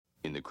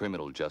the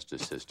criminal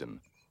justice system,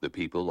 the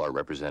people are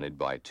represented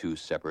by two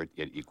separate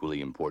yet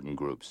equally important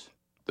groups: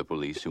 the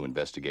police who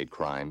investigate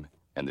crime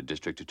and the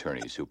district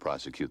attorneys who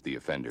prosecute the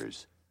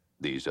offenders.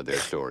 These are their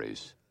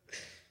stories.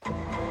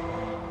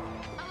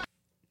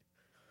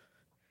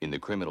 In the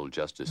criminal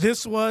justice...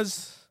 This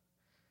was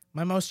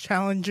my most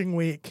challenging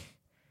week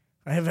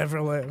I have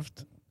ever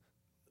lived.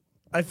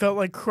 I felt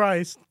like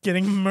Christ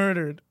getting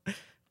murdered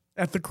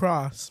at the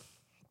cross.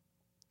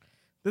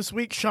 This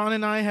week, Sean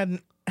and I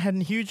had a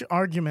huge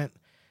argument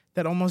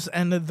that almost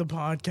ended the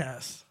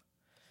podcast.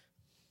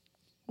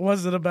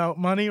 Was it about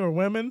money or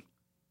women?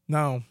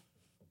 No.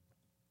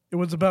 It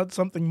was about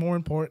something more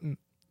important.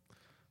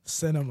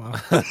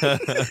 Cinema.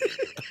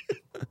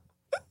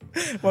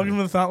 Welcome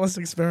to the Thoughtless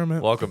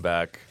Experiment. Welcome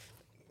back.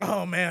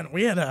 Oh man,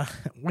 we had a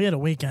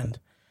weekend.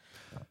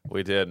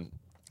 We did.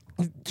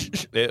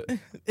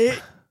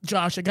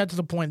 Josh, it got to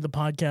the point of the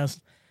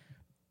podcast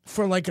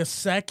for like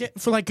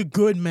a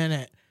good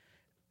minute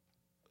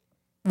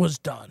was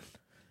done.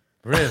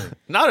 Really?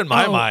 Not in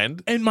my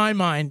mind. In my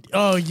mind.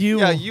 Oh,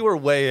 Yeah, you were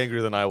way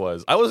angrier than I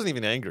was. I wasn't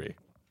even angry.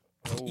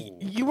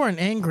 You weren't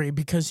angry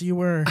because you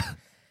were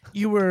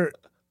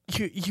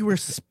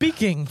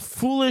speaking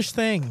foolish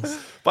things.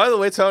 By the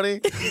way,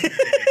 Tony,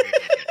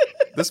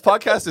 this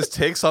podcast is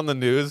takes on the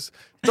news.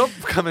 Don't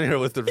come in here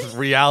with the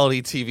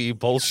reality TV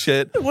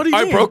bullshit. What do you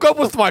mean? I broke up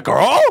with my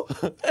girl?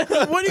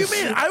 What do you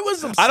mean? I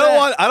was upset.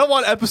 I don't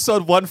want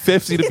episode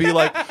 150 to be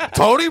like,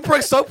 Tony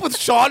breaks up with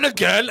Sean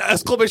again!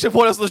 Exclamation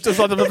point.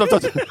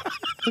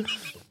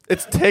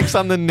 It's takes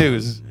on the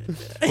news.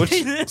 Which,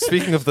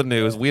 speaking of the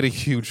news, we had a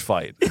huge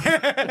fight.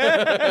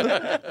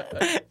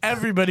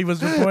 Everybody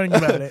was reporting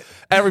about it.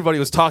 Everybody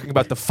was talking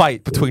about the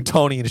fight between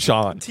Tony and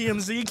Sean.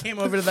 TMZ came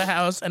over to the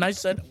house, and I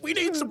said, we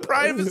need some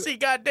privacy,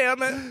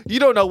 goddammit. You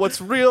don't know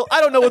what's real. I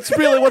don't know what's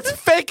real and what's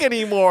fake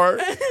anymore.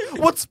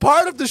 What's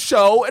part of the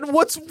show and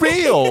what's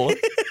real?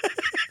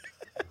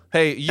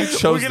 Hey, you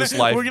chose this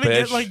life, We're gonna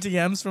bitch. get like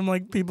DMs from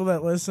like people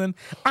that listen.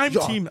 I'm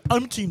Team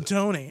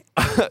Tony.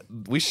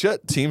 We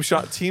should Team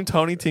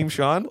Tony, Team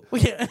Sean.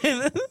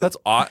 Yeah. That's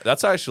odd.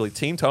 That's actually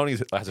Team Tony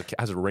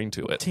has a ring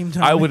to it. Team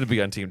Tony. I wouldn't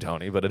be on Team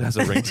Tony, but it has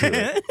a ring to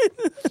it.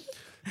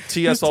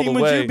 TS Whose all team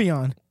the would way. you be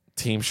on?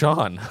 Team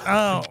Sean.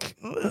 Oh,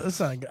 that's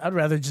not good. I'd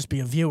rather just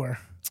be a viewer.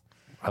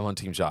 I'm on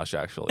Team Josh.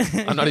 Actually,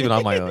 I'm not even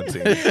on my own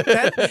team.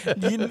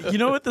 You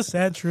know what the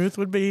sad truth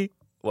would be?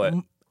 What?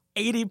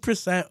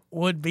 80%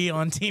 would be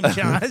on Team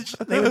Josh.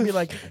 They would be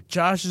like,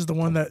 Josh is the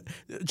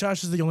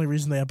only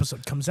reason the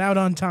episode comes out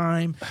on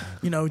time.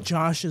 You know,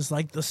 Josh is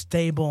like the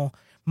stable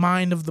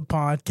mind of the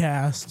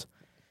podcast.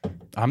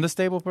 I'm the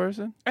stable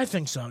person? I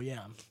think so,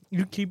 yeah.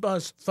 You keep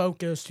us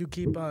focused. You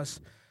keep us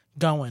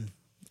going.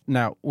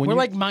 Now, We're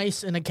like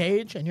mice in a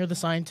cage, and you're the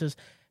scientist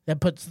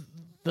that puts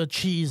the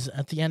cheese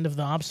at the end of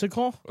the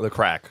obstacle. Or the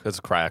crack. That's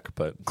a crack,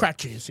 but Crack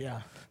cheese,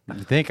 yeah.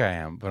 you think I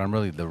am, but I'm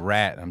really the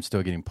rat. I'm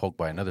still getting poked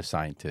by another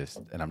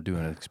scientist, and I'm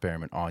doing an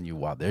experiment on you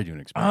while they're doing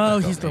an experiment. Oh,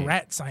 on he's the me.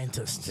 rat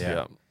scientist.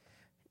 yeah.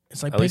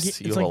 It's like At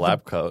least you have a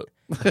lab coat.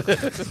 We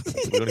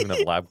don't even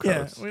have lab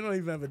coats. Yeah, we don't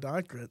even have a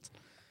doctorate.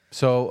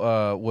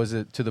 So, was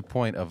it to the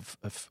point of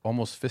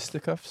almost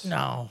fisticuffs?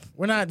 No,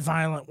 we're not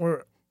violent.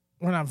 We're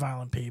not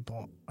violent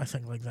people. I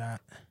think like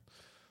that.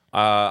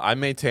 I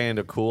maintained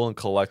a cool and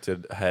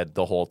collected head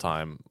the whole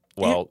time.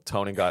 Well,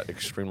 Tony got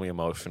extremely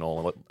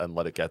emotional and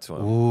let it get to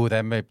him. Ooh,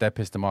 that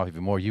pissed him off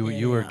even more. You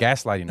were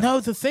gaslighting him. No,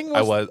 the thing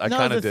was, I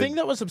kind of did. The thing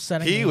that was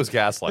upsetting me. He was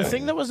gaslighting. The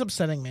thing that was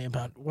upsetting me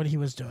about what he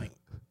was doing,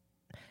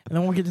 and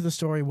then we'll get to the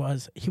story,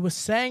 was he was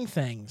saying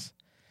things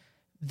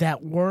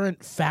that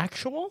weren't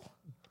factual.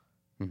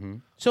 Mm-hmm.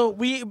 So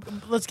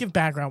let's give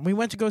background. We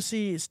went to go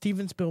see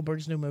Steven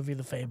Spielberg's new movie,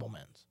 The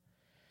Fabelmans.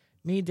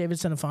 Me, David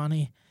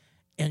Senafani,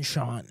 and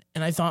Sean.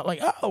 And I thought, like,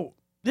 oh,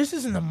 this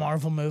isn't a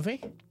Marvel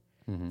movie.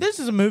 Mm-hmm. This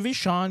is a movie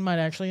Sean might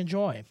actually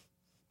enjoy.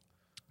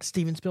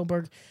 Steven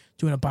Spielberg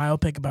doing a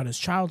biopic about his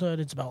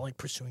childhood. It's about, like,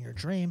 pursuing your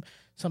dream,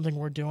 something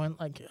we're doing.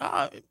 Like,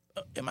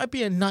 it might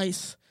be a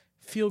nice,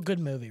 feel-good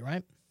movie,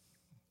 right?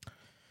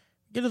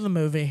 Get to the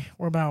movie.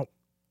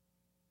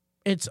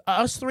 It's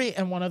us three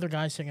and one other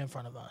guy sitting in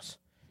front of us.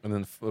 And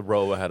then a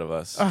row ahead of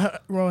us.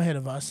 Row ahead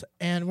of us.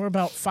 And we're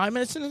about 5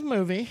 minutes into the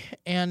movie,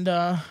 and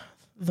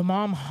the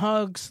mom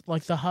hugs,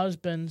 like, the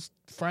husband's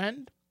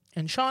friend,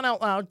 and Sean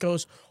out loud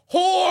goes,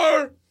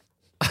 "Whore!"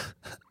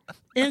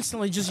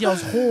 Instantly just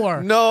yells,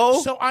 "Whore!"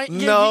 No. So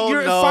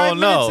you're 5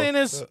 minutes in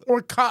is,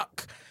 or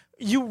cuck.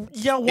 You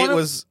yell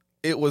one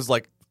It was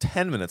like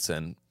 10 minutes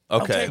in.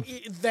 Okay.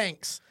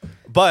 Thanks.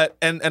 But,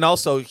 and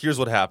also, here's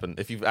what happened.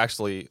 If you've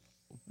actually...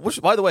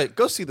 by the way,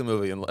 go see the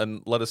movie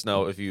and let us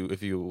know if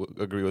you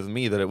agree with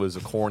me that it was a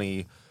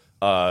corny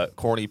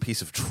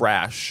piece of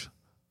trash,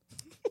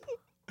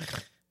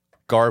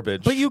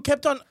 garbage. But you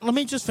kept on. Let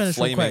me just finish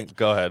real quick.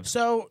 Go ahead.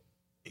 So,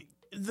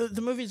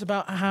 the movie's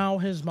about how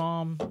his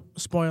mom,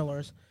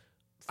 spoilers,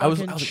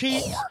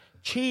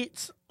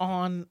 cheats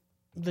on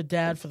the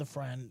dad for the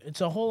friend.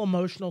 It's a whole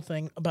emotional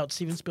thing about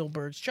Steven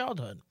Spielberg's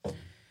childhood,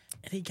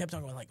 and he kept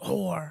on going like,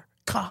 "Whore,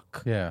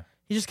 cock." Yeah.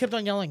 He just kept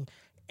on yelling.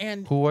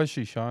 And who was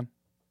she, Sean?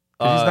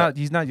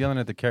 He's not yelling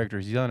at the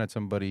characters. He's yelling at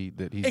somebody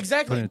that he's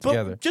putting it But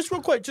together. just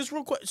real quick.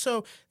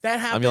 So that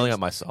happens. I'm yelling at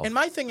myself. And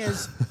my thing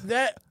is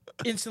that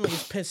instantly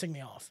is pissing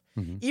me off.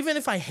 Even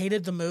if I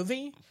hated the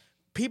movie,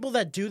 people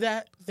that do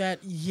that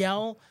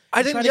yell.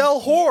 I didn't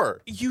yell whore.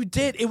 You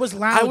did. It was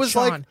loud. I was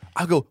Sean. like,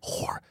 I go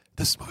whore.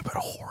 This movie about a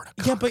whore. And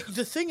a Yeah, cock. but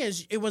the thing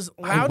is, it was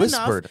I loud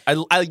whispered.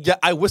 enough.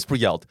 I whisper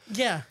yelled.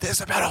 Yeah. This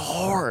is about a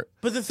whore.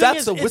 But the thing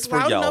That's is, a it's whisper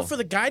loud yell. enough for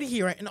the guy to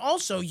hear it, and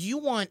also you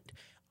want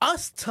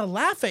us to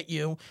laugh at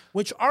you,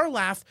 which our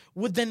laugh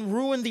would then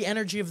ruin the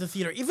energy of the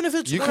theater. Even if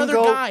it's You one can other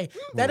go- guy,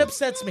 that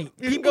upsets me.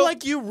 People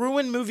like you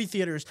ruin movie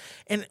theaters,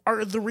 and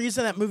are the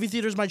reason that movie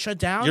theaters might shut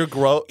down. You're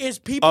gross. Is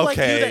people like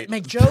you Okay. that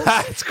make jokes.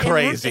 That's and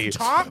crazy. And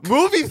talk.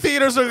 Movie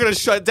theaters are going to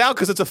shut down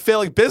because it's a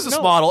failing business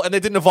model and they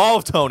didn't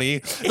evolve,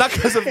 Tony. Not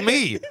because of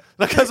me.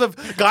 Not because of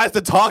guys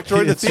that talk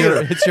during the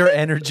theater. It's your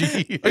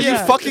energy. Are you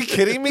fucking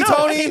kidding me, No,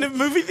 Tony? I mean, if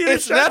movie theaters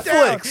It's shut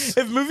Netflix.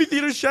 down, if movie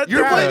theaters shut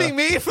You're down, blaming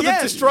me for the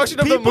Yes, destruction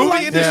of the people movie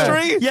like industry?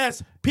 you.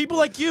 Yes, people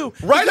like you.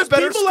 Write a Because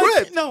better people like-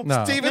 script. no,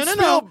 No. Steven no.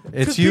 Spielberg.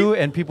 It's you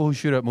and people who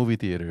shoot up movie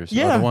theaters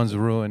Yeah. are the ones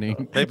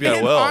ruining. Maybe I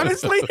And will.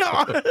 honestly,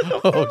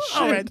 Oh,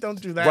 shit. all right,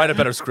 don't do that. Write a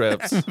better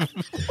script.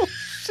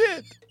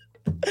 Shit.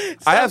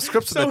 I have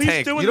scripts so in the he's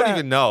tank. You doing don't that.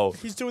 even know.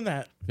 He's doing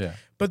that. Yeah.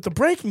 But the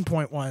breaking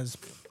point was,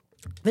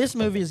 this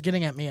movie is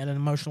getting at me at an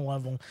emotional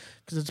level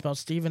because it's about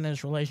Steven and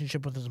his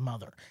relationship with his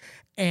mother.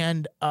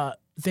 And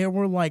there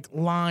were like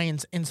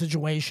lines and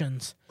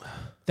situations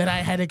that I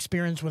had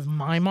experienced with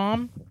my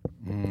mom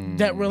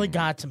that really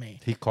got to me.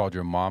 He called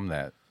your mom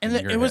that. And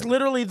in your it was head.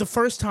 literally the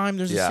first time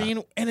there's Yeah. a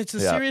scene, and it's a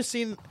Yeah. serious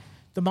scene.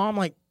 The mom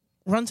like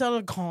runs out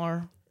of the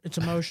car. It's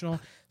emotional.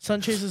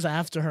 Son chases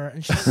after her,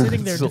 and she's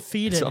sitting there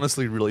defeated. It's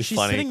honestly really She's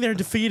funny. sitting there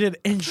defeated,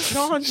 and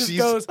Sean just She's-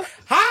 goes,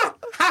 "Ha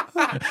ha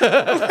ha!"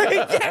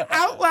 Like,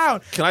 out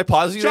loud. Can I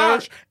pause you there?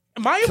 Josh,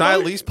 my Can I at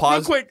emo- least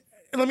pause? real quick?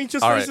 Let me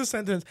just All finish right. this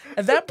sentence.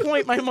 At that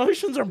point, my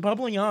emotions are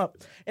bubbling up,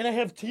 and I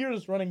have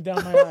tears running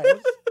down my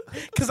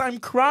eyes because I'm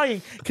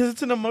crying because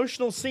it's an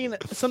emotional scene,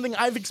 something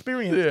I've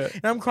experienced,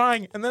 and I'm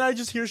crying, and then I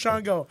just hear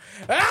Sean go.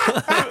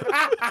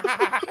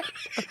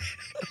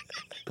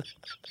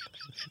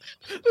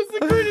 That's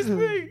the greatest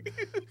thing.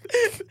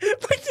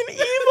 Like an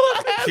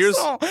evil Here's-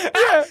 asshole.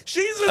 Ah,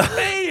 she's in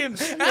pain.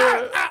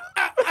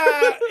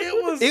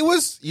 It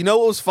was You know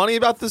what was funny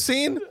about the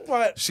scene?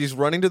 what? She's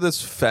running to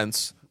this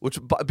fence,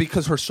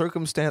 because her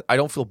circumstance, I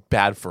don't feel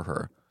bad for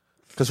her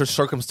because her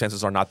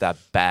circumstances are not that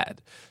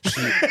bad.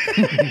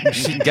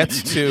 She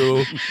gets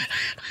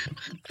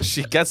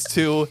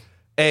to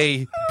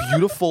a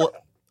beautiful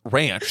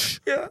ranch,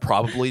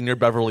 probably near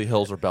Beverly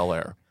Hills or Bel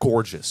Air.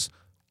 Gorgeous.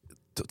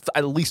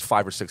 At least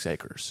 5 or 6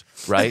 acres,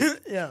 right?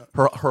 Yeah.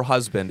 Her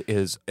husband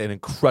is an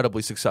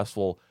incredibly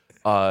successful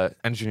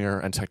engineer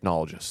and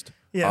technologist.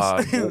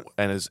 Yes.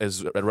 And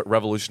is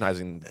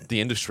revolutionizing the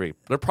industry.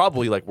 They're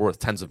probably like worth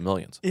tens of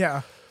millions.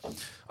 Yeah.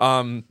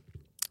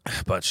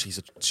 But she's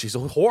a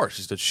whore.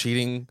 She's a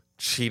cheating.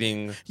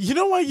 You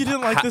know why you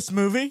didn't like this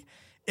movie?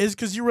 Is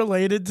because you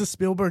related to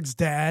Spielberg's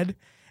dad,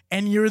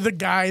 and you're the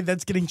guy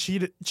that's getting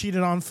cheated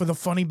on for the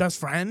funny best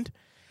friend.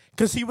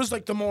 Because he was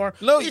like the more,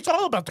 No, it's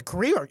all about the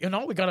career, you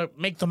know? We got to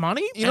make the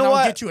money, You and know I'll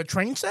what? get you a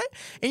train set.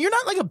 And you're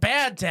not like a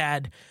bad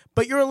dad,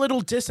 but you're a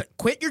little distant.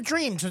 Quit your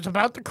dreams. It's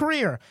about the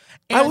career.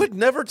 And I would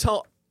never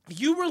tell.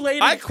 You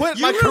related. I quit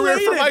my career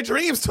for my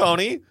dreams,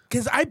 Tony.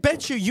 Because I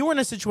bet you were in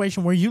a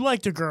situation where you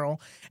liked a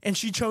girl, and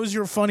she chose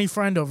your funny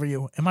friend over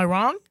you. Am I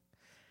wrong?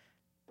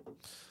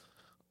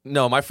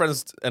 No, my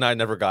friends and I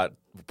never got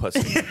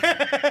pussy.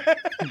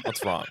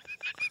 What's wrong?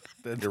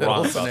 You're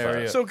wrong about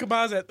that. So,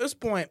 Kabaz, at this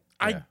point,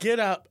 I get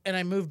up and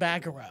I move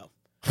back a row.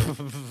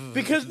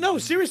 Because, no,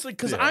 seriously,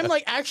 because I'm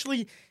like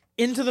actually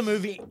into the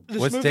movie.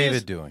 What's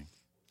David doing?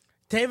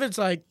 David's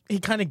like, he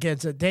kind of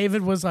gets it.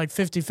 David was like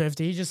 50-50.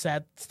 He just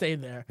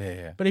stayed there.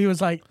 Yeah. But he was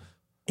like,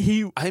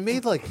 I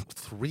made like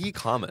 3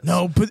 comments.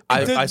 no, but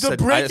I said-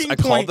 breaking I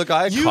point, called the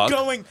guy a you cuck.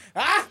 going,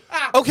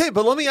 Okay,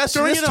 but let me ask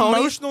you during this, an Tony.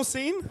 emotional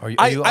scene?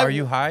 Are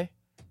you high?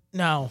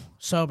 No,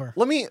 sober.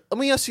 Let me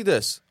ask you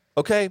this,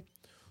 okay?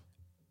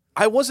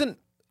 I wasn't,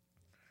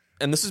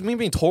 and this is me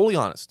being totally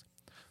honest.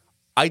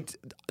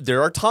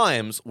 There are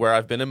times where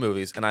I've been in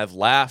movies and I've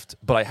laughed,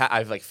 but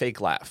I've like fake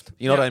laughed.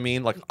 You know what I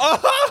mean? Like,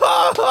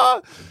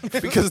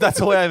 because that's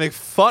the way I make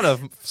fun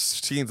of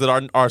scenes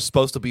that are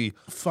supposed to be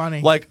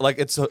Funny. like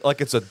it's a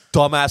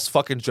dumbass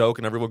fucking joke,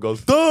 and everyone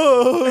goes duh,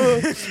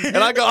 and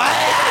I go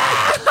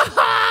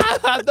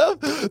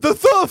the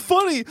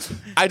funny.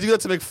 I do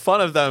that to make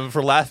fun of them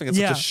for laughing at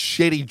such a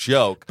shitty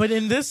joke. But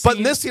in this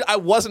scene, I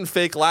wasn't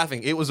fake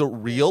laughing. It was a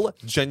real,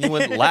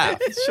 genuine laugh.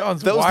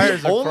 Sean's That was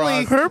wires the are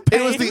only. crossed.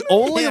 It was the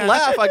only Yeah.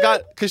 laugh I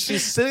got because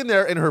she's sitting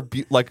there in her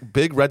like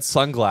big red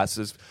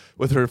sunglasses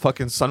with her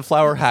fucking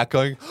sunflower hat,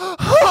 going.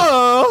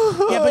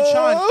 Yeah, but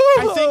Sean,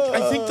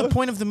 I think the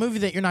point of the movie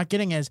that you're not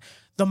getting is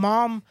the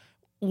mom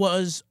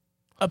was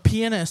a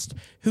pianist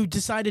who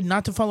decided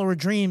not to follow her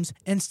dreams,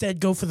 instead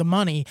go for the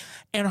money.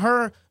 And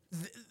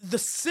the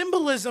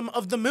symbolism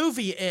of the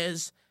movie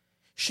is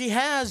she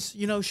has,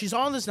 she's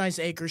on this nice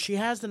acre. She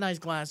has the nice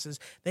glasses.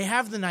 They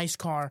have the nice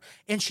car,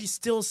 and she's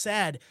still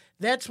sad.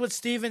 That's what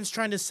Steven's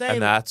trying to say.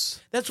 And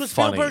that's what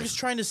funny. Spielberg is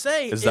trying to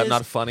say. Is that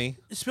not funny?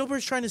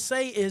 Spielberg's trying to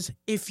say is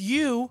if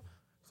you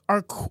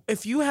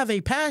have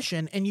a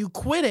passion and you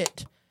quit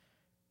it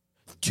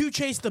to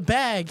chase the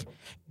bag,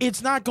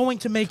 it's not going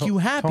to make you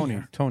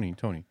happier. Tony.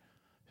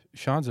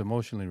 Sean's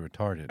emotionally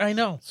retarded. I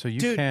know. So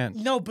you can't.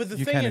 No, but the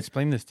you thing can't is,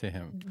 explain this to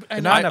him.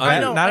 not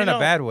in a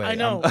bad way. I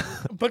know.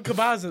 But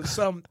Kabaza,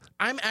 so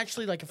I'm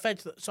actually like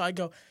affected. So I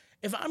go,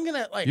 if I'm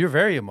gonna like, you're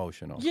very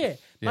emotional. Yeah.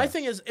 My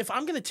thing is, if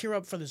I'm gonna tear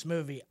up for this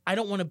movie, I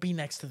don't want to be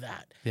next to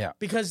that. Yeah.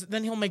 Because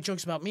then he'll make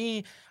jokes about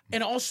me,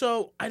 and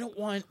also I don't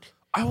want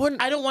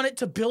it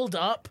to build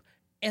up,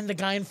 and the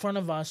guy in front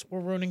of us,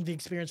 we're ruining the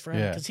experience for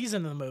him because he's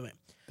into the movie.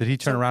 Did he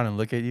turn around and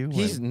look at you?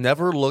 He's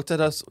never looked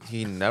at us.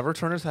 He never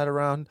turned his head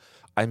around.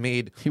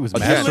 He was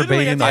Literally masturbating at the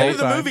the end whole of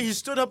the time. movie, he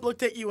stood up,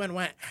 looked at you, and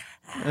went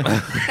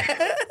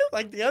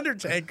like the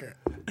Undertaker.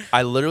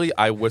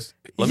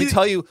 Let me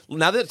tell you,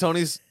 now that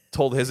Tony's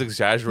told his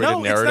exaggerated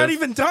narrative. It's not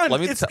even done.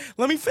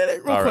 Let me finish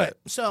real All quick. right.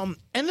 So,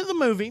 end of the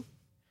movie,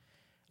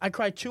 I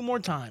cried 2 more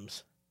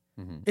times.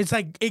 It's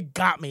like, it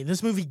got me.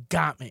 This movie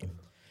got me.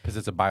 Because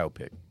it's a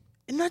biopic.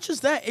 And not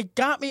just that, it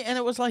got me, and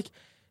it was like,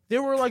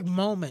 there were like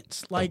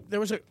moments. Like,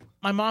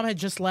 my mom had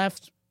just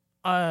left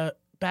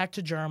back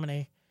to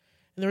Germany,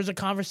 and there was a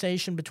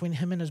conversation between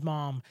him and his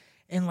mom,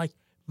 and like,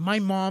 my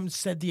mom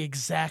said the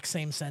exact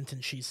same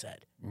sentence she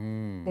said.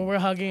 Where we're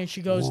hugging, and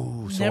she goes,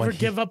 never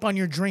give up on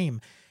your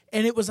dream.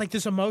 And it was like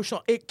this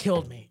emotional, it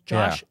killed me.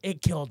 Josh,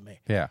 it killed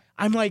me. Yeah.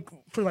 I'm like,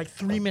 for like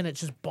 3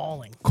 minutes just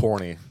bawling.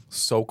 Corny.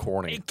 So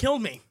corny. It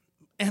killed me.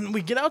 And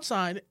we get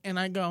outside, and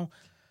I go,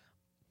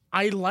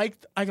 I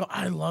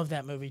love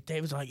that movie.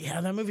 David's like, yeah,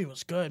 that movie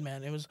was good,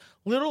 man. It was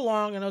a little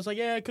long, and I was like,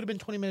 yeah, it could have been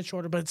 20 minutes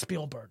shorter, but it's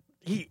Spielberg.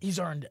 He's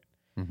earned it.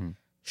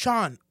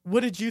 Sean,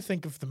 what did you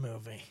think of the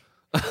movie?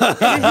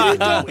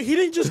 He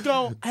didn't just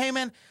go, hey,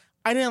 man,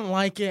 I didn't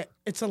like it.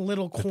 It's a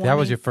little corny. That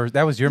was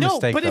your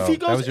mistake. But though. if he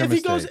goes, if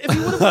he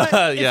would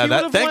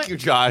have went, thank you,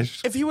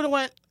 Josh. If he would have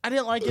went, I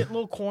didn't like it, a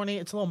little corny.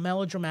 It's a little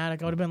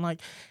melodramatic. I would have been like,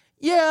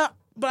 yeah,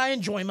 but I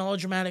enjoy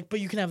melodramatic. But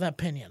you can have that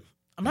opinion.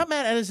 I'm not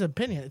mad at his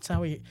opinion. It's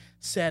how he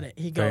said it.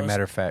 He goes, very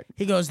matter of fact.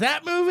 He goes,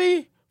 that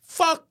movie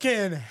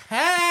fucking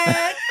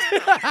hack.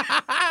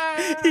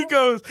 He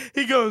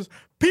goes,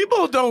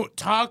 people don't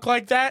talk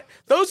like that.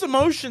 Those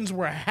emotions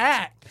were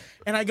hacked.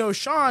 And I go,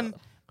 Sean,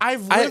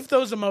 I've lived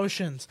those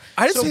emotions.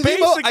 I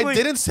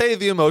didn't say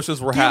the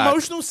emotions were hacked. The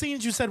emotional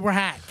scenes you said were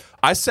hacked.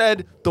 I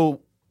said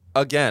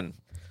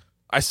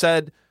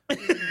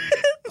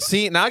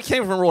see, now I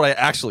can't remember what I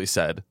actually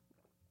said.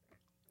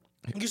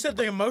 You said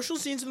the emotional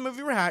scenes in the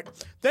movie were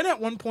hacked. Then at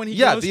one point he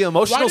goes, the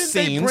emotional why didn't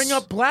scenes. they bring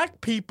up black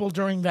people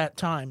during that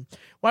time?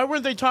 Why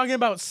weren't they talking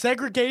about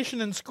segregation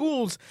in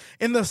schools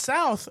in the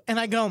South? And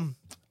I go,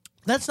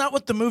 that's not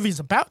what the movie's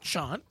about,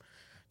 Sean.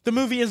 The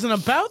movie isn't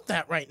about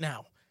that right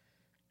now.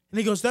 And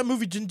he goes, that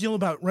movie didn't deal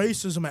about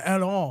racism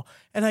at all.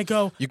 And I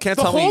go, you can't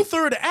the tell me. The whole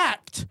third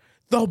act,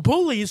 the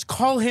bullies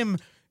call him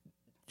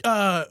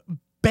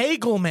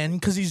Bagelman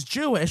because he's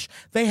Jewish.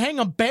 They hang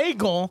a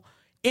bagel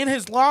in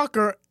his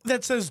locker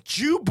that says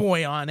Jew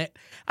boy on it.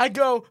 I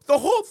go, the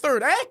whole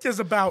third act is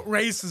about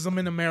racism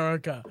in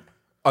America.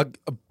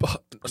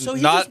 So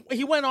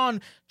he went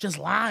on just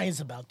lies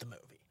about the movie.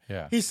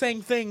 Yeah. He's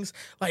saying things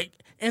like,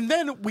 and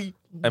then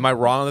Am I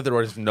wrong that there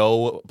was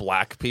no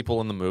black people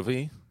in the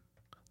movie?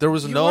 There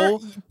was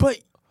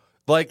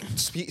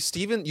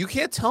Steven, you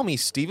can't tell me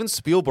Steven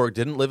Spielberg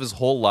didn't live his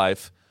whole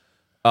life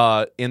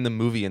in the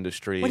movie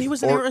industry. When he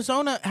was in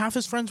Arizona, half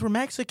his friends were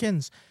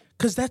Mexicans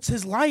because that's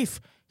his life.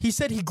 He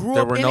said he grew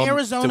up in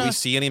Arizona. Did we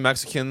see any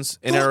Mexicans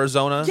in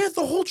Arizona? Yeah,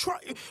 the whole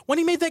when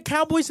he made that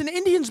Cowboys and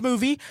Indians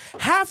movie,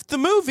 half the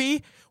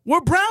movie were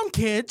brown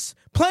kids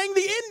playing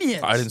the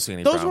Indians. I didn't see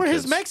any Those brown were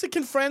his kids.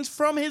 Mexican friends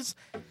from his...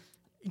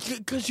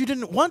 Because you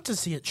didn't want to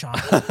see it, Sean.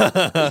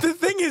 The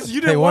thing is, you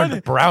didn't want it. They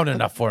weren't brown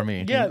enough for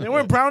me. Yeah, they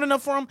weren't brown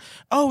enough for him.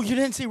 Oh, you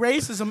didn't see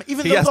racism.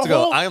 Even he though has the to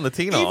whole, go, I am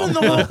Latino. Even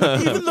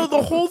though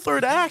the whole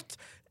third act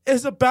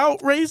is about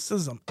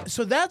racism.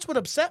 So that's what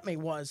upset me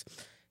was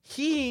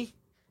he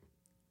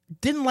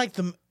didn't like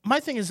the... My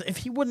thing is, if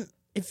he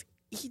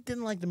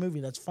didn't like the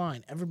movie, that's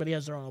fine. Everybody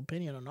has their own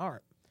opinion on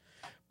art.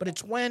 But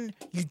it's when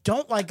you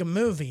don't like a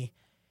movie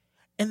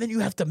and then you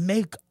have to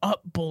make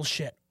up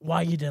bullshit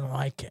why you didn't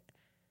like it.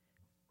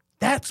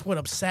 That's what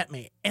upset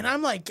me. And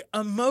I'm like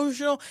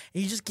emotional,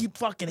 and you just keep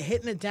fucking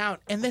hitting it down.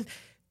 And then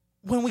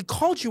when we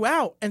called you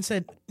out and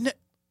said,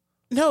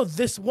 no,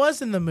 this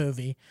was in the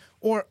movie,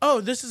 or, oh,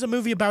 this is a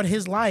movie about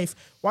his life,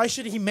 why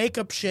should he make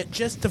up shit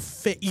just to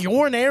fit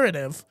your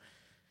narrative?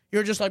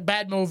 You're just like,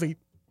 bad movie.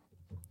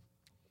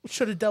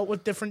 Should have dealt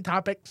with different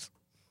topics.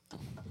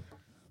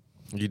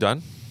 You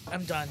done?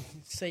 I'm done.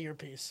 Say your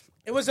piece.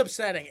 It was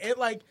upsetting. It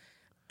like,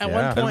 at Yeah.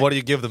 one point. And what do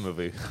you give the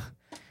movie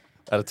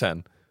out of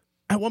 10?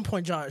 At one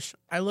point, Josh,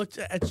 I looked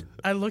at this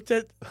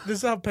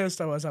is how pissed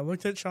I was. I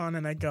looked at Sean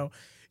and I go,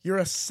 you're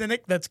a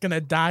cynic that's going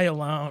to die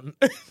alone.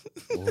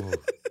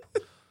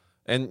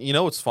 And you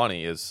know what's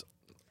funny is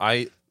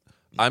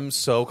I'm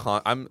so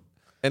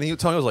and he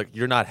told me, I was like,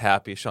 you're not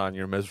happy, Sean,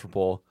 you're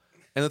miserable.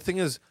 And the thing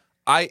is,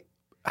 I've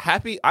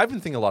been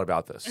thinking a lot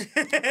about this.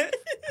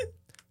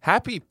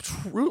 Happy,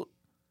 true.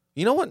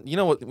 You know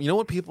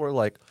what people are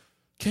like,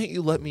 can't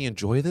you let me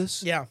enjoy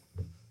this? Yeah.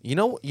 You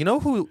know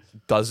who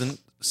doesn't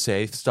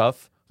say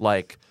stuff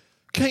like,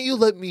 can't you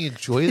let me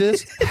enjoy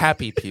this?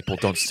 Happy people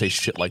don't say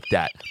shit like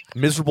that.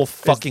 Miserable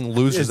fucking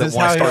losers that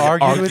want to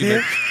start an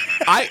argument.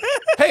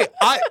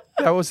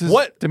 That was his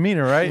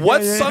demeanor, right?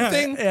 What's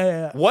something?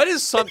 Yeah. What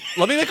is some?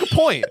 Let me make a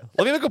point.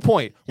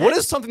 What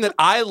is something that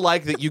I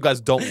like that you guys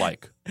don't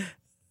like?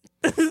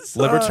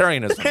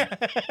 Libertarianism.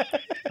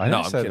 I No,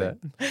 never I'm said kidding.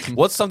 that.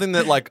 What's something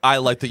that like I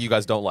like that you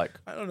guys don't like?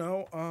 I don't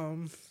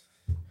know.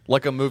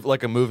 Like a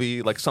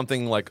movie, like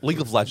something like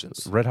League of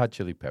Legends. Red Hot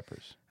Chili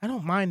Peppers. I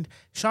don't mind.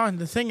 Sean,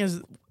 the thing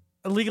is,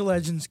 League of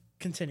Legends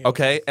continue.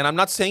 Okay, and I'm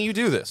not saying you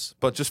do this,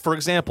 but just for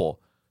example,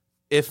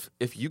 if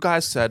you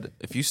guys said,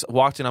 if you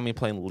walked in on me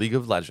playing League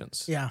of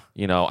Legends, Yeah.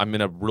 you know, I'm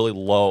in a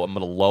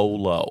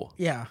low.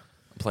 Yeah.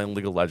 I'm playing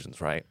League of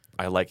Legends, right?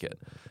 I like it,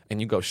 and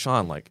you go,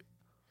 Sean, like,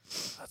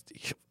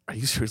 are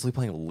you seriously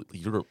playing?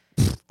 You're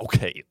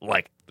okay.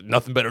 Like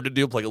nothing better to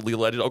do. Play League of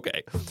Legends.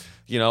 Okay,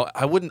 you know,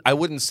 I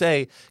wouldn't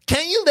say,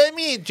 can you let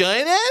me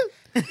enjoy that?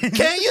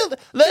 Can you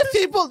let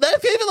people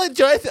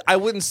enjoy it? I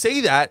wouldn't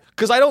say that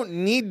because I don't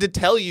need to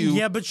tell you.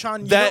 Yeah, but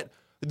Sean, that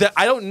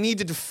I don't need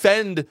to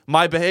defend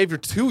my behavior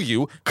to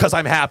you because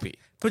I'm happy.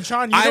 But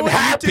Sean, I'm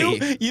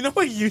happy. You know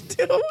what you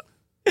do?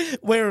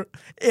 Where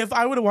if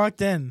I would have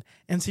walked in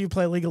and see you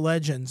play League of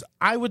Legends,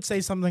 I would say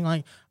something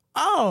like,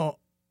 "Oh,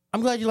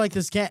 I'm glad you like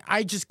this game.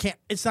 I just can't.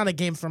 It's not a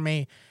game for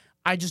me.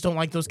 I just don't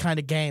like those kind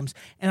of games."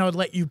 And I would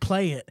let you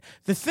play it.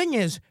 The thing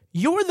is,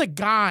 you're the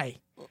guy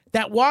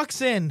that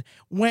walks in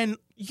when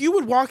you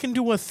would walk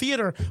into a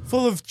theater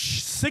full of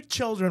sick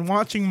children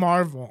watching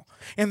Marvel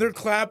and they're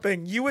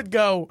clapping. You would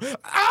go,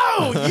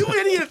 "Oh, you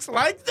idiots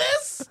like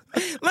this?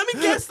 Let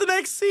me guess the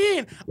next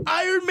scene.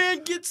 Iron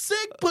Man gets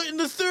sick, but in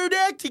the third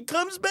act, he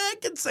comes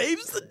back and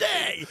saves the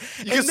day."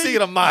 You can see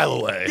it a mile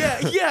away.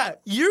 Yeah.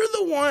 You're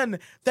the one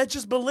that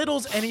just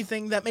belittles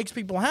anything that makes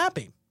people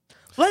happy.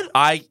 Just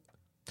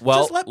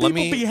Let people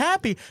be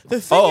happy.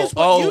 The thing is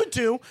what you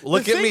do.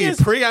 Look at me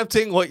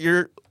preempting what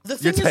The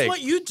thing is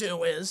what you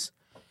do is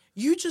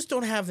you just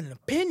don't have an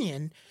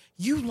opinion.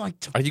 You like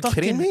to Are you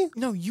kidding me?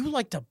 No, you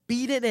like to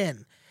beat it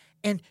in.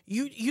 And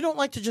you don't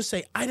like to just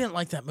say, I didn't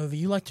like that movie.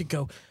 You like to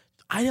go,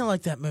 I didn't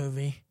like that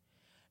movie,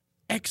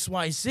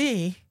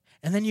 XYZ.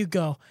 And then you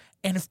go,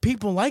 and if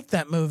people like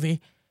that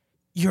movie,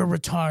 you're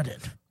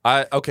retarded.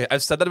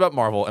 I've said that about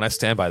Marvel, and I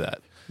stand by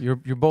that. You're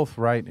both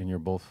right and you're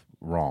both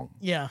wrong.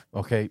 Yeah.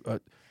 Okay,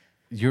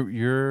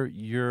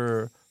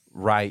 you're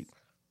right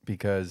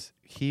because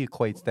he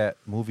equates that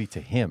movie to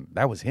him.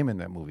 That was him in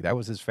that movie. That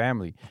was his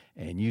family.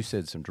 And you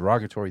said some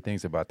derogatory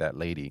things about that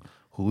lady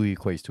who he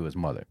equates to his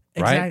mother.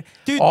 Right? Exactly.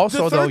 Dude,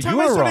 also, the third though, time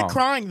you I were started wrong.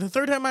 crying, the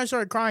third time I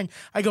started crying,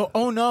 I go,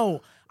 oh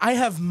no, I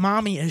have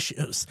mommy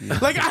issues.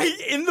 Like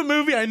in the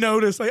movie I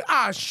noticed, like,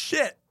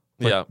 shit.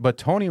 But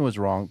Tony was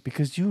wrong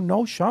because you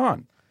know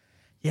Sean.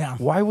 Yeah.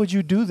 Why would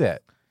you do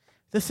that?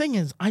 The thing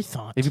is, I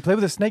thought. If you play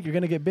with a snake, you're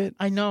going to get bit.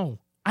 I know.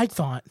 I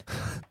thought,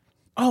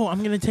 I'm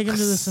going to take him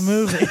to this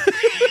movie.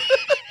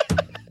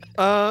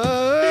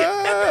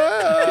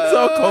 It's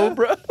all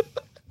Cobra.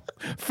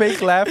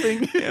 Fake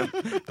laughing.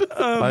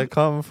 I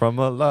come from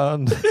a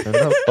land in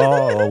a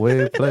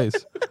faraway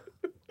place.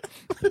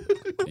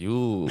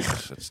 You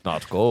should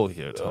not go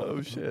here, Tom.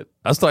 Oh, shit.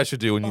 That's what I should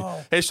do when you,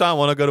 hey, Sean,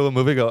 want to go to a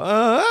movie? Go,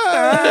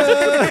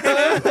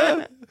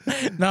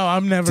 No,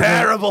 I'm never.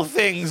 terrible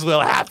things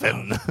will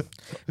happen.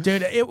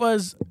 Dude, it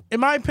was, in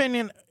my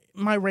opinion,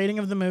 my rating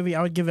of the movie,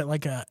 I would give it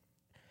like a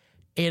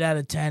 8 out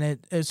of 10.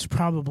 It's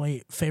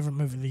probably favorite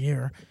movie of the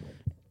year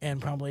and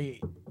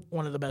probably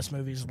one of the best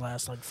movies of the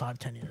last like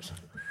 5-10 years.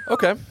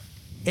 Okay.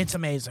 It's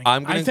amazing.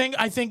 I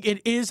think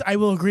it is. I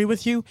will agree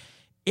with you.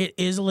 It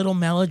is a little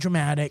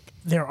melodramatic.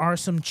 There are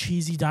some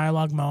cheesy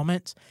dialogue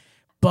moments,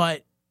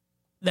 but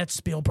that's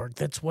Spielberg.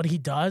 That's what he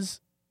does,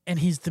 and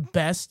he's the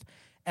best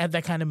at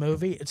that kind of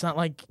movie. It's not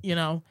like,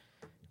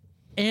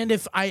 and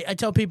if I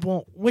tell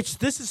people, which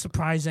this is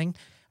surprising,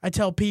 I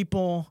tell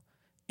people,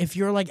 if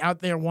you're like out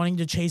there wanting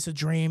to chase a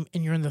dream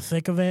and you're in the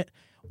thick of it,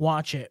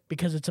 watch it,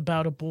 because it's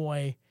about a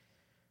boy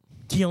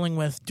dealing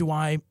with, do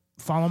I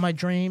follow my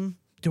dream?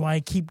 Do I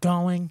keep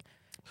going?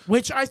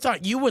 Which I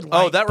thought you would like.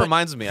 Oh, that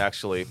reminds me.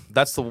 Actually,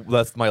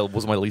 was my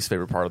least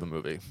favorite part of the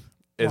movie.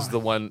 Is Why? the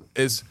one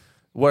is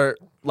where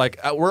like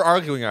we're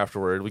arguing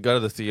afterward. We go to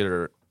the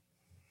theater,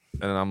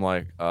 and I'm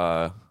like,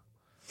 like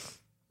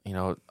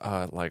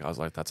I was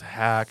like, that's a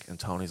hack. And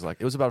Tony's like,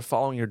 it was about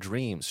following your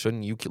dreams.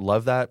 Shouldn't you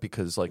love that?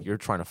 Because like you're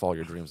trying to follow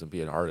your dreams and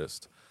be an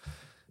artist.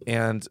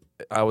 And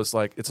I was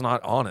like, it's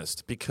not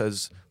honest,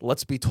 because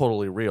let's be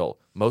totally real.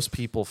 Most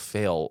people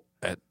fail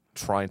at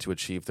trying to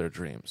achieve their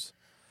dreams.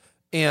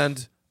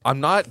 And I'm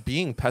not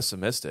being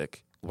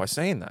pessimistic by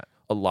saying that.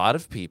 A lot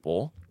of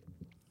people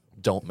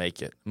don't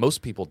make it.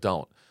 Most people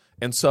don't.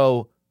 And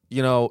so,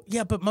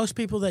 Yeah, but most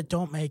people that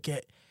don't make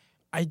it,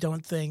 I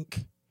don't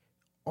think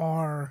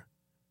are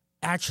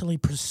actually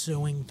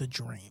pursuing the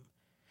dream.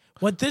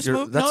 What this You're-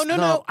 movie? that's No.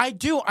 not- I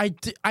do.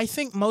 I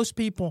think most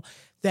people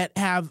that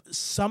have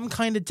some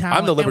kind of talent.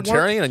 I'm the and work-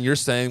 libertarian, and you're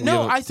saying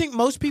No, I think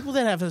most people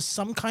that have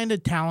some kind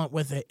of talent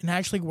with it and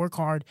actually work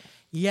hard.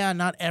 Yeah,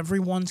 not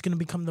everyone's going to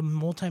become the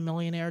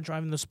multimillionaire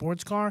driving the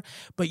sports car,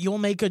 but you'll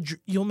make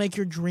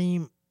your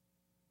dream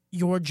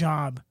your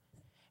job,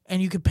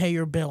 and you could pay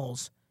your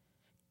bills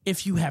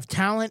if you have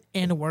talent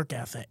and a work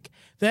ethic.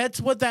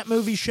 That's what that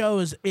movie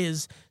shows.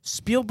 Is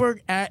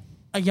Spielberg at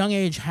a young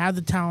age had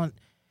the talent,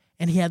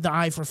 and he had the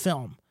eye for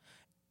film,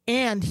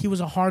 and he was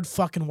a hard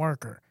fucking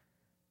worker.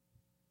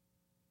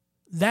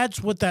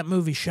 That's what that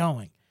movie's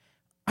showing.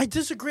 I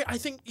disagree. I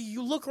think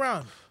you look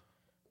around.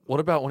 What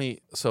about when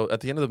so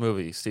at the end of the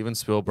movie, Steven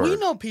Spielberg. We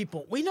know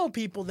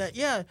people that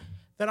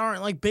that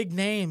aren't like big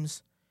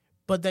names,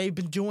 but they've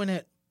been doing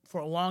it for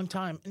a long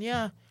time.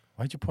 And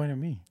Why'd you point at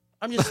me?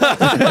 I'm just saying.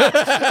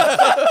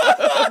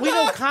 We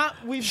know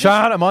we've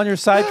Sean, I'm on your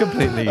side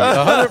completely.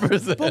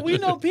 100%. but we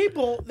know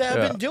people that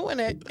have been doing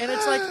it, and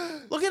it's like,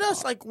 look at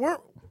us, like we're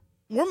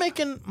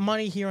making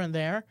money here and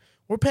there.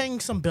 We're paying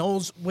some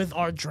bills with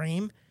our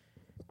dream,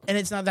 and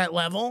it's not that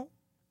level.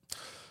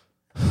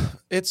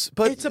 It's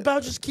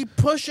about just keep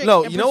pushing.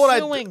 no, and you know what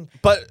pursuing.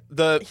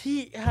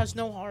 He has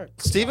no heart.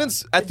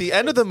 Stevens at the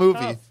end of the movie.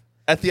 tough.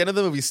 At the end of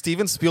the movie,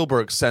 Steven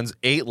Spielberg sends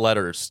 8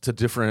 letters to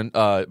different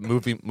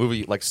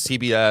movie like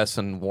CBS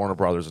and Warner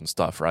Brothers and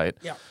stuff, right?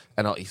 Yeah.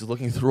 And he's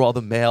looking through all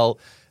the mail,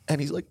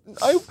 and he's like,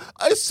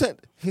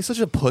 he's such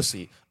a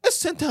pussy. I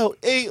sent out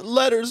 8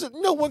 letters and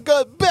no one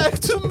got back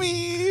to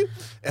me.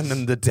 And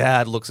then the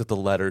dad looks at the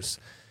letters,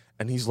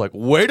 and he's like,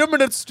 wait a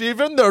minute,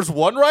 Steven, there's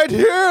one right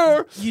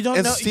here. You don't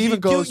and know. Steven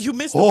goes, you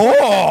missed the point.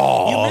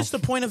 oh. You missed the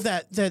point of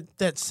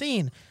that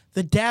scene.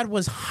 The dad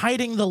was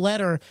hiding the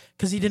letter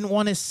because he didn't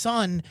want his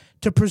son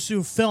to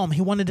pursue film. He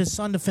wanted his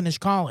son to finish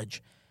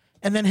college,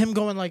 and then him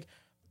going like,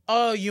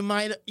 "Oh, you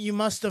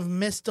must have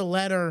missed a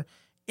letter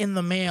in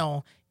the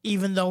mail,"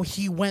 even though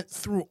he went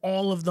through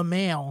all of the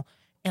mail.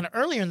 And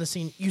earlier in the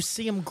scene, you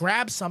see him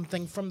grab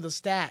something from the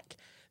stack.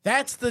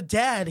 That's the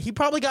dad. He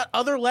probably got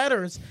other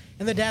letters,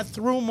 and the dad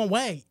threw them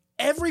away.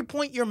 Every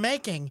point you're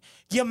making,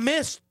 you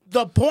missed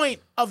the point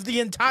of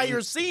the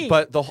entire scene.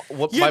 But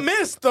you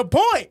missed the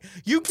point.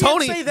 You can't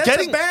Tony, say that's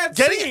getting, a bad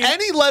getting scene.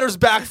 any letters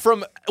back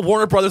from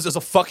Warner Brothers is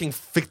a fucking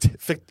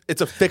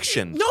it's a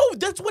fiction. No,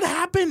 that's what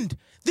happened.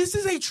 This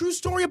is a true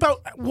story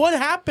about what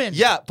happened.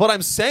 Yeah, but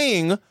I'm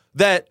saying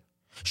that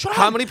Sean,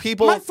 how many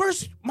people? My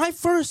first.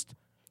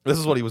 This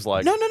is what he was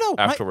like. No.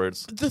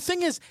 Afterwards, The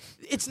thing is,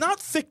 it's not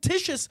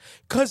fictitious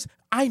because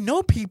I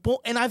know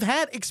people and I've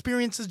had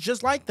experiences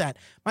just like that.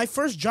 My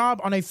first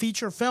job on a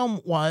feature film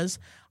was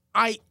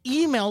I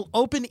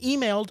open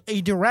emailed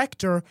a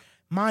director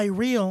my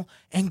reel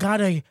and got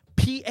a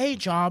PA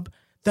job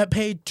that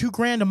paid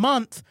 $2,000 a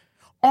month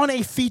on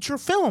a feature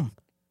film,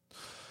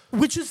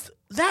 which is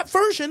that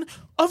version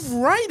of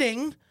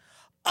writing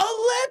a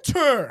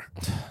letter.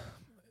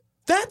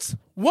 That's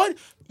what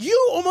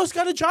you almost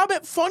got a job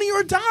at Funny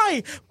or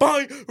Die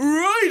by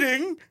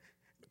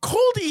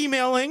cold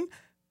emailing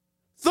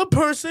the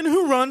person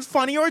who runs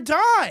Funny or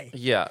Die.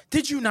 yeah,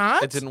 Did you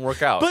not? it didn't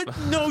work out. But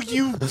no,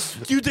 you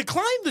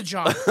declined the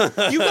job.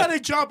 You got a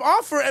job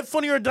offer at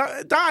Funny or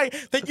Die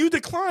that you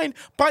declined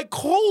by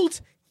cold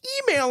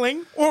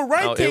emailing or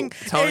writing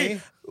Tony,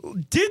 a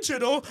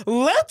digital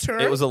letter.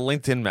 it was a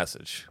LinkedIn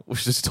message,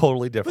 which is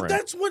totally different. But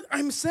that's what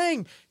I'm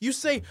saying. You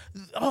say,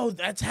 "Oh,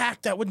 that's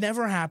hacked. That would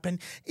never happen,"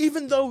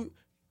 even though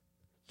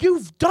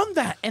you've done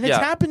that and it's Yeah.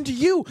 happened to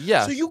you.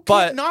 Yeah, So you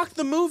but- can't knock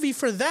the movie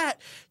for that.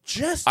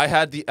 I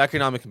had the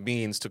economic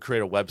means to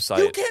create a website.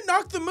 You can't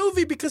knock the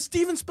movie because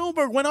Steven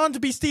Spielberg went on to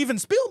be Steven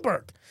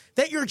Spielberg.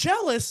 That you're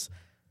jealous.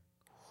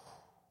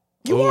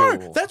 You are.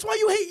 Ooh. That's why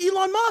you hate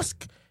Elon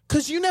Musk.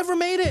 Because you never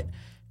made it.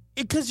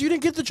 Because you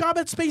didn't get the job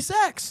at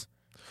SpaceX.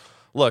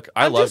 Look,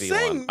 I I'm love just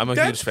Elon. saying I'm a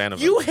that huge fan of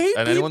him. you hate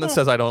and anyone that people.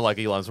 says I don't like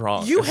Elon's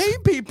wrong. You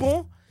hate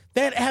people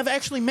that have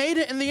actually made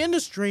it in the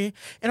industry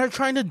and are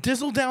trying to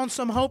dizzle down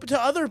some hope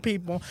to other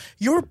people.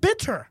 You're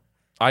bitter.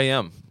 I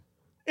am.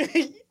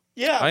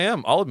 Yeah. I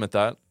am. I'll admit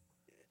that.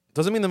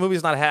 Doesn't mean the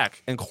movie's not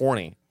hack and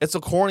corny. It's a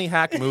corny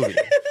hack movie.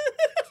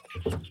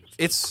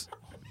 It's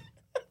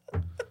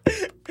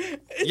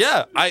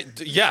yeah.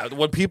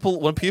 When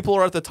people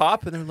are at the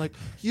top and they're like,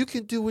 "You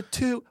can do it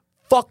too."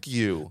 Fuck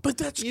you. But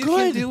that's you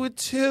good. can do it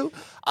too.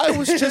 I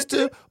was just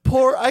a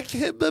poor. I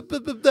can't. Blah, blah,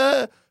 blah,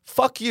 blah.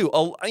 Fuck you.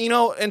 You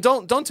know. And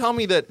don't tell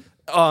me that.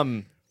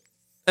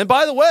 And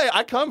by the way,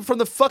 I come from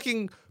the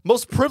fucking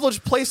most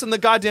privileged place in the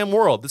goddamn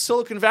world, the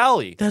Silicon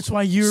Valley. That's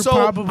why you're So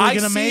probably I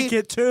going to see- make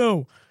it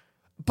too.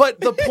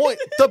 But the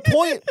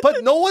point,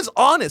 but no one's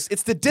honest.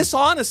 It's the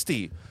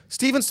dishonesty.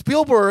 Steven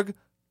Spielberg,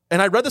 and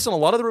I read this in a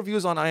lot of the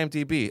reviews on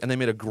IMDb, and they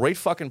made a great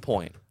fucking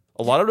point.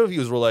 A lot of the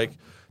reviews were like,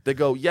 they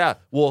go, yeah,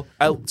 well,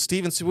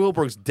 Steven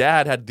Spielberg's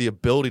dad had the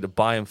ability to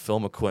buy him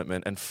film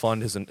equipment and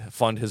fund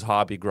his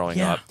hobby growing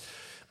Yeah.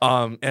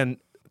 up, and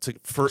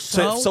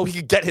so he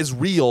could get his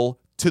reel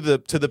to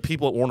the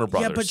people at Warner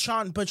Brothers.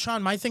 Yeah, but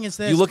Sean, my thing is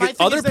this. You look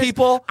at other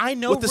people I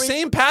know with the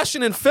same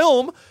passion in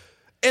film,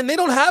 and they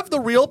don't have the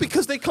reel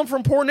because they come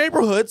from poor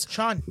neighborhoods.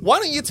 Sean. Why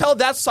don't you tell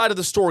that side of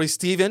the story,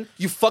 Steven?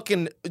 You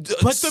fucking But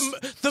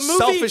the movie,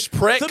 selfish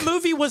prick. The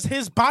movie was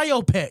his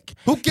biopic.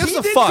 Who gives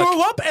a fuck? He didn't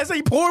grow up as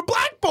a poor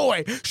black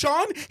boy,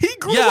 Sean. He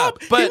grew up.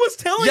 He was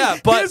telling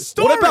his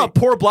story. What about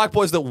poor black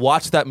boys that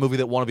watch that movie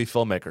that want to be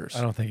filmmakers?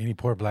 I don't think any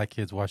poor black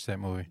kids watch that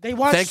movie. They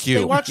watch. Thank you.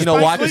 They watch You know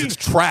Spike why? 'Cause Lee. it's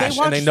trash,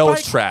 watch and they know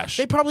it's trash.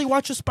 They probably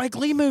watch a Spike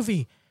Lee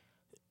movie.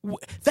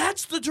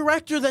 That's the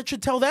director that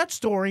should tell that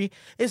story,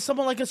 is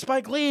someone like a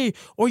Spike Lee,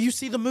 or you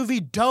see the movie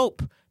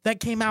Dope that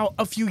came out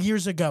a few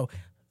years ago.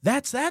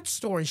 That's that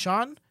story,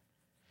 Sean.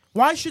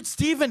 Why should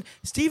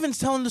Steven's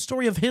telling the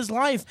story of his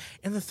life.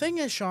 And the thing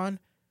is, Sean,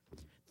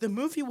 the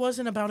movie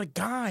wasn't about a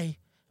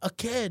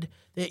kid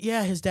that,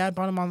 his dad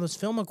bought him all this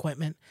film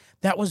equipment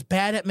that was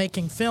bad at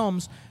making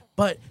films,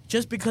 but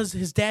just because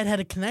his dad had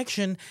a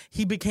connection,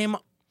 he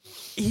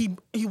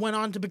went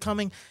on to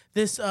becoming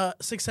this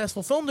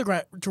successful film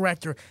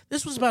director.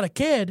 This was about a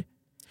kid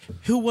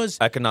who was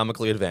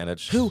economically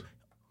advantaged. Who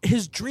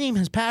his dream,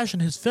 his passion,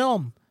 his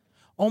film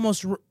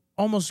almost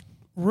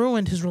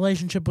ruined his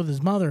relationship with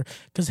his mother,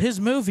 because his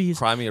movies.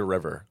 Cry me a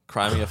river.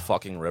 Cry me a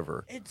fucking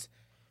river.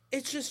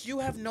 It's just, you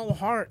have no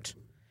heart.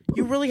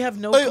 You really have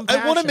no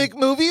compassion. I want to make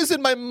movies,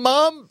 and my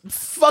mom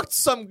fucked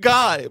some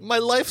guy. My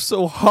life's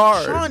so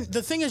hard. Sean,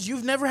 the thing is,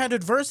 you've never had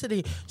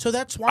adversity, so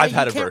that's why I've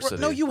had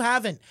adversity. No, you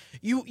haven't.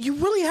 You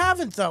really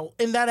haven't, though,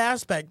 in that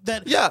aspect.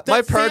 That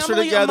my parents are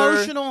together.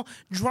 Emotional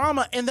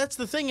drama, and that's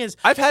the thing is,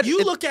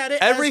 look at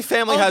it. Every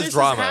family has this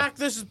drama. Is hack,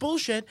 this is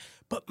bullshit.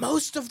 But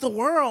most of the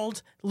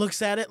world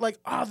looks at it like,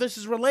 oh, this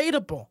is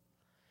relatable.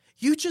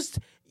 You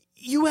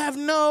have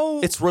no.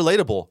 It's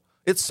relatable.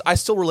 I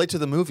still relate to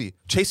the movie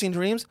Chasing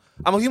Dreams.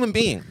 I'm a human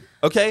being,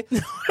 okay?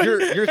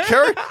 You're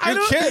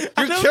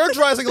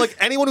characterizing like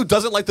anyone who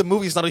doesn't like the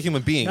movie is not a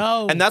human being.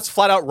 No. And that's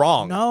flat out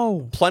wrong.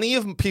 No. Plenty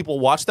of people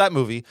watched that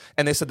movie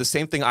and they said the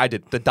same thing I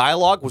did. The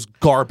dialogue was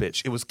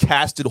garbage. It was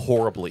casted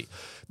horribly.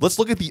 Let's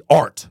look at the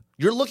art.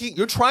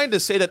 You're trying to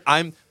say that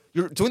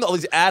you're doing all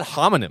these ad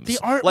hominems. The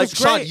art like was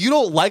Sean, great. you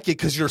don't like it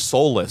because you're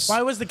soulless.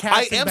 Why was the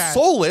casting I am bad?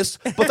 soulless,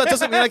 but that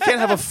doesn't mean I can't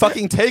have a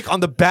fucking take on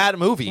the bad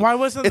movie. Why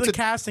wasn't the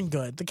casting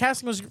good? The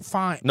casting was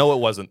fine. No, it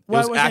wasn't. Why it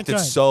was wasn't acted it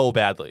good? so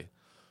badly.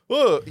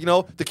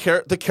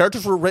 The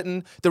characters were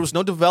written. There was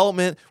no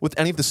development with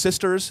any of the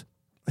sisters.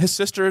 His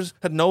sisters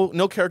had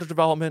no character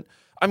development.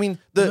 I mean,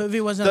 the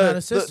movie wasn't about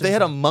a sister. They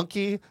had a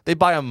monkey. They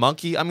buy a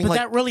monkey. I mean, But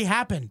that really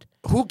happened.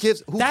 Who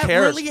that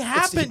cares? Really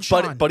happened,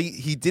 Sean. But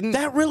he didn't.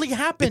 That really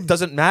happened. It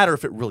doesn't matter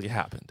if it really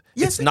happened.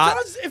 Yes, it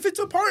does. If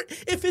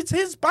it's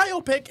his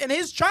biopic and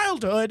his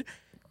childhood,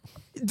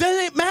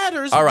 then it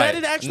matters. All right,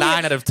 that it actually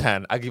 9 out of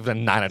 10. I give it a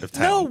 9 out of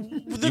 10. No,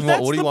 what do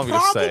you want me to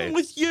say? The problem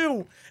with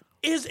you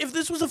is, if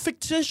this was a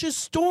fictitious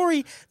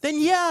story,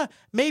 then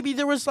maybe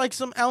there was like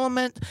some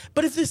element.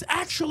 But if this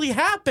actually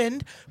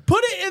happened,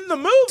 put it in the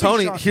movie,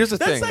 Tony, Sean. here's the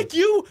thing. That's like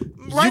you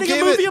writing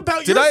a movie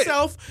about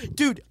yourself.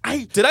 Dude,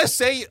 Did I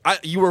say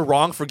you were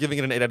wrong for giving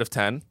it an 8 out of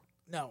 10?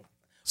 No.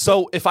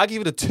 So if I give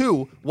it a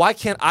 2, why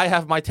can't I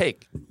have my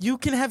take? You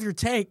can have your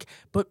take,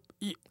 but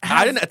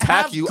I didn't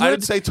attack you. I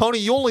didn't say, Tony,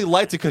 you only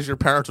liked it because your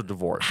parents are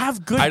divorced.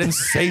 Have good. I didn't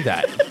say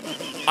that.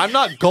 I'm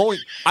not going.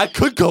 I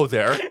could go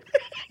there.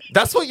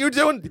 That's what you're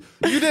doing.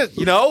 You did.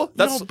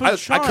 That's. No,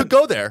 Sean, I could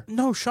go there.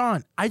 No,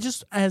 Sean. I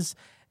just as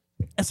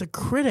a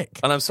critic.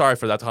 And I'm sorry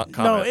for that comment.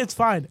 No, it's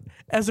fine.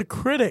 As a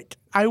critic,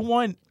 I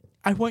want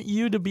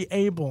you to be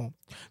able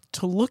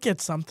to look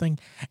at something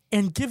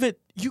and give it.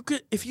 You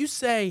could, if you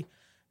say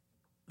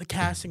the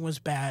casting was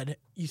bad,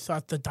 you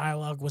thought the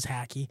dialogue was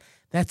hacky.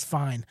 That's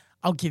fine.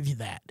 I'll give you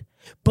that.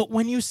 But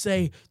when you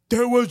say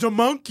there was a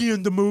monkey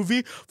in the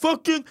movie,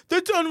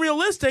 that's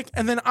unrealistic.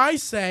 And then I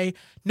say,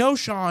 no,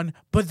 Sean,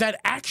 but that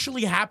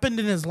actually happened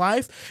in his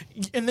life.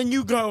 And then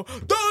you go,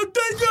 don't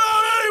take it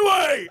out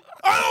anyway.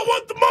 I don't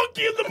want the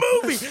monkey in the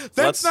movie.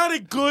 That's not a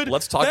good.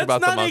 Let's talk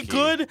about the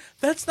monkey.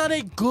 That's not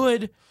a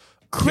good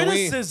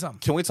criticism.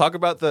 Can we talk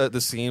about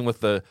the scene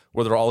with where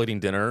they're all eating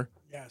dinner?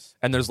 Yes.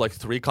 And there's like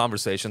 3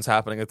 conversations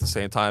happening at the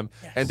same time.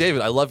 Yes. And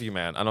David, I love you,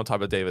 man. I don't talk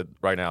about David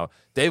right now.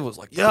 David was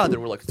like, yeah, there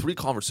were like 3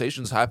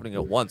 conversations happening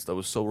at once. That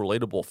was so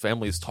relatable.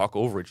 Families talk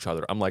over each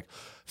other. I'm like,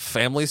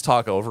 families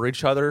talk over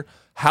each other?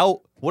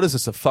 What is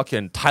this, a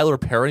fucking Tyler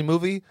Perry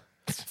movie?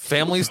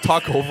 Families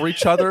talk over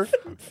each other?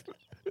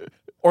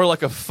 Or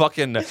like a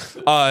fucking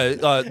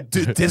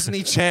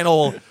Disney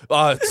Channel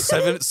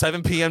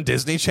 7 p.m.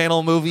 Disney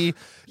Channel movie.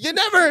 You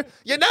never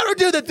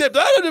do the dip.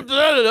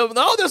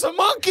 No, there's a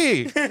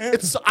monkey.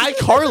 It's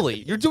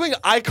iCarly. You're doing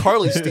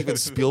iCarly, Steven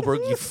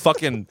Spielberg. You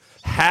fucking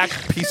hack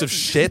piece of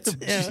shit.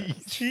 Yeah.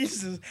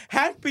 Jesus,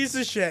 hack piece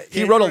of shit.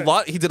 He wrote a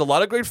lot. He did a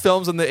lot of great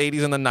films in the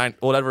 80s and the 90s.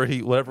 Whatever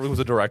he was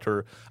a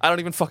director. I don't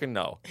even fucking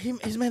know.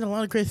 He's made a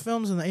lot of great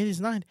films in the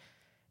 80s and 90s.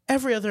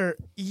 Every other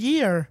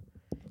year,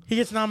 he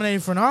gets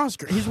nominated for an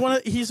Oscar. He's one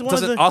of the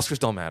Oscars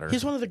don't matter.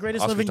 He's one of the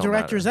greatest Oscars living don't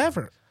directors matter.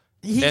 ever.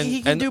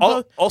 He can do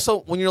both.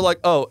 Also, when you're like,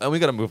 oh, and we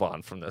got to move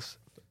on from this.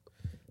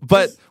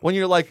 But when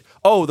you're like,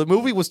 oh, the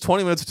movie was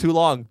 20 minutes too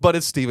long, but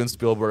it's Steven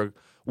Spielberg.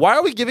 Why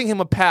are we giving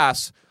him a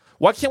pass?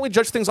 Why can't we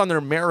judge things on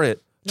their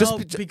merit? No,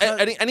 because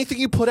Anything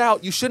you put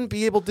out, you shouldn't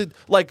be able to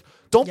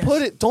don't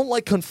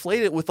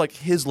conflate it with like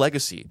his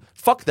legacy.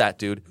 Fuck that,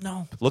 dude.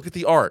 No. Look at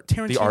the art.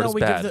 Tarantino, the art is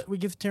bad. we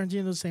give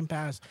Tarantino the same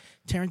pass.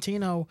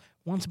 Tarantino,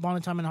 Once Upon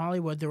a Time in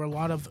Hollywood, there were a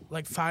lot of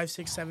like 5,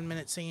 6, 7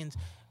 minute scenes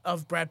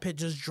of Brad Pitt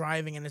just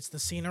driving, and it's the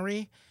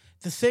scenery.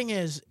 The thing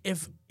is,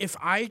 if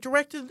I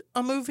directed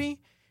a movie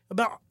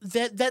about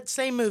that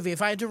same movie,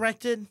 if I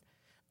directed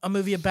a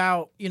movie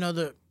about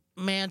the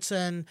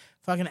Manson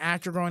fucking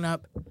actor growing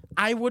up,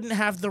 I wouldn't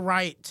have the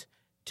right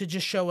to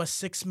just show a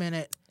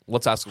 6-minute.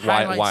 Let's ask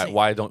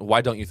why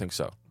don't you think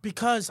so?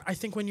 Because I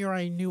think when you're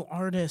a new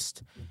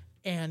artist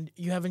and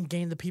you haven't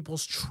gained the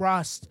people's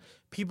trust,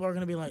 people are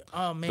going to be like,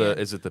 oh man.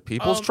 Is it the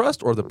people's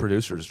trust or the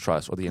producer's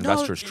trust or the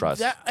investors'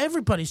 trust?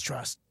 Everybody's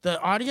trust. The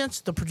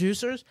audience, the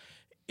producers,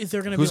 if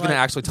they're going to be who's going to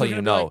actually tell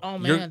you no? Like, oh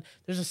man,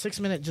 there's a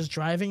 6-minute just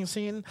driving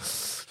scene.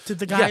 Did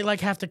the guy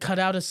have to cut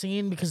out a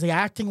scene because the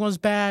acting was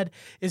bad?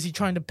 Is he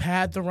trying to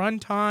pad the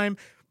runtime?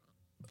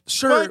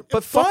 Sure,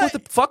 but fuck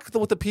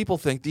what the people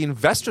think. The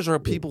investors are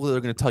people that are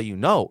going to tell you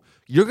no.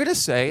 You're going to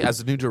say, as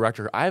a new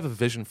director, I have a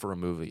vision for a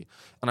movie,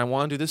 and I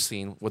want to do this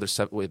scene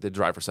where they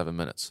drive for 7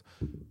 minutes.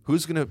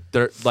 Who's going to?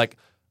 They're like,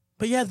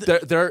 but yeah,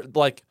 they're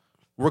like,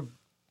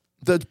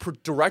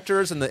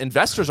 directors and the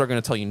investors are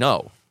going to tell you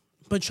no.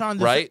 But Sean,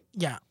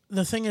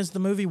 the thing is, the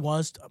movie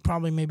was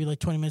probably maybe like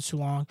 20 minutes too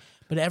long.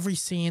 But every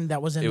scene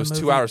that was in the movie, it was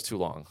 2 hours too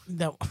long.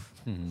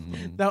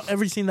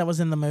 Every scene that was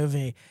in the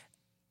movie.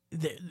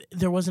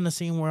 There wasn't a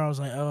scene where I was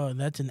like, oh,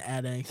 that didn't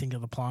add anything to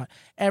the plot.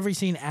 Every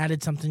scene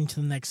added something to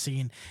the next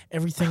scene.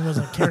 Everything was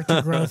like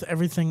character growth,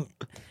 everything.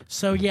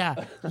 So, yeah,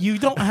 you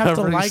don't have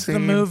to like the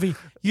movie.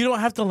 You don't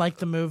have to like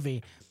the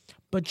movie.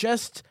 But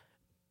just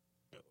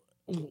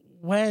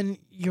when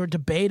you're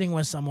debating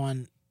with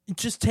someone,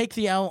 just take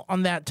the L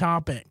on that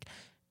topic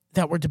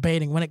that we're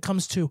debating. When it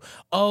comes to,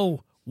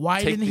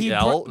 why didn't he bring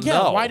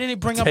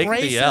up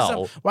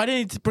racism? Why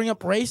didn't he bring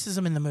up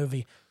racism in the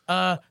movie?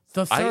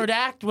 The third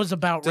act was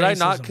about racism. Did I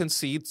not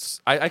concede?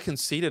 I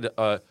conceded.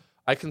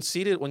 I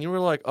conceded when you were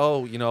like,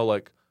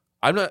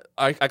 I'm not.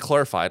 I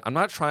clarified. I'm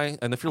not trying.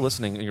 And if you're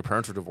listening and your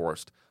parents are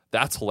divorced,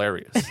 that's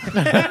hilarious.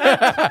 But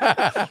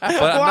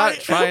I'm not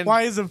trying.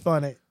 Why is it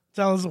funny?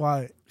 Tell us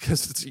why.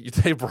 Because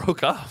they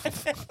broke up,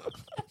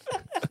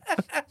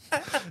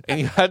 and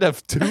you had to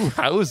have 2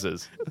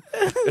 houses.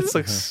 It's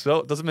like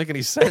it doesn't make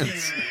any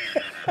sense.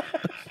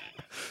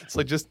 It's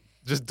like just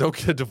don't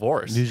get a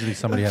divorce. Usually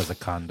somebody has a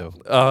condo.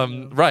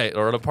 Right,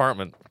 or an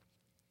apartment.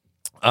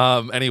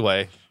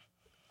 Anyway,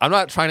 I'm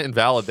not trying to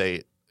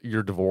invalidate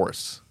your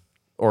divorce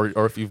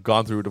or if you've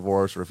gone through a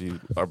divorce or if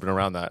you've been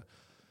around that.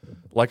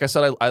 Like I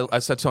said, I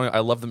said, Tony, I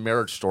love the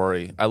Marriage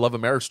Story. I love A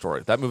Marriage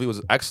Story. That movie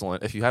was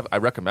excellent. If you have, I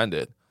recommend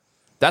it.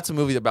 That's a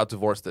movie about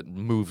divorce that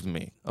moved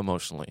me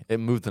emotionally. It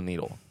moved the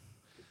needle.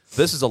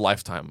 This is a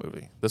Lifetime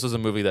movie. This is a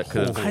movie that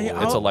could have,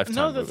 it's a Lifetime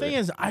movie. No, the thing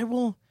is, I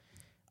will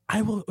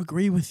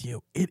agree with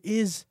you. It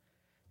is,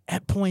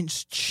 at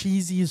points,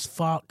 cheesy as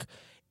fuck.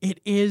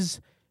 It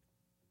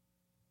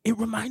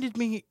reminded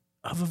me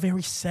of a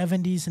very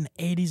 70s and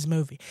 80s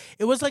movie.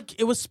 It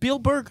was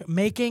Spielberg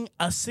making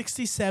a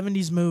 60s,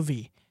 70s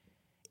movie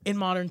in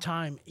modern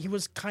time. He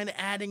was kind of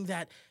adding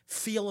that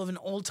feel of an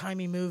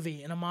old-timey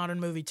movie in a modern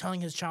movie,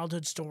 telling his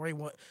childhood story,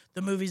 what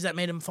the movies that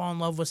made him fall in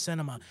love with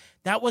cinema.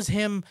 That was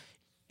him.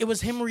 It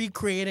was him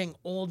recreating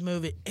old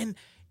movie. And,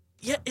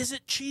 yeah, is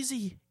it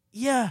cheesy?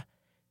 Yeah.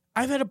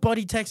 I've had a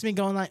buddy text me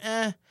going like,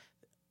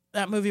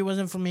 that movie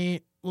wasn't for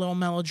me, a little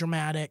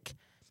melodramatic.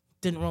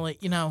 Didn't really,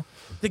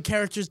 the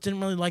characters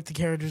didn't really like the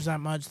characters that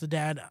much. The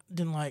dad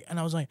didn't like, and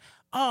I was like,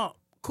 oh,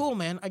 cool,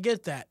 man, I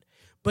get that.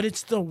 But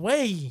it's the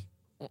way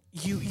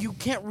you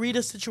can't read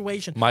a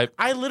situation.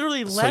 I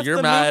literally left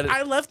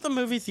I left the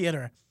movie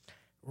theater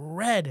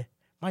red.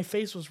 My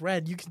face was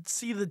red. You could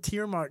see the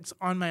tear marks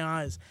on my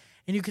eyes.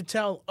 And you could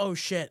tell, oh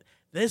shit,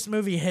 this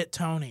movie hit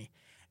Tony.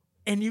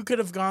 And you could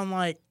have gone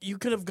like,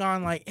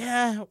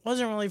 yeah, it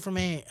wasn't really for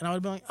me. And I would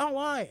have been like, oh,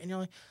 why? And you're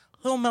like, a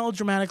little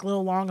melodramatic, a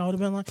little long. I would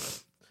have been like,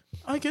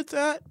 I get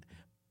that.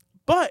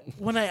 But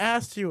when I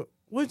asked you,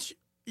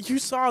 you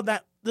saw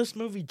that this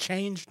movie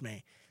changed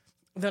me,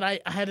 that I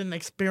had an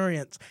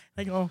experience.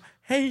 I go,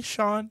 hey,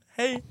 Sean,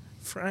 hey,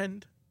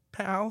 friend,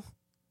 pal,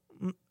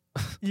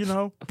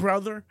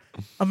 brother,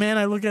 a man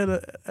I look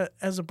at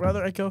as a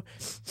brother. I go,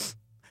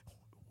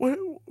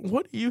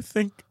 what do you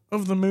think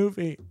of the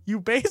movie?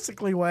 You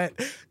basically went,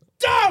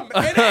 dumb,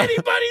 and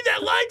anybody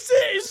that likes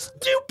it is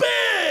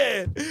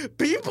stupid.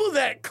 People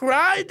that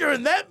cry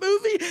during that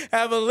movie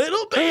have a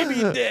little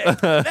baby dick.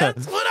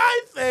 That's what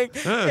I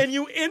think. And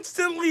you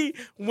instantly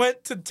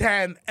went to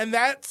 10, and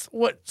that's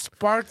what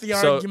sparked the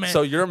argument.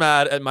 So you're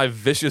mad at my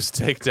vicious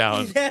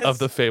takedown of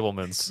the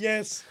Fabelmans.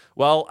 Yes.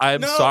 Well,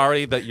 I'm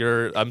sorry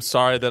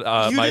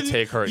that my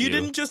take hurt you. You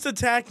didn't just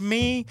attack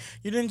me.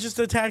 You didn't just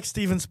attack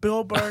Steven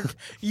Spielberg.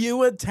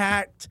 You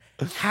attacked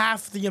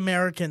half the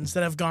Americans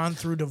that have gone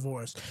through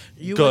divorce.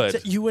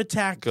 You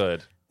attacked.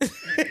 Good.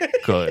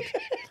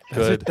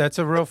 Good. That's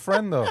a real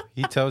friend, though.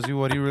 He tells you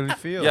what he really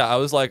feels. Yeah, I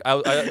was like, I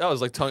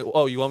was like telling.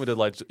 Oh, you want me to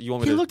like? You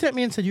want me He to? looked at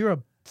me and said, "You're a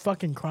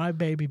fucking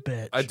crybaby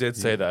bitch." I did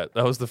say that.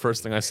 That was the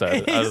first thing I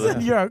said. He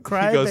said, "You're a He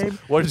goes, crybaby."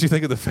 "What did you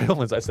think of the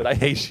Fablemans?" I said, "I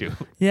hate you."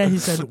 Yeah, he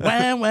said,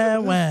 "Wah wah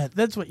wah."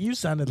 That's what you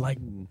sounded like,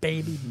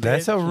 baby.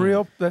 That's a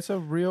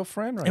bitch. real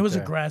friend, right? It was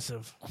there.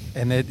 aggressive.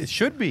 and it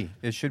should be.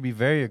 It should be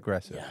very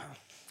aggressive. Yeah.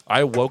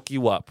 I woke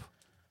you up.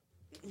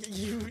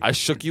 You, I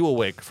shook you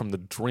awake from the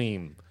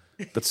dream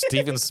that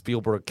Steven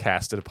Spielberg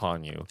casted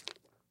upon you.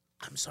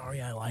 I'm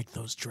sorry, I like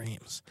those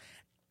dreams.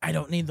 I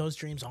don't need those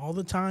dreams all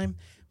the time,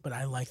 but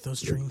I like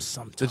those dreams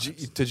sometimes.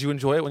 Did you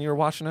enjoy it when you were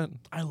watching it?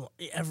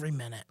 Every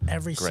minute,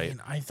 every Great.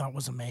 scene, I thought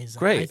was amazing.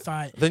 Great. I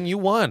thought. Then you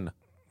won.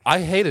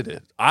 I hated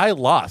it. I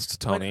lost,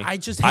 But Tony. I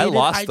just hated,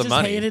 lost the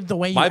money. hated the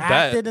way you My bet.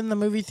 acted in the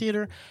movie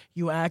theater.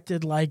 You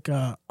acted like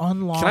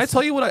unlawful. Can I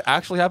tell you what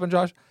actually happened,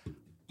 Josh?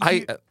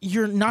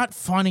 You're not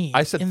funny.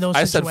 I said in those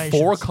I said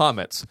situations. 4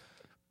 comments.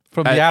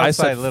 From the I outside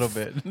said a little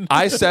bit.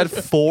 I said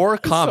 4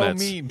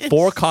 comments. mean.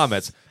 4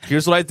 comments.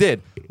 Here's what I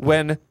did.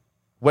 When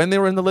they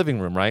were in the living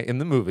room, right, in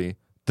the movie,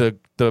 the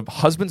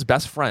husband's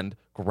best friend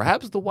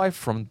grabs the wife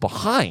from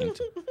behind,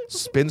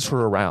 spins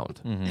her around.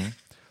 Mm-hmm.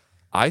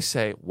 I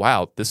say,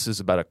 wow, this is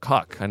about a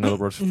cuck. I know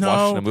we're No.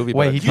 watching a movie.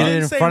 Wait, but he did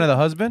it in say- front of the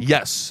husband?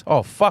 yes.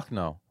 Oh, fuck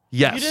no.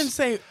 Yes. You didn't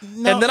say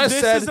no. And then I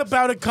this said- is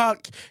about a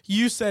cock.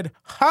 You said,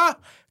 "Ha,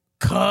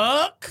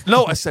 cock."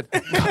 No, I said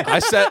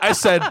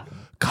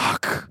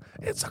cock.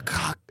 It's a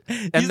cock.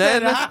 And You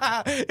then said,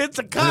 "Ha, it's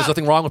a and cock." there's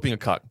nothing wrong with being a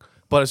cuck,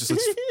 but I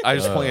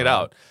just pointed it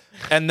out.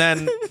 And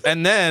then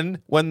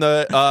when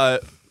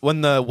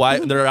the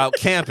wife they're out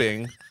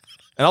camping,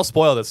 and I'll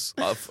spoil this.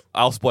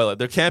 I'll spoil it.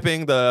 They're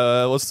camping.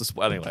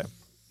 Anyway.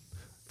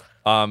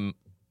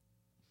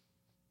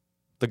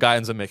 The guy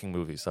ends up making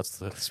movies. That's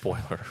the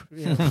spoiler.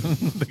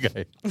 The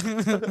guy.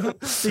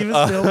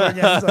 Steven Spielberg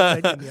ends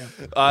up making,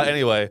 yeah.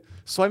 Anyway,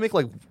 so I make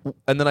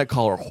and then I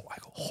call her. I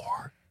go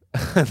whore,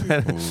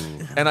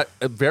 and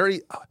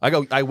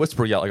I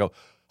whisper, yell. I go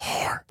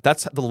whore.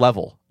 That's the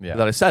level that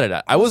I said it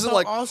at. I wasn't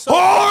like also-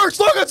 whore.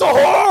 Look, it's a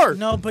whore.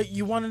 No, but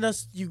you wanted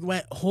us. You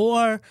went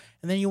whore,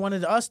 and then you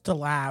wanted us to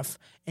laugh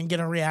and get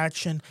a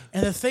reaction.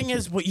 And the thing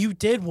is, what you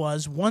did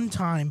was one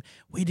time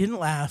we didn't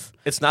laugh.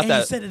 It's not and that-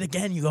 you said it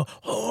again. You go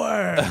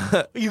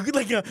whore. You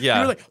Yeah.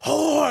 You're like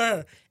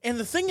whore. And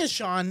the thing is,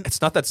 Sean.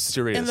 It's not that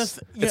serious.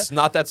 And It's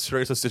not that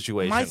serious a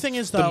situation. My thing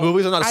is, though, the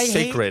movies are not I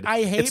sacred.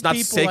 I hate it's not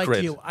people sacred.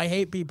 like you. I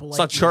hate people like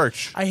not you.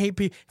 church. I hate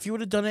people. If you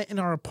would have done it in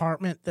our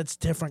apartment, that's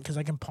different because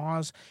I can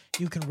pause.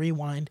 You can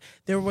rewind.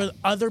 There were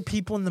other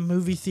people in the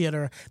movie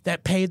theater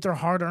that paid their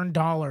hard-earned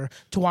dollar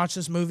to watch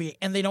this movie,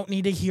 and they don't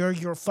need to hear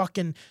your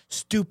fucking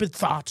stupid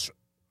thoughts.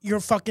 Your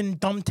fucking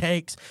dumb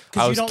takes I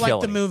because you was don't like the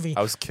killing. movie.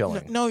 I was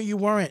killing. No, you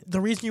weren't. The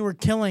reason you were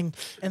killing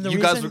and the You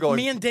reason guys were going-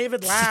 me and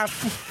David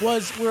laughed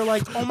was we were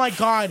like, oh my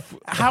God,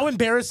 how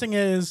embarrassing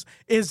is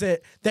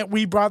it that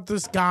we brought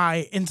this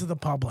guy into the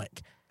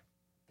public?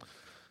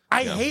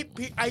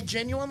 I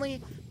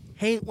genuinely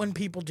hate when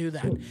people do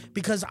that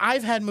because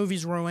I've had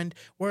movies ruined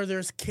where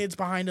there's kids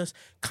behind us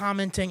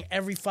commenting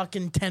every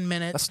fucking 10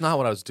 minutes. That's not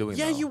what I was doing.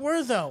 Yeah, though. you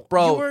were though.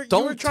 Bro, you were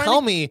don't trying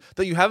tell to, me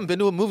that you haven't been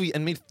to a movie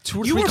and made 2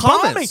 or you 3 were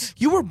comments. bombing.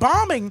 You were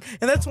bombing,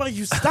 and that's why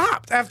you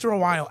stopped after a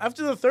while.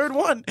 After the third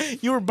one,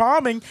 you were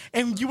bombing,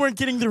 and you weren't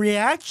getting the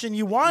reaction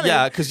you wanted.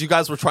 Yeah, because you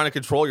guys were trying to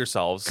control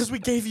yourselves. Because we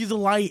gave you the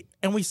light,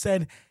 and we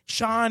said,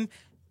 Sean,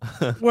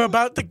 we're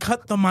about to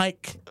cut the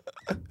mic.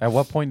 At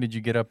what point did you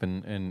get up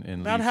and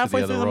About leave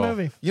halfway to the through other the row?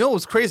 movie. You know what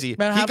was crazy?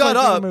 About He halfway got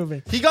through up. the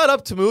movie. He got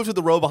up to move to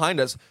the row behind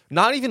us.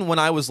 Not even when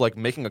I was like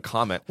making a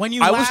comment. When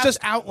you I laughed was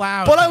just out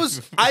loud. But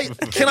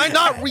can I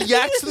not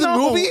react to the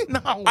No, movie?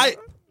 no.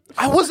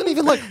 I wasn't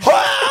even like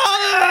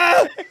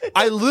 "Ah!"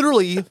 I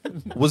literally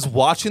was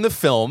watching the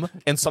film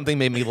and something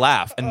made me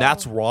laugh, and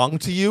that's wrong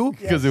to you.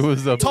 Because it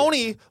was a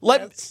Tony,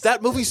 that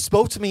movie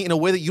spoke to me in a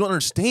way that you don't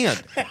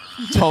understand.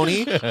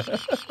 Tony,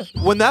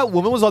 when that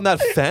woman was on that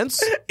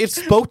fence, it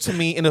spoke to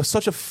me in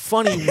such a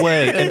funny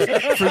way.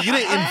 And for you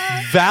to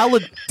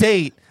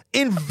invalidate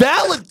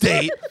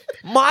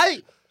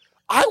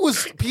I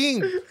was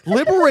being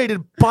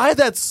liberated by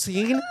that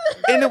scene,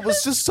 and it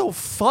was just so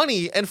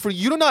funny. And for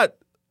you to not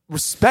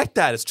respect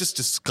that, it's just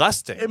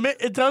disgusting.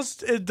 It does.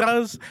 Dude,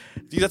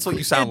 that's what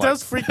you sound It like.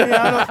 does freak me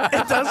out.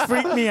 It does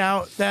freak me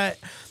out that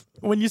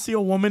when you see a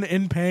woman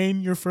in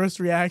pain, your first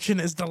reation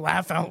is to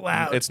laugh out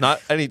loud. It's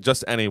not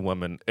just any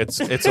woman. It's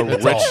a rich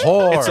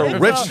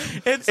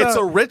whore. It's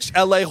a rich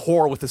LA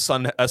whore with a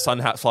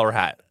sunflower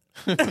hat.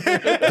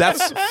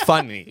 That's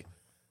funny.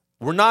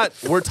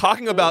 We're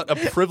talking about a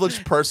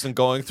privileged person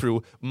going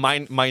through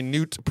not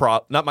minute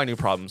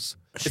problems.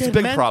 It's a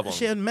big problem.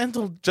 She had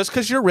mental. Just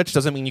because you're rich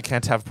doesn't mean you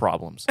can't have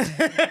problems.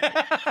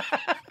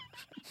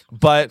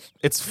 But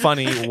it's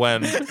funny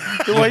when you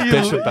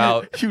bitch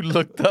about. You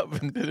looked up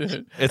and did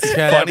it. It's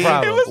Can't have funny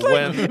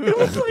problems. It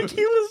was like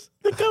he was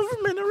the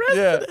government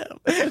arrested him.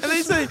 And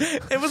they say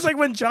it was like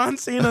when John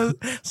Cena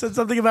said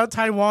something about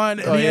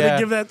Taiwan and he had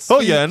to give that speech. Oh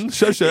yeah,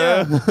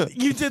 sure.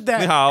 You did that.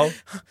 Ni hao.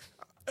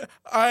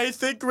 I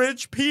think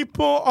rich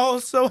people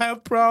also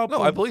have problems.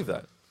 No, I believe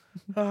that.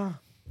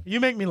 You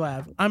make me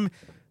laugh.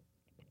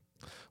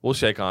 We'll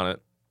shake on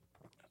it.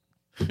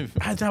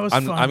 That was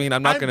fun. I mean,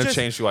 I'm not going to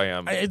change who I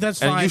am. That's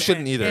fine. And you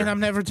shouldn't either. And I'm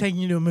never taking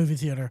you to a movie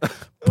theater.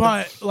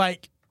 But,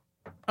 like,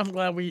 I'm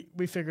glad we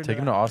figured Take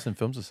it him out. to Austin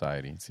Film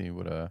Society and see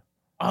what.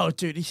 Oh,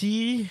 dude,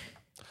 he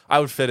I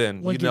would fit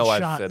in. would You get know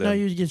shot. I'd fit No, in.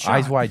 you'd get shot.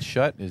 Eyes Wide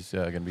Shut is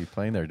going to be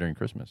playing there during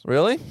Christmas.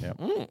 Really? Yeah.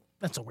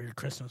 That's a weird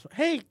Christmas.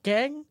 Hey,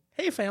 gang.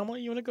 Hey,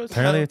 family. You want to go see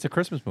Apparently, it's a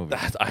Christmas movie.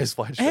 That's Eyes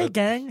Wide Hey, Shut.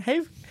 gang.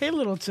 Hey,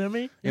 little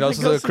Timmy. You know, wanna this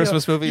is go a see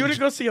Christmas movie? You want to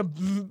go see a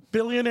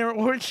billionaire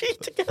orgy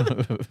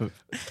together?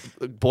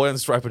 Boy in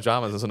Striped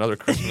Pajamas is another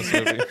Christmas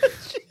movie.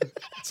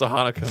 It's a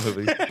Hanukkah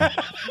movie.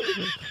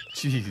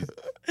 Jeez.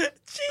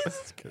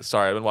 Jesus.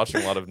 Sorry, I've been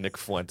watching a lot of Nick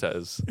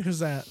Fuentes. Who's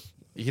that?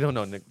 You don't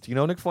know Nick? Do you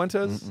know Nick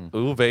Fuentes?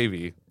 Ooh,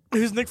 baby.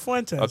 Who's Nick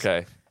Fuentes?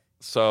 Okay,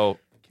 so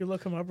Can you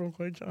look him up real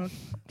quick, John?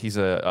 he's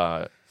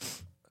a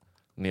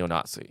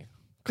neo-Nazi.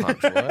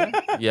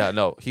 Yeah,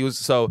 no, he was.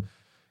 So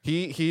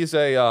he's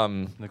a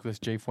Nicholas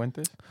J.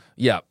 Fuentes.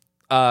 yeah.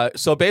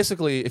 So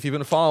basically, if you've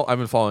been I've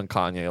been following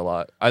Kanye a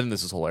lot. I think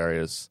this is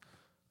hilarious.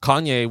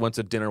 Kanye went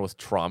to dinner with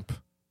Trump.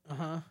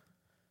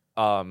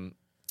 And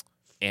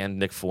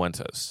Nick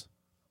Fuentes.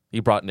 He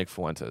brought Nick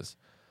Fuentes,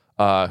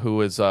 who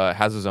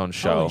has his own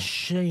show.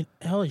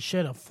 Holy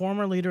shit! A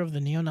former leader of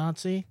the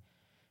neo-Nazi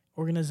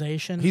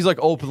organization. He's like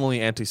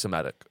openly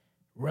anti-Semitic.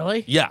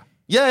 Really? Yeah.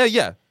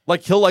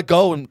 Like he'll like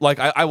go and like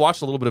I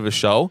watched a little bit of his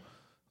show.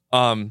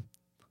 I'm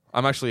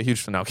actually a huge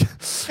fan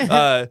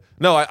now.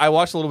 No, I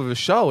watched a little bit of his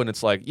show and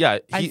it's like, yeah.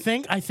 I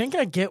think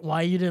I get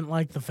why you didn't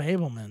like the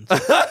Fabelmans.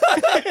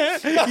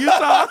 You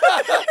saw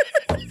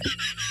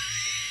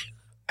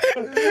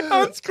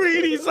on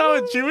screen he saw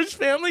a Jewish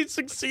family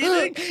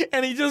succeeding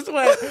and he just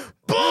went,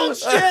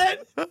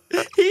 bullshit!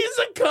 He's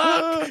a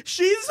cuck.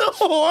 She's a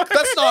whore.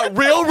 That's not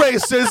real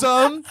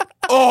racism.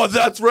 Oh,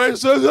 that's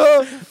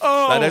racism.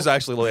 Oh, That is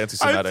actually a little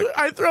anti-Semitic.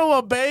 I throw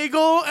a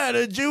bagel at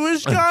a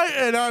Jewish guy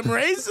and I'm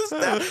racist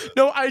now.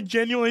 No, I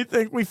genuinely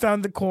think we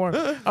found the core.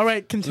 All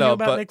right, continue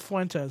about Nick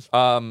Fuentes.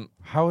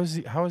 How is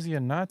he a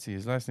Nazi?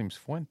 His last name's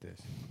Fuentes.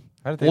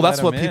 How did they Well, let that's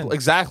him what in? people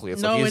exactly.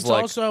 It's No, like he's it's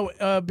like,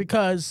 also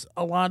because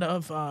a lot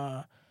of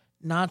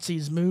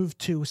Nazis moved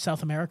to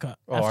South America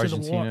after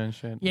Argentina the war. and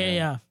shit.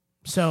 Yeah.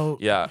 So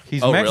yeah.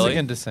 He's Oh, Mexican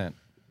really? descent.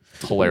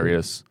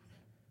 Hilarious.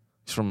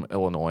 He's from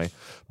Illinois,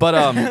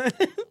 but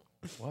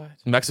What?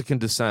 Mexican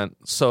descent.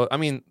 So I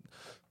mean,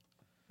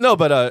 no,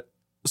 but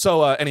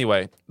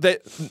anyway,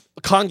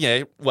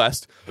 Kanye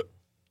West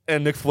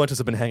and Nick Fuentes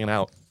have been hanging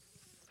out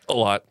a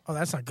lot, oh,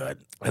 that's not good.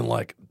 and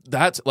like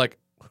that's like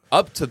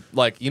up to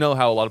like you know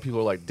how a lot of people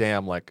are like,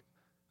 damn, like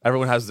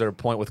everyone has their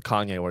point with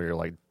Kanye where you're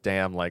like,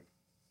 damn, like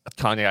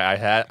Kanye,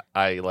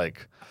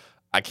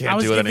 I can't I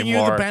was do it giving you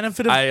anymore. the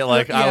benefit of I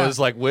yeah. was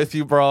like with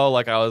you, bro.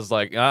 Like I was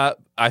like,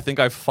 I think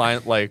I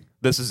find like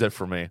this is it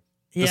for me.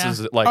 Yeah. This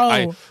is like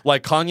Oh.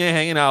 like Kanye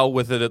hanging out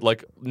with it.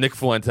 Like Nick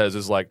Fuentes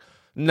is like,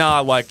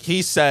 nah. Like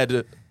he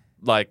said,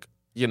 like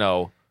you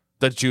know,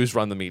 that Jews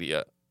run the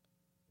media.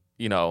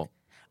 You know,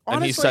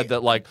 and he Honestly- said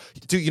that like,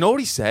 dude, you know what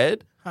he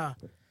said? Huh.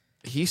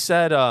 He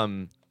said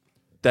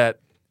that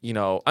you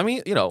know, I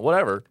mean, you know,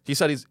 whatever. He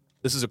said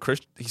this is a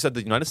Christian. He said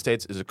the United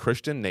States is a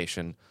Christian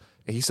nation.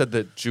 And he said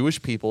that Jewish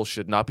people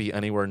should not be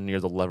anywhere near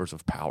the levers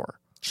of power.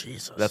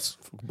 Jesus. That's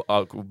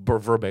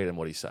verbatim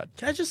what he said.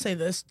 Can I just say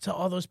this to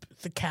all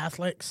the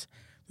Catholics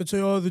that say,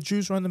 "Oh, the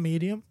Jews run the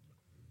media"?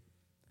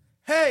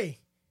 Hey,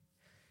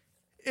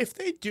 if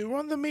they do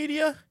run the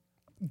media,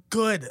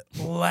 good,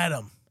 let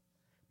them.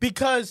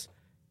 Because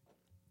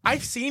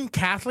I've seen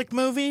Catholic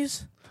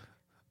movies;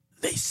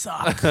 they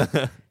suck.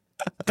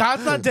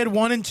 God's Not Dead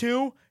 1 and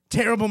 2,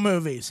 terrible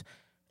movies.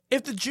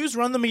 If the Jews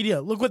run the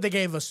media, look what they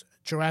gave us: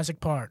 Jurassic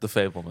Park, The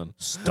Fableman.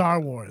 Star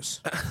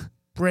Wars,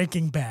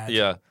 Breaking Bad,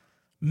 Yeah.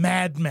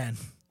 Mad Men.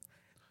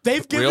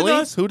 They've given Really?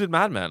 us. Who did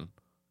Mad Men?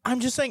 I'm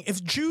just saying,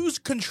 if Jews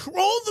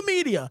control the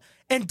media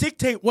and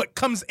dictate what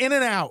comes in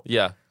and out,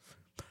 Yeah.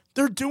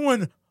 they're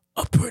doing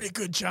a pretty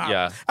good job.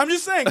 Yeah. I'm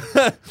just saying,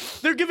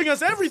 they're giving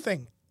us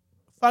everything.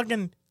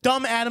 Fucking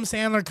dumb Adam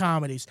Sandler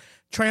comedies,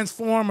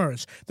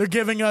 Transformers. They're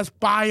giving us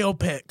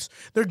biopics.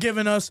 They're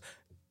giving us.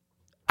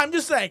 I'm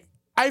just saying,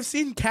 I've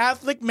seen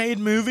Catholic-made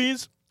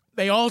movies.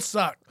 They all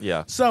suck.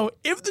 Yeah. So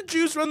if the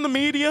Jews run the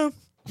media,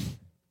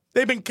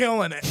 they've been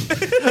killing it.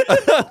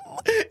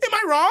 Am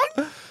I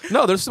wrong?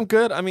 No, there's some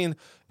good. I mean,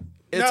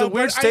 it's No, a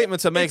weird but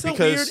statement to make it's a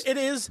because weird,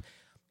 it is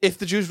if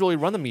the Jews really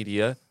run the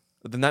media,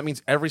 then that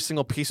means every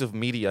single piece of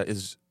media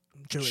is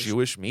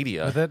Jewish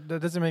media. But that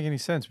doesn't make any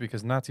sense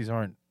because Nazis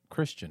aren't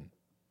Christian.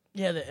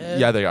 Yeah,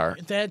 Yeah, they are.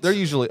 They're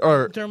usually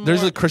they're they're usually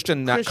more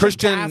Christian.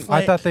 Christian Catholic.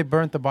 I thought they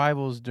burnt the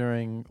Bibles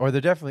during, or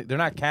they're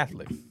not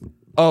Catholic.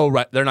 Oh,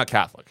 right. They're not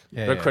Catholic.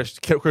 Yeah, they're yeah.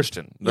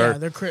 Christian. Yeah,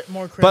 they're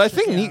more Christian. But I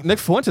think yeah. Nick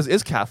Fuentes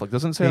is Catholic.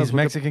 Doesn't say He's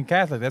Mexican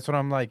Catholic. That's what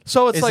I'm like.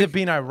 So it's is like- it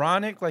being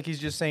ironic? Like he's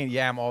just saying,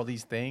 yeah, I'm all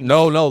these things.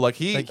 No, like Like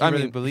he I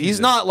really mean, believes he's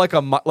it. not like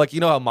like you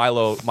know how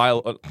Milo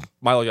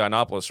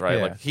Yiannopoulos, right?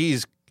 Yeah. Like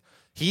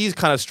he's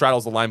kind of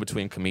straddles the line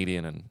between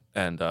comedian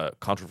and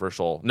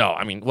controversial. No,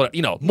 I mean, what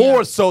you know,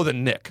 more so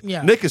than Nick.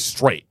 Yeah. Nick is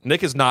straight.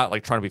 Nick is not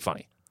like trying to be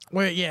funny.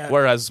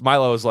 Whereas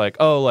Milo is like,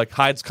 oh, like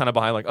hides kind of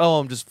behind, like, oh,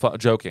 I'm just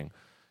joking.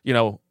 You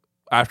know,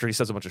 after he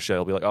says a bunch of shit,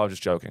 he'll be like, oh, I'm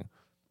just joking.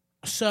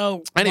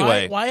 So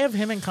anyway, why have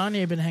him and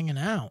Kanye been hanging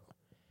out?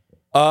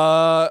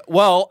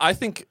 Well,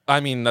 I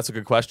mean, that's a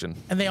good question.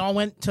 And they all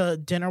went to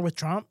dinner with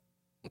Trump?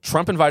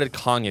 Trump invited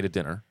Kanye to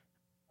dinner.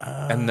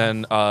 And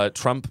then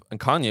Trump and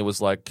Kanye was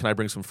like, can I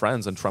bring some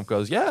friends? And Trump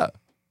goes, yeah.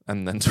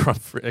 And then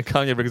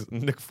Kanye brings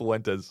Nick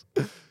Fuentes.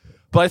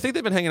 But I think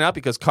they've been hanging out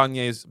because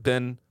Kanye's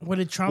been... What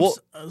did Trump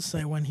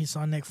say when he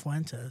saw Nick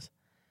Fuentes?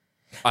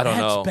 I don't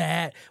know. That's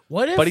bad.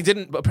 What if... But he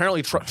didn't...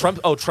 Apparently,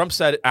 Trump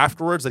said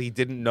afterwards that he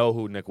didn't know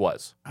who Nick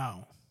was.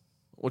 Oh.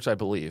 Which I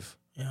believe.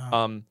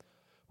 Yeah.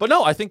 But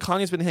no, I think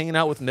Kanye's been hanging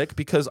out with Nick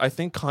because I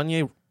think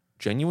Kanye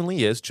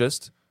genuinely is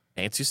just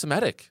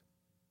anti-Semitic.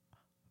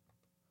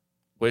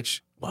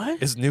 Which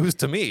is news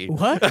to me.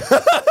 What?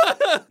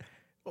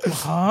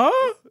 Huh?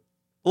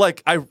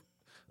 Like,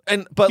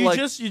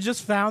 you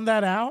just found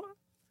that out?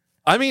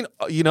 I mean,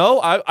 you know,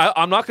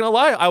 I'm not gonna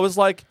lie. I was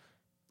like,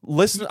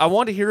 listen, I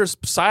wanted to hear his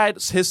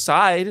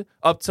side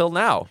up till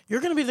now.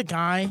 You're gonna be the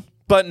guy.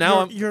 But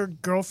now your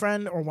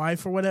girlfriend or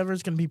wife or whatever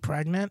is gonna be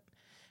pregnant.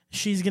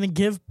 She's gonna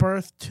give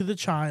birth to the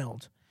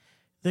child.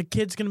 The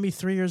kid's gonna be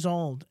 3 years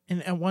old,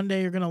 and one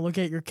day you're gonna look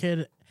at your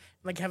kid,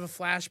 like have a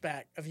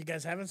flashback of you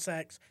guys having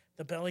sex,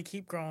 the belly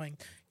keep growing,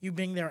 you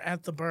being there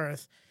at the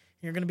birth.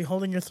 You're gonna be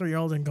holding your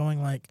 3-year-old and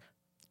going like,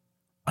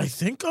 I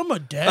think I'm a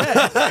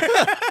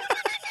dad.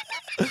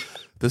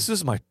 This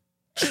is my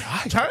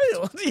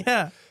child.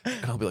 Yeah.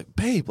 And I'll be like,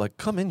 babe, like,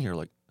 come in here.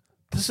 Like,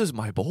 this is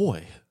my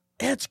boy.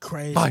 It's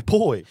crazy. My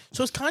boy.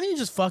 So is Kanye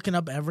just fucking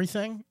up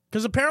everything?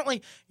 Because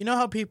apparently, you know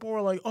how people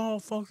were like, oh,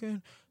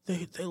 fucking,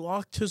 they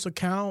locked his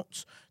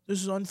accounts.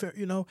 This is unfair.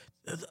 You know.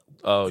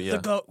 Oh,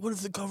 yeah. What if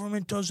the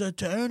government does that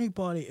to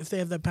anybody if they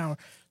have that power?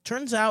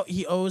 Turns out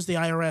he owes the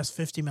IRS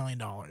 $50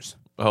 million.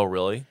 Oh,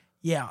 really?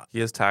 Yeah.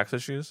 He has tax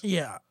issues?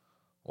 Yeah.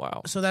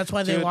 Wow. So that's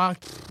why they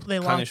locked.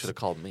 Kanye should have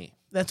called me.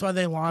 That's why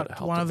they locked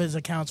one of his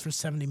accounts for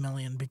 $70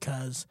 million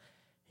because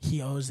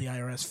he owes the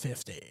IRS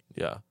 $50.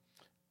 Yeah.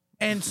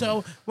 And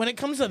so when it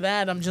comes to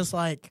that, I'm just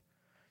like,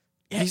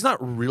 he's not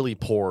really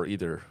poor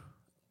either.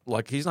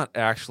 Like, he's not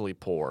actually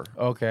poor.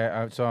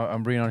 Okay, so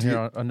I'm reading on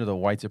here under the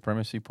white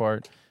supremacy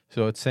part.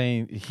 So it's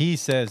saying he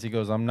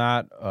goes, I'm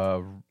not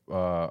a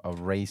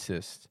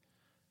racist,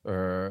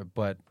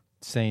 but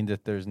saying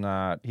that there's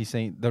not. He's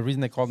saying the reason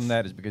they called him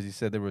that is because he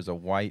said there was a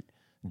white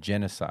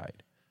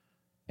genocide.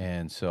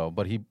 And so,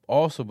 but he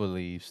also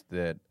believes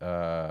that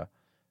the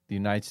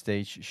United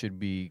States should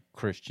be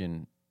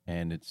Christian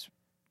and it's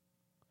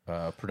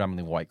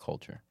predominantly white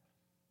culture.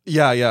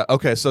 Yeah.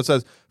 Okay, so it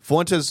says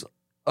Fuentes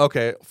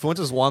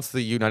wants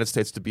the United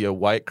States to be a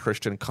white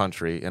Christian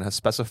country and has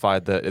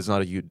specified that it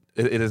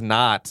is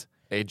not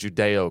a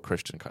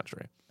Judeo-Christian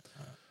country.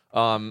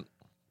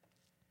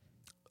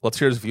 Let's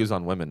hear his views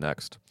on women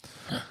next.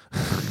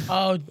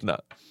 Oh, no.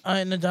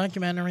 In the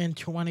documentary in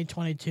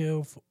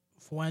 2022,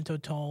 Fuente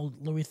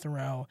told Louis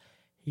Theroux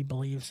he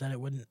believes that it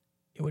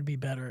would be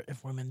better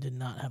if women did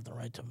not have the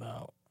right to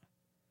vote.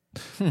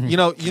 You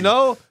know,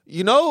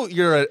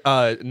 you're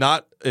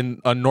not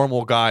a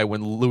normal guy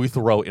when Louis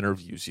Theroux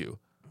interviews you.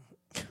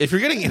 If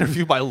you're getting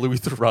interviewed by Louis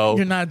Theroux,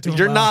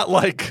 you're not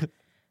like.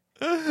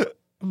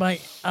 But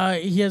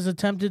he has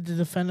attempted to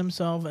defend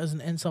himself as an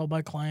incel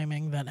by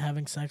claiming that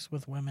having sex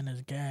with women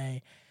is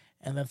gay,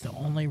 and that the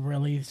only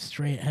really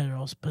straight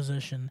hetero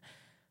position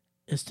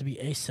is to be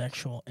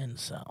asexual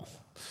incel.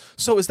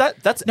 So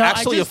that's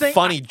actually a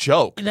funny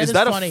joke? Is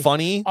that a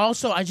funny?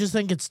 Also, I just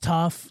think it's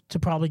tough to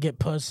probably get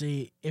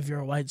pussy if you're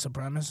a white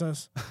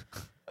supremacist.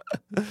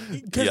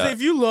 Because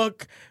if you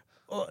look,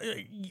 a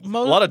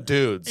lot of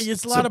dudes.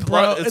 It's a lot of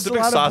bros. It's a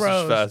big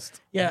sausage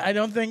fest. Yeah, I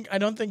don't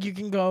think you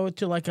can go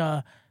to like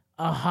a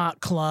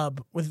hot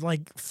club with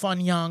like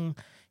fun young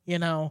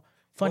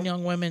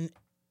women.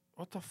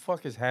 What the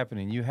fuck is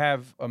happening? You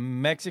have a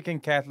Mexican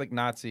Catholic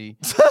Nazi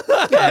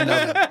and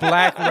a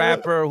black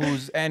rapper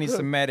who's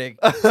anti-Semitic.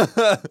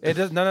 It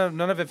does none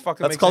of it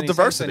fucking. That's makes called any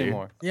diversity sense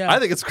anymore. Yeah, I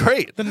think it's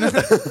great.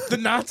 The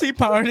Nazi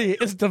Party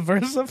is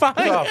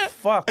diversifying. Oh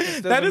fuck!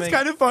 That is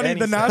kind of funny.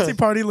 The Nazi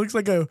Party looks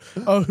like a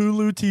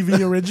Hulu TV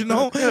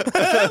original.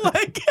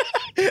 Like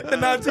the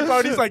Nazi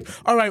Party's like,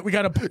 all right, we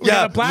got a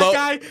black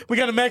guy, we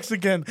got a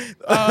Mexican,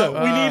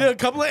 we need a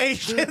couple of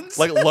Asians,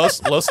 like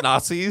Los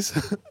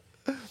Nazis.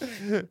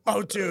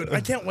 Oh, dude,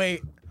 I can't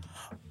wait.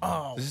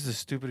 Oh, this is the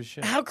stupidest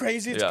shit. How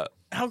crazy!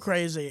 How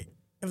crazy!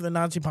 If the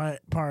Nazi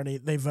Party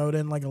they vote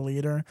in like a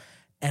leader,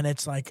 and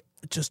it's like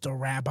just a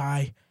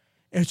rabbi.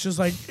 It's just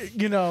like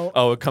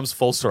Oh, it comes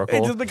full circle.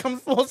 It just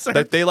becomes full circle.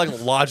 That they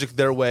like logic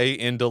their way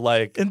into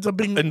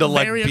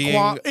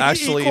being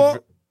actually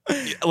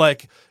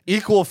like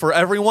equal for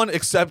everyone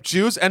except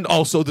Jews and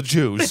also the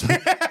Jews.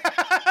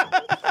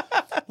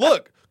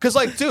 Look, because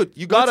like, dude,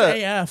 you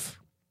gotta AF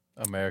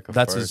America.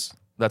 That's first.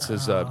 That's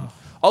his.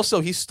 Also,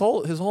 he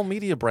stole his whole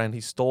media brand.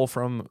 He stole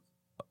from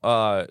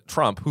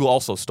Trump, who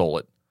also stole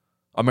it.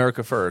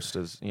 America First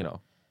is,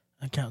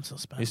 account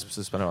suspended. He's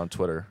suspended on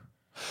Twitter.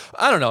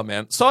 I don't know,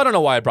 man. So I don't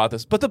know why I brought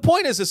this, but the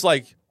point is, it's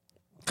like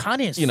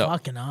Kanye's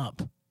fucking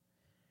up.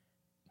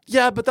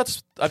 Yeah, but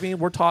that's. I mean,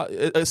 we're taught.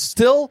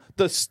 Still.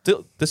 This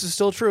is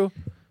still true.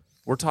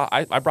 We're taught.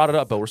 I brought it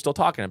up, but we're still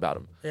talking about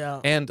him.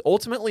 Yeah. And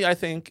ultimately, I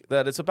think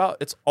that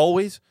it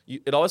always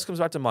comes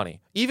back to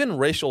money. Even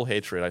racial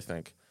hatred, I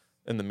think,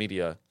 in the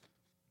media,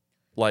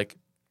 like,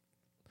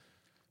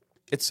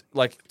 it's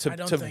like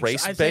to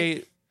race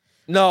bait.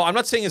 No, I'm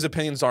not saying his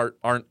opinions aren't.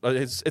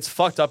 It's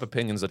fucked up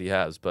opinions that he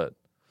has, but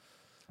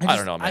I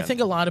don't know, man. I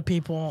think a lot of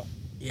people,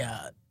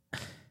 I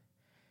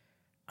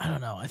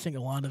don't know. I think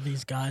a lot of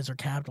these guys are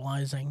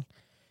capitalizing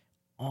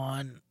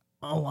on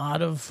a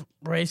lot of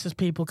racist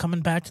people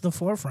coming back to the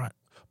forefront.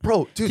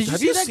 Bro, dude,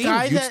 have you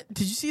seen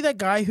did you see that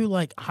guy who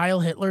like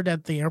Heil Hitlered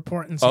at the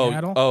airport in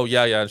Seattle? Oh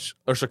yeah.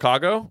 Or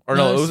Chicago? Or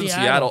no, it was in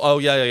Seattle. Oh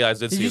yeah. I did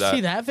see that. Did you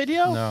see that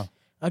video? No.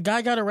 A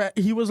guy got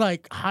arrested. He was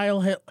like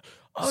Heil Hitler.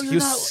 Oh, he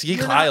was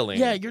Sieg-heiling.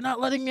 Yeah, you're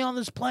not letting me on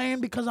this plane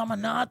because I'm a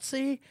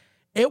Nazi.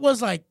 It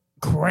was like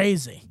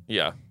crazy.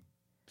 Yeah.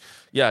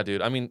 Yeah,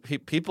 dude. I mean,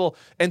 people,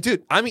 and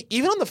dude, I mean,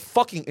 even on the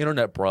fucking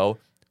internet, bro,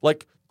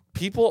 like,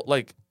 people,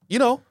 like,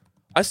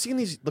 I've seen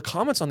the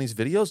comments on these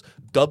videos,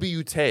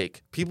 W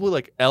take. People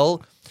like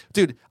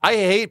dude, I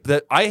hate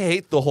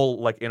the whole,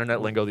 like,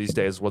 internet lingo these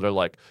days where they're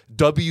like,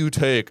 W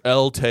take,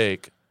 L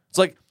take. It's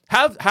like,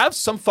 have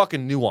some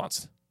fucking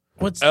nuance.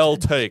 What's L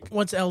take?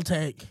 What's L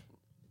take?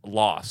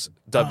 Loss.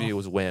 W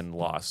was win,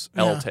 loss.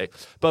 L take.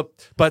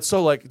 But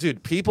so, like,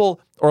 dude,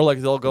 people, or like,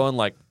 they'll go and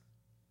like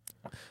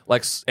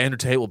Andrew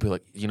Tate will be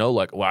like,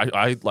 like, well,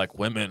 I like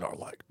women are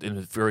like an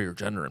inferior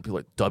gender, and people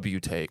like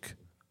W take.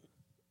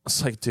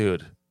 It's like,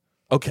 dude,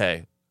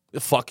 okay,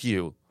 fuck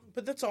you.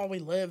 But that's all we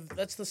live.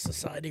 That's the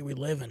society we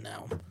live in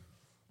now.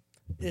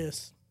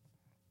 Is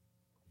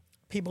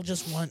people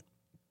just want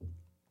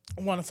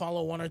to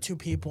follow one or two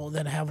people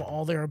that have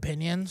all their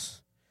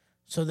opinions,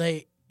 so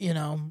they,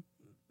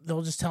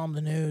 they'll just tell them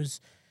the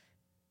news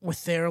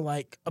with their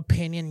like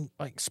opinion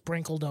like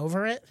sprinkled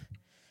over it,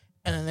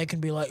 and then they can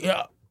be like,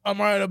 yeah, I'm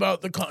right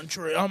about the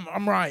country.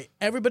 I'm right.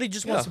 Everybody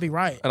just wants to be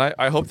right. And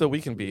I hope that we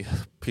can be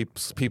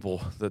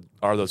people that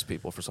are those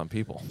people for some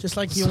people. Just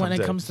like you when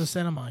it comes to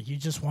cinema. You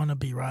just want to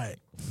be right.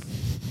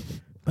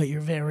 But you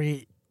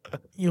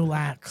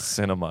lack.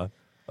 Cinema.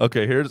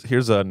 Okay,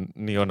 here's a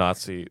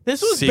neo-Nazi.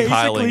 This was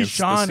Sieg-heiling basically in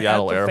Sean the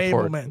Seattle at the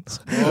airport. Fablemans.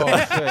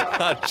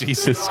 Oh,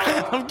 Jesus.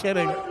 I'm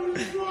kidding.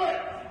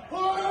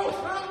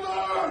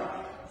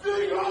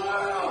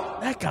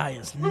 That guy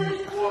is...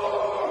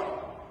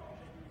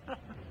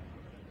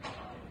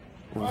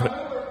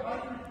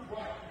 I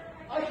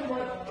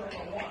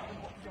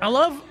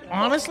love,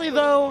 honestly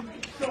though.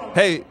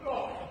 Hey,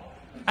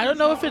 I don't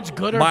know if it's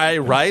good or my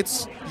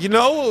rights. You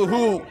know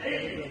who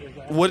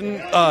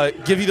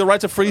wouldn't give you the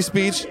right to free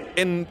speech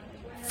in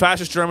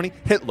fascist Germany?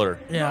 Hitler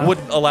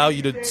wouldn't allow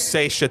you to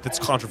say shit that's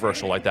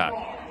controversial like that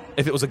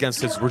if it was against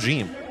his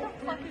regime.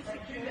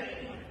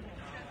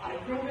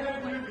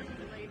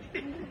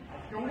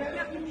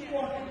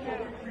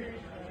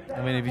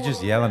 I mean, if you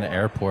just yell in the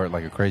airport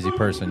like a crazy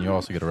person, you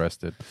also get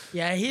arrested.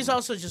 Yeah, he's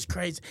also just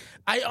crazy.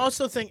 I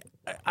also think,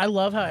 I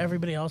love how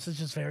everybody else is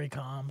just very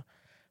calm.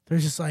 They're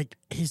just like,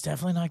 he's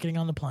definitely not getting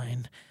on the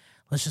plane.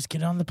 Let's just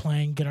get on the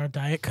plane, get our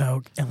Diet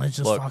Coke, and let's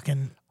just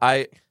fucking...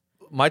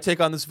 My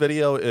take on this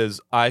video is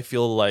I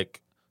feel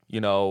like,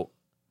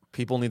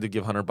 people need to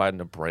give Hunter Biden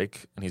a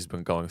break, and he's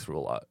been going through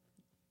a lot.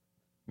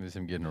 There's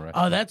him getting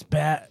arrested. Oh, that's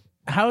bad.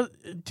 How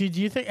do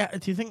you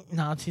think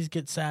Nazis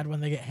get sad when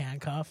they get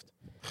handcuffed?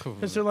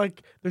 Because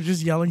they're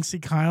just yelling, "See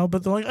Kyle,"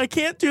 but they're like, "I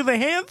can't do the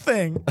hand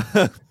thing."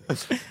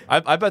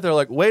 I bet they're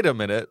like, "Wait a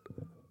minute."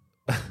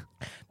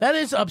 That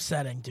is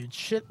upsetting, dude.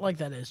 Shit like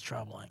that is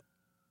troubling.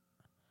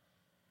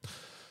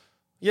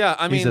 Yeah,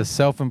 I mean, he's a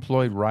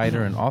self-employed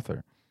writer and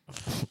author.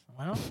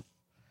 Well,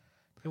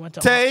 he went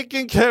to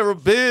taking care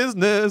of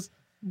business.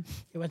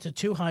 He went to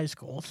 2 high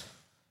schools.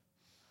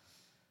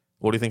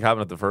 What do you think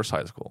happened at the first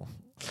high school?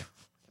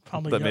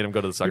 Probably that made him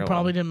go to the second one. He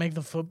probably didn't make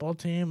the football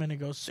team, and he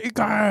goes, "See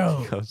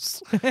Kyle."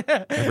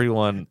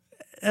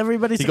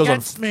 Everybody's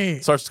against me.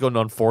 Starts going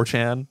on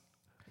 4chan.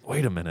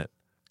 Wait a minute.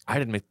 I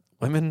didn't make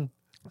women.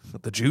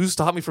 The Jews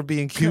stopped me from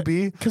being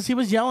QB? Because he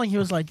was yelling. He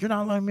was like, "You're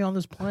not letting me on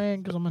this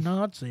plane because I'm a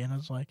Nazi." And I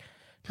was like,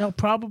 no,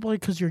 probably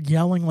because you're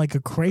yelling like a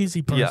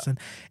crazy person.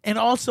 Yeah. And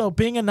also,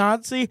 being a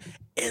Nazi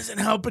isn't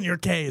helping your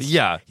case.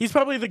 Yeah. He's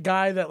probably the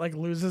guy that like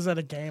loses at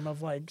a game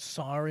of like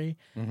sorry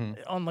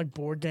on like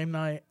board game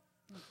night.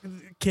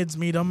 Kids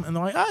meet him and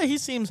they're like, he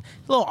seems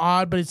a little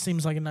odd, but it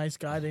seems like a nice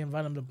guy. They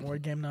invite him to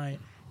board game night.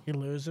 He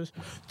loses.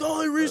 The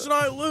only reason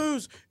I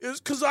lose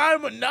is because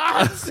I'm a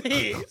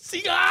Nazi.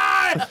 See,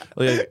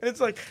 it's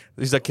like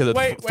he's that kid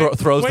that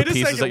throws the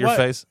pieces at your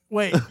face.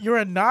 Wait, you're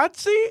a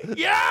Nazi?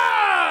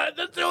 Yeah,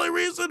 that's the only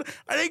reason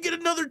I didn't get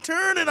another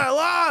turn and I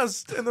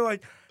lost. And they're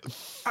like,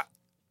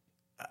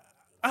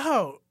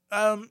 can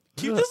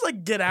you just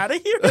like get out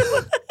of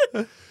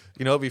here?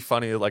 It'd be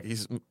funny. Like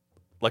he's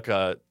like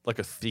a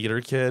theater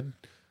kid.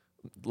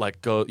 Like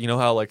go,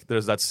 how like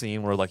there's that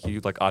scene where like you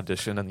like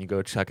audition and you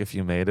go check if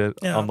you made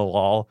it on the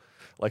wall.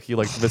 Like you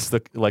like miss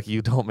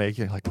you don't make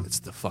it. Like it's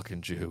the fucking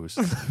Jews.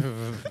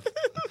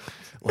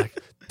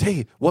 Like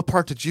Hey, what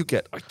part did you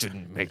get? I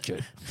didn't make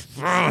it.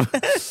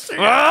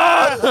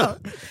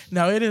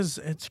 No, it is.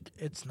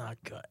 It's not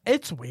good.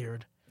 It's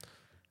weird.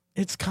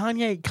 It's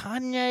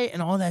Kanye,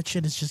 and all that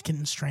shit is just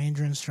getting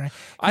stranger and stranger.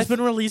 He's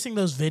been releasing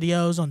those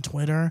videos on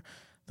Twitter,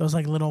 those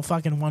like little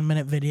fucking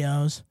 1-minute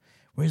videos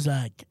where he's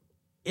like,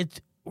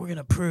 we're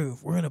gonna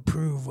prove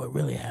what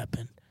really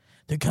happened.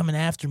 They're coming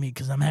after me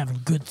because I'm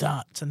having good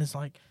thoughts, and it's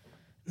like,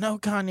 no,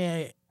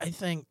 Kanye, I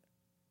think,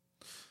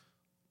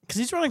 because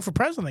he's running for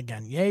president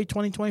again. Yay,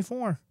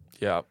 2024.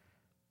 Yeah.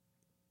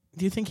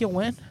 Do you think he'll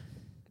win?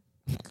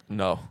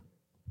 No,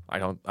 I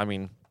don't. I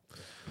mean,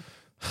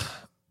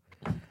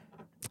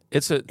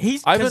 it's a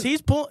He's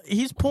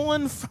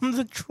pulling from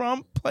the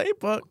Trump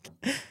playbook.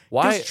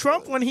 why Because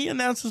Trump, when he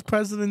announced his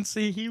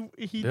presidency,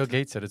 he Bill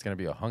Gates said it's going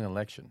to be a hung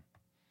election.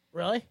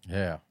 really.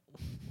 Yeah.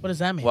 What does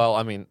that mean? Well,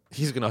 I mean,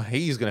 he's gonna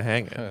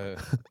hang it.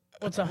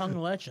 What's a hung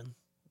election?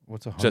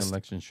 What's a hung Just-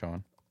 election,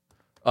 Sean?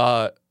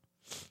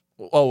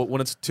 When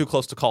it's too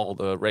close to call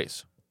the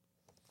race,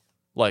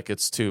 like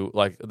it's too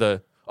like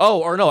the.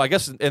 Oh, or no, I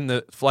guess in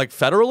the like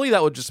federally,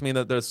 that would just mean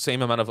that the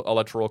same amount of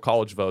electoral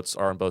college votes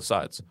are on both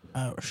sides.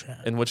 Oh shit!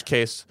 In which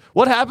case,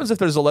 what happens if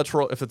there's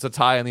if it's a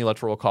tie in the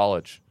electoral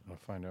college? I'll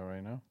find out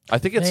right now. I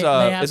think it's They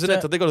have isn't to-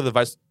 it? Did they go to the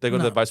vice? They go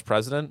to No. the vice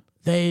president.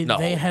 They No.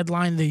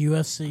 headline the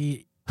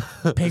UFC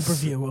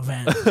pay-per-view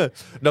event.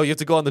 No, you have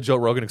to go on the Joe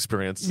Rogan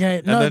Experience. Yeah,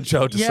 and then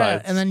Joe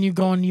decides. Yeah, and then you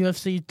go on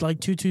UFC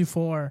like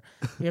 224.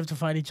 You have to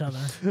fight each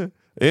other.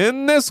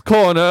 In this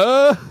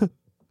corner.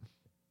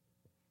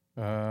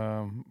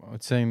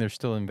 It's saying they're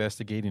still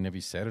investigating if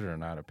he said it or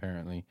not,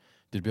 apparently.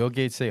 Did Bill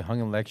Gates say hung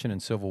election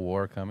and civil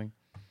war coming?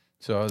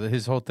 So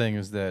his whole thing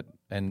is that,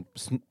 and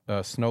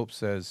Snopes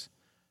says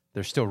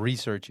they're still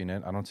researching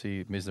it. I don't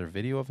see, is there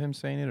video of him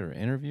saying it or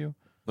interview?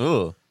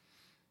 Ugh.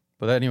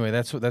 But anyway,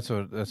 that's what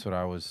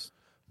I was.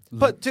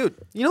 But dude,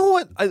 you know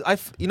what?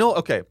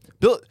 Okay.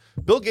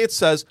 Bill Gates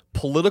says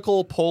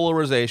political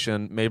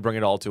polarization may bring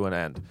it all to an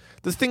end.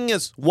 The thing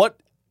is, what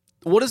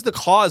is the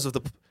cause of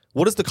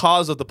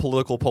the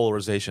political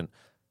polarization?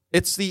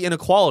 It's the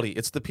inequality.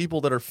 It's the people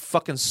that are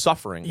fucking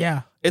suffering.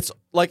 Yeah. It's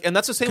like, and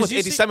that's the same 'Cause with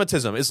you see-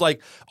 anti-Semitism. It's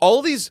like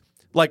all these,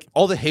 like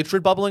all the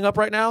hatred bubbling up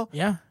right now.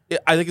 Yeah.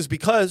 I think it's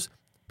because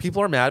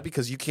people are mad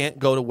because you can't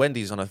go to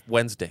Wendy's on a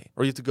Wednesday,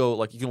 or you have to go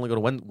like you can only go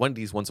to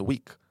Wendy's once a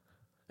week,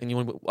 and I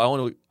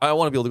want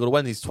to be able to go to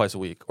Wendy's twice a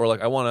week, or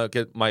like I want to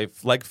get my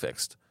leg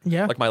fixed.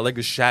 Yeah. Like my leg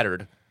is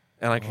shattered,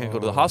 and I can't go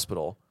to the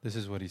hospital. This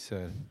is what he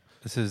said.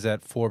 This is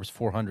at Forbes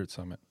 400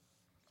 summit.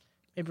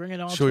 They bring it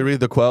all. Should we read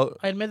the quote?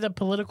 I admit that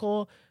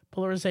political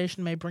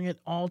polarization may bring it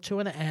all to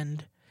an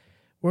end.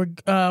 We're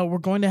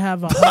going to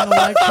have a hung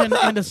election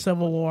and a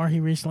civil war, he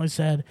recently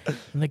said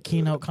in the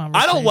keynote I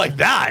conversation. don't like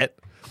that.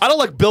 I don't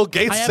like Bill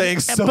Gates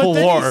saying civil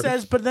war.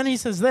 But then he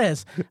says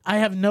this: I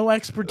have no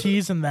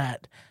expertise in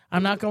that.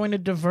 I'm not going to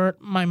divert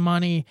my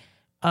money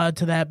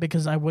to that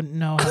because I wouldn't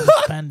know how to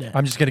spend it.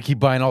 I'm just gonna keep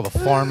buying all the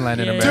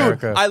farmland in Yeah. Dude,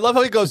 America. Dude, I love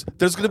how he goes,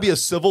 there's going to be a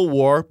civil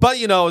war, but,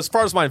 as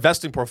far as my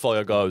investing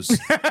portfolio goes,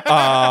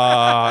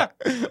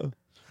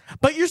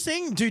 But you're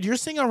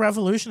seeing a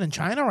revolution in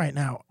China right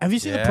now. Have you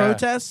seen the Yeah.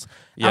 protests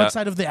Yeah.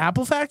 outside of the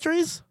Apple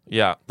factories?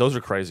 yeah, those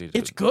are crazy. Dude.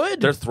 It's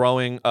good. They're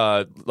throwing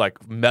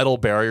like metal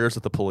barriers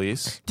at the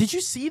police. Did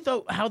you see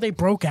how they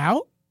broke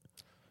out?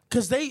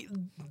 Because they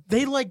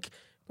like,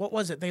 what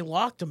was it? They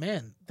locked them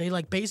in. They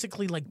like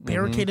basically like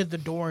barricaded the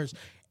doors,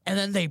 and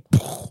then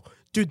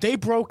they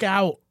broke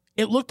out.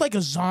 It looked like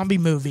a zombie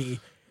movie.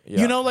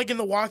 Yeah. You know, like in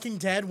The Walking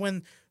Dead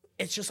when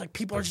it's just like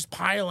people are just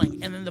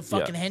piling, and then the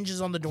fucking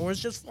hinges on the doors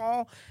just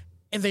fall,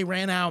 and they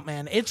ran out.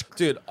 Man,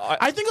 Dude,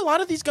 I think a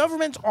lot of these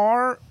governments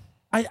are.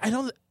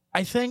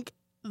 I think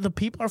the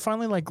people are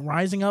finally like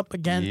rising up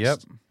against. Yep.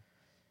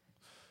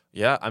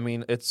 yeah, I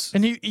mean, it's...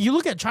 And you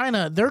look at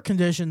China, their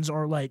conditions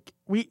are like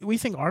we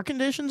think our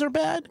conditions are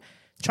bad.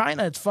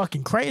 China, it's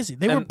fucking crazy.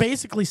 They were And-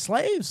 basically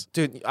slaves.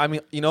 Dude, I mean,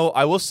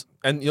 I was...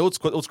 And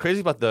what's crazy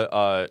about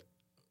the...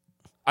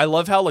 I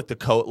love how, like, the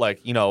coat,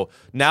 like,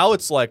 now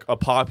it's, like, a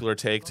popular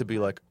take to be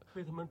like,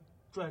 被他们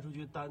拽出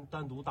去单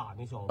独打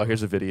那小子。 oh,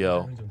 here's a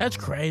video That's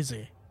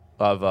crazy.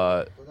 of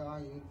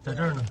在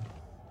这儿呢，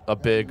 a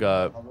big...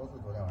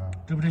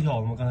 这不这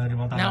小子吗？刚才这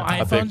帮大 Now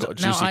汉 big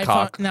juicy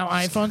cock. now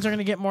iPhones are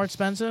gonna get more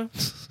expensive.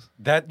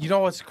 That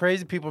what's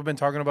crazy? People have been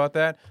talking about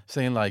that,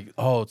 saying like,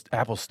 "Oh,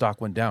 Apple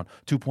stock went down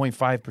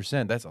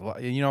 2.5%. That's a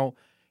lot."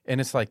 And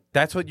it's like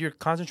that's what you're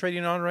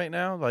concentrating on right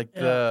now. Like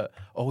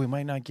we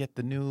might not get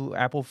the new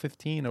Apple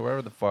 15 or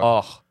whatever the fuck.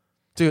 Oh,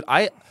 dude,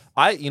 I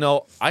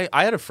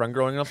had a friend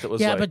growing up that was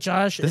Yeah, like... but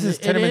Josh, this is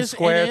it Tiananmen is-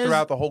 Square it is-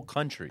 throughout the whole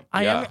country.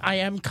 I Yeah.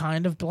 am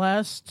kind of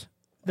blessed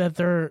that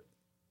they're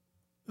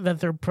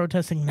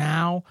protesting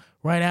now,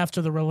 right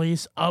after the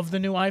release of the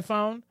new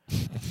iPhone.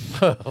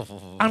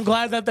 I'm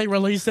glad that they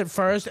released it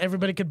first.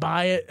 Everybody could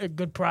buy it at a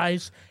good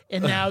price,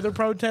 and now they're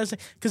protesting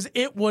because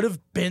it would have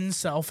been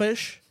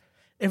selfish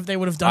if they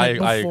would have done it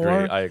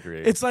before. I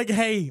agree. It's like,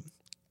 hey,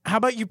 how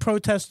about you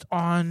protest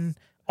on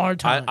our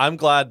time? I'm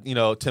glad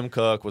Tim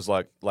Cook was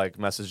like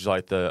messaged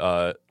like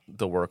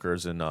the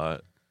workers in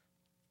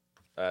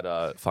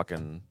at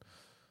fucking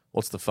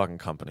what's the fucking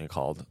company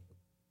called?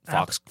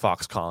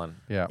 Foxconn.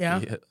 Yeah.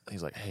 Yeah.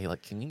 He's like, hey,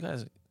 like, can you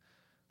guys,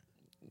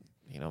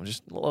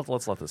 just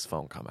let's let this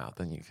phone come out.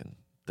 Then you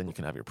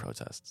can have your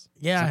protests.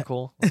 Yeah. Is that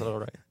cool? Is that all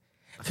right?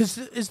 Because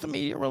is the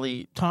media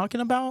really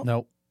talking about?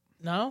 Nope.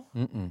 No?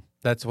 Mm-mm.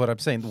 That's what I'm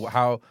saying.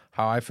 How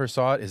I first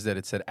saw it is that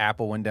it said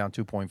Apple went down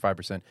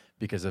 2.5%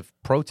 because of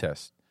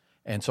protests.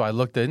 And so I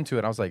looked into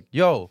it. I was like,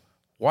 yo,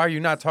 why are you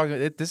not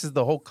talking? This is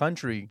the whole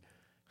country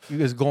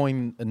is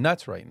going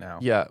nuts right now.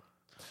 Yeah.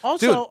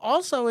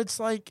 Also, it's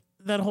like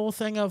that whole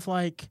thing of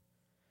like,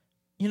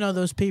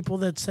 those people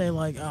that say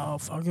like, oh,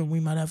 fucking, we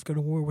might have to go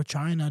to war with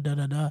China,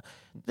 da-da-da.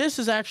 This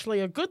is actually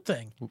a good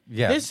thing.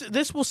 Yeah.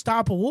 This will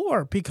stop a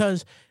war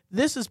because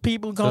this is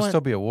people going. There'll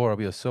still be a war. It'll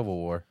be a civil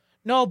war.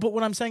 No, but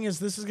what I'm saying is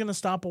this is going to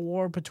stop a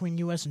war between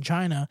U.S. and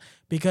China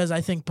because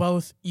I think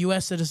both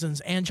U.S.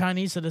 citizens and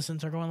Chinese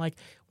citizens are going like,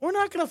 we're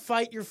not going to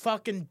fight your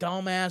fucking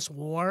dumbass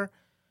war.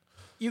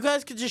 You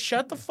guys could just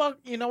shut the fuck.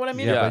 You know what I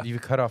mean? Yeah, Yeah. but you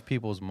cut off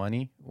people's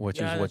money, which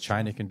Yeah, is what that's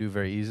China can do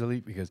very easily.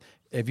 Because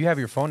if you have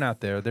your phone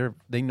out there,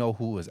 they know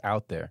who is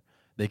out there.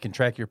 They can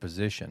track your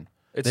position.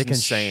 It's they can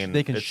insane.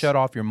 They can It's- shut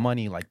off your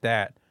money like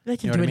that. They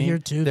can You know do what it I mean? here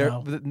too,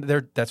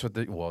 though. That's what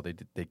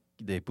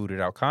they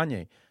booted out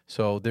Kanye.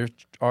 So they're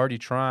already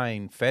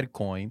trying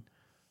FedCoin,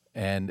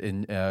 and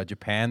in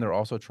Japan they're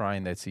also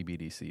trying that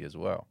CBDC as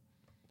well.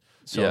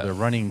 So Yeah. they're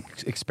running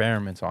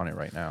experiments on it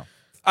right now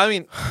I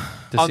mean,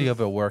 to see if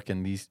it'll work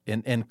in these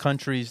in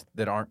countries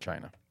that aren't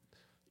China.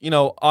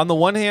 on the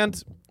one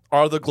hand,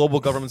 are the global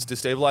governments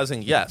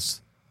destabilizing?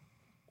 Yes.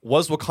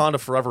 Was Wakanda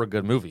Forever a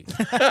good movie?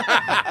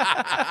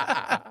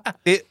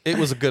 It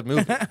was a good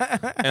movie,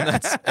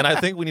 and I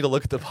think we need to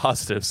look at the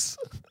positives.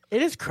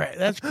 It is crazy.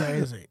 That's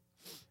crazy.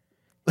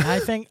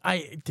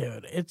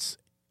 Dude, it's.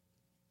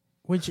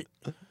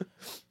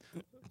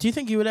 Do you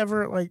think you would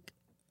ever like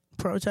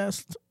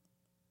protest?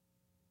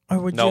 Or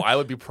would No, you? I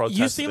would be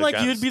protesting. You seem like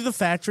you'd be the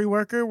factory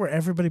worker where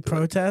everybody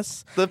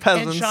protests. the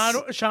peasants.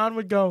 And Sean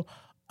would go,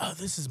 oh,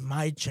 this is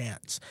my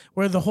chance.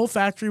 Where the whole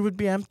factory would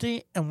be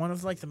empty, and one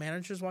of like the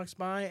managers walks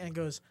by and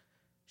goes,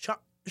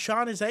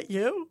 Sean, is that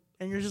you?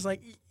 And you're just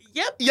like,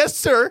 yep. Yes,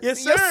 sir. Yes,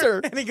 sir.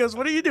 And he goes,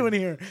 what are you doing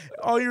here?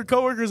 All your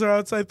coworkers are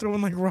outside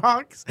throwing like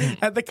rocks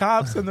at the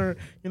cops, and they're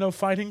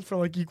fighting for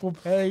like equal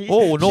pay.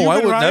 Oh, no, I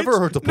human would rights. never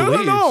hurt the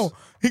No. police.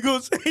 He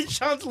goes,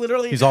 Sean's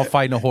literally. He's all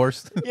fighting a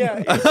horse. Yeah,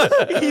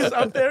 he's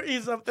up there.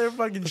 He's up there,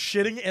 fucking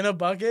shitting in a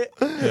bucket,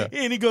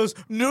 and he goes,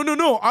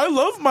 "No, I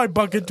love my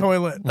bucket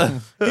toilet."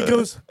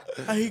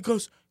 He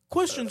goes,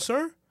 "Question,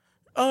 sir,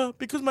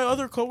 because my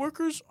other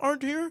coworkers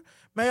aren't here,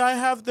 may I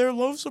have their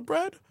loaves of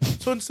bread?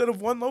 So instead of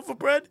one loaf of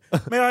bread,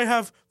 may I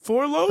have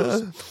 4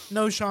 loaves?"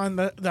 No, Sean,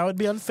 that would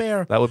be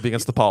unfair. That would be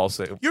against the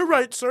policy. You're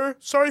right, sir.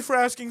 Sorry for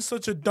asking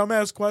such a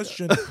dumbass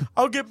question.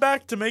 I'll get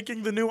back to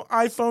making the new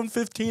iPhone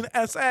 15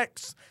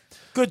 SX.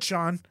 Good,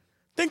 Sean.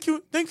 Thank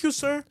you,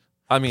 sir.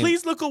 I mean,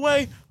 Please look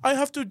away. I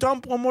have to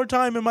dump one more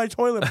time in my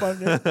toilet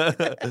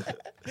bucket.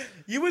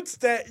 You would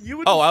stay. You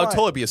would. I would fine.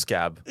 totally be a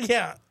scab.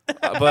 Yeah.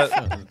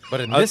 But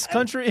in this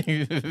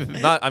country,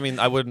 not. I mean,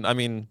 I wouldn't. I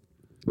mean,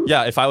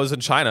 yeah. If I was in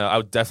China, I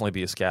would definitely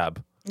be a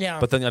scab. Yeah.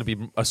 But then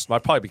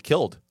I'd probably be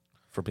killed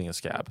for being a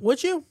scab.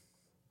 Would you?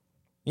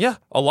 Yeah,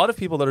 a lot of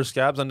people that are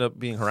scabs end up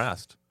being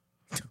harassed.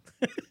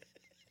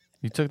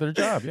 you took their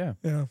job. Yeah.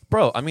 Yeah.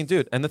 Bro, I mean,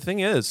 dude, and the thing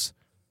is,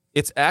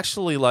 it's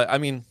actually like, I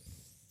mean,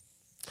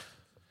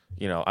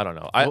 I don't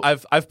know.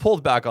 I've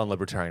pulled back on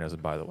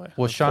libertarianism, by the way.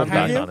 Well, I've Sean, pulled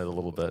back have you? on it a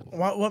little bit.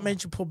 What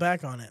made you pull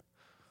back on it?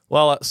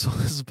 Well, so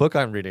this book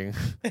I'm reading,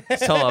 I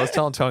was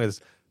telling Tony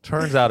this.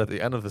 Turns out at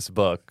the end of this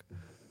book,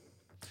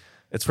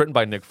 it's written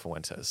by Nick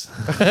Fuentes.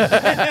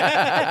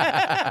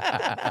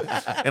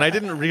 And I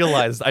didn't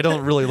realize, I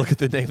don't really look at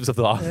the names of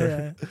the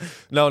author. Yeah.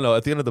 No,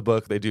 at the end of the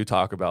book, they do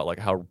talk about like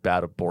how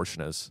bad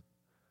abortion is.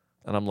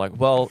 And I'm like,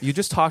 well, you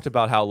just talked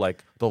about how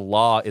like the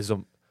law is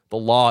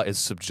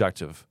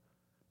subjective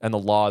and the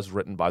law is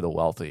written by the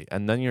wealthy.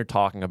 And then you're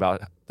talking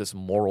about this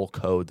moral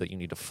code that you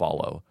need to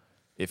follow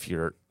if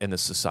you're in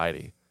this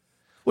society,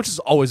 which has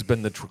always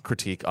been the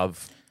critique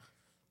of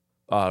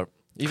I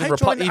joined a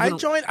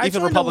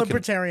Republican.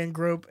 libertarian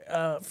group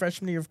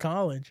freshman year of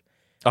college.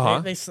 Uh-huh.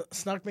 They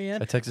snuck me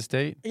in. At Texas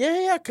State,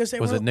 Yeah, because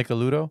was it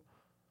Nicoludo?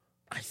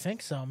 I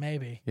think so,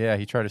 maybe. Yeah,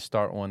 he tried to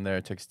start one there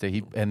at Texas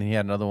State. And he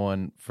had another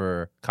one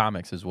for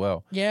comics as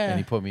well. Yeah. And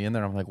he put me in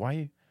there. I'm like, why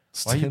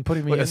are you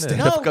putting me in there?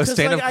 No, 'cause,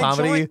 stand-up like, I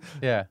comedy joined-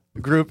 Yeah.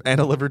 group and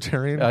a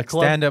libertarian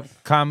club. Stand-up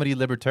comedy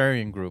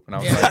libertarian group. And I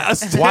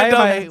was Yeah.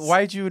 like,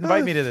 why'd you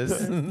invite me to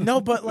this? No,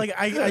 but like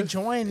I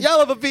joined.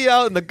 Yell of a bee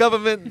out and the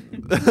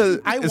government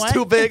is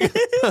too big.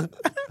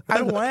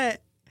 I went.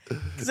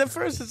 Because at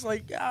first it's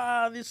like,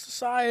 this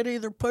society,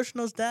 they're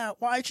pushing us down.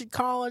 Why should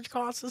college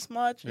cost this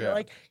much? And you're Yeah.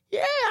 like,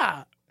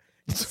 yeah.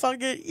 It's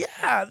fucking,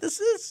 yeah, this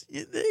is,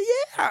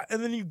 yeah.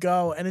 And then you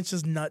go and it's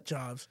just nut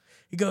jobs.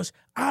 He goes,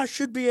 I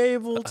should be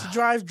able to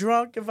drive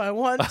drunk if I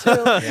want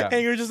to. Yeah.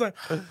 And you're just like,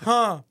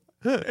 huh?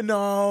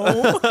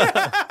 No.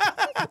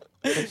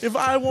 If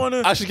I want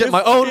to. I should get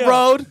my own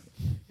road.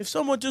 If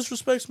someone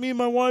disrespects me and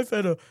my wife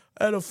at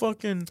a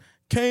fucking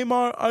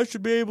Kmart, I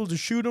should be able to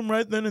shoot him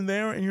right then and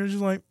there. And you're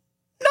just like,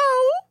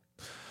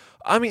 no.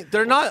 I mean,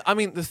 they're not. I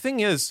mean, the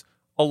thing is,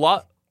 a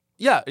lot.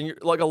 Yeah, and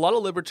like a lot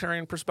of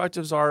libertarian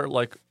perspectives are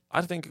like,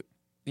 I think,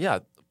 yeah,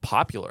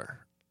 popular.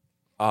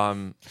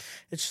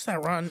 It's just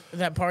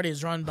that party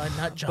is run by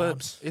nut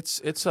jobs.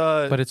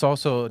 But it's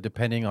also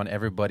depending on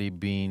everybody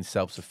being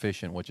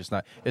self-sufficient, which is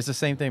not. It's the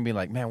same thing being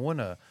like, man,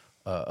 wouldn't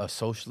a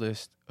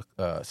socialist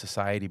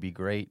society be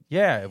great?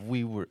 Yeah, if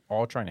we were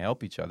all trying to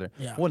help each other.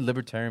 Yeah. Wouldn't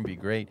libertarian be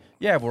great?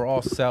 Yeah, if we're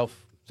all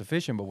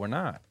self-sufficient, but we're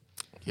not.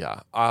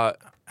 Yeah.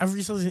 I've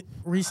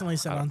recently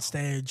said on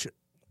stage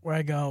where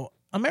I go,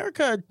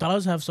 America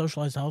does have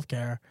socialized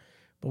healthcare,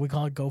 but we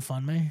call it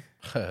GoFundMe.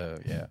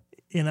 Yeah.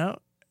 You know,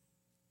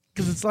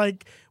 because it's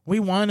like we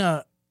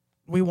wanna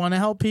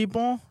help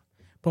people,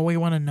 but we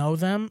want to know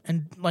them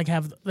and like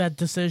have that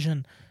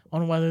decision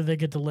on whether they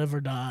get to live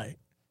or die.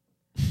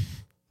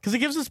 Because it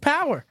gives us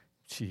power.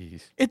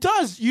 Jeez. It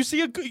does. You've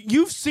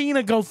seen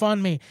a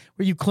GoFundMe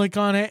where you click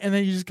on it and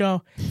then you just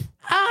go,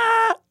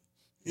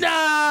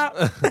 nah,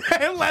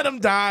 and let them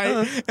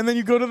die, and then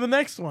you go to the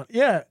next one.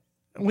 Yeah.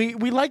 We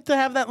like to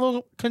have that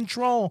little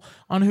control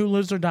on who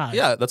lives or dies.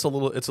 Yeah, it's a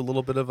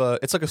little bit of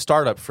it's like a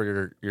startup for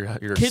your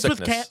Kids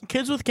sickness.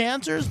 Kids with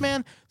cancers,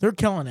 man, they're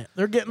killing it.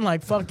 They're getting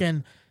like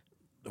fucking.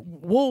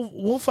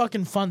 We'll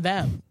fucking fund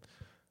them.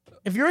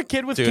 If you're a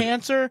kid with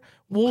cancer,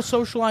 we'll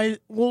socially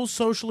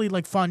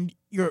like fund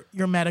your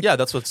medical. Yeah,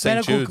 that's what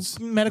St. Jude's.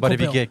 Medical But if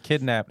bill. you get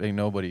kidnapped, ain't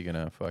nobody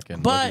gonna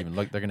fucking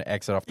look. They're gonna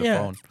exit off the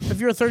phone. If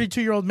you're a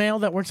 32-year-old male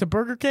that works at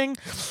Burger King,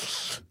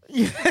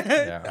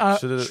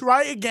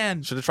 try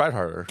again. Should have tried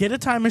harder. Get a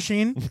time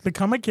machine,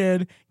 become a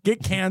kid,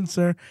 get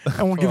cancer,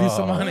 and we'll give you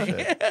some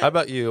money. How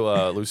about you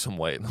lose some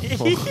weight?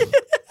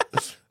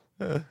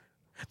 The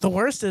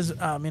worst is me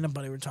and a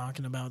buddy were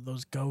talking about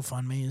those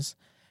GoFundMes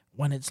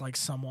when it's like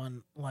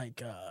someone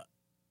like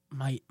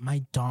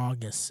my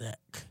dog is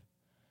sick,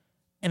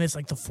 and it's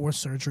like the 4th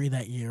surgery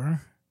that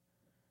year.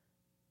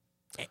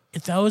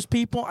 If those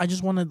people, I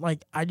just want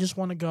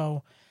to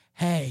go,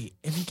 hey,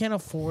 if you can't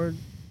afford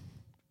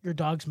your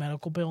dog's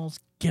medical bills,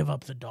 give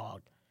up the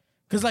dog.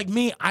 Because like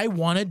me, I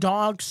want a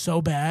dog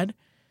so bad.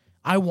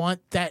 I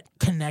want that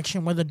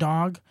connection with a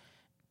dog,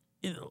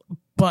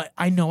 but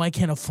I know I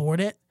can't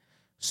afford it.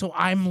 So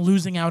I'm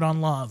losing out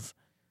on love.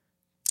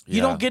 Yeah.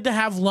 You don't get to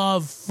have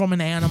love from an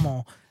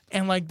animal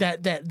and like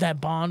that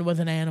bond with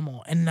an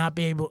animal and not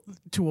be able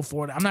to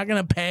afford it. I'm not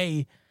going to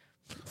pay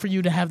for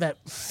you to have that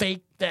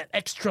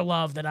extra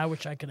love that I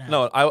wish I could have.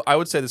 No, I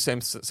would say the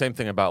same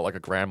thing about like a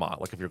grandma.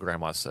 Like if your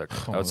grandma's sick,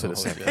 I would say the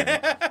same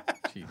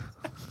thing.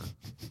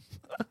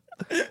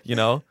 You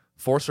know,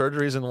 4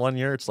 surgeries in 1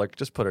 year. It's like,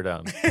 just put her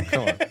down.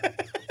 Come on.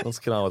 Let's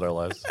get on with our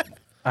lives.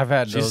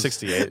 She's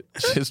 68.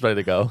 She's ready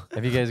to go.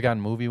 Have you guys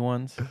gotten movie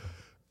ones?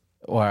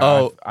 Or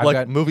I've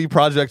got movie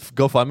project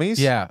GoFundMes?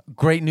 Yeah.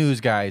 Great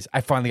news, guys.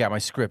 I finally got my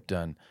script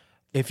done.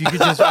 If you could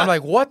just, I'm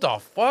like, what the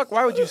fuck?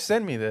 Why would you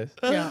send me this?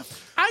 Yeah.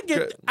 I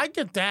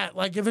get that.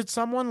 Like if it's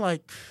someone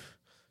like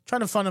trying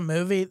to fund a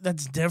movie,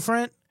 that's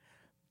different.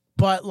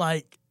 But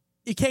like,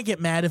 you can't get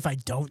mad if I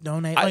don't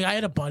donate. Like I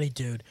had a buddy,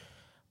 dude.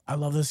 I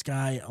love this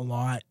guy a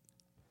lot.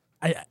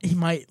 He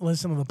might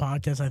listen to the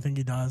podcast. I think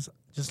he does.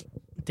 Just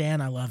Dan,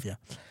 I love you.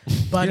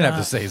 But you didn't have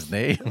to say his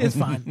name. It's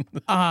fine.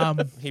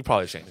 He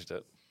probably changed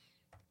it.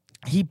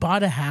 He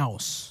bought a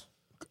house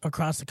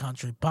across the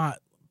country.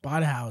 Bought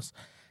a house.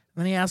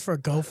 And then he asked for a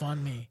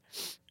GoFundMe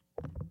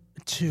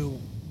to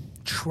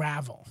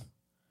travel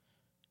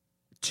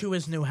to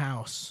his new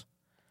house.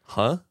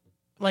 Huh?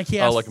 Like he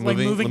asked like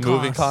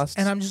moving costs.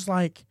 And I'm just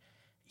like,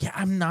 yeah,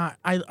 I'm not.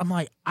 I'm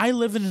like, I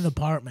live in an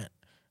apartment,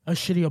 a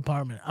shitty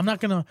apartment. I'm not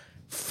gonna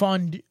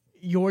fund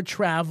your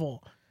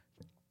travel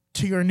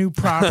to your new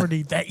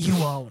property that you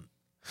own.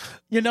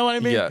 You know what I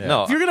mean? Yeah.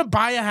 No. If you're gonna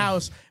buy a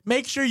house,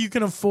 make sure you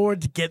can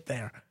afford to get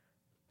there.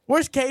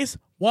 Worst case,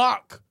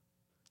 walk.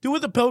 Do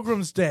what the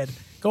Pilgrims did.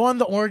 Go on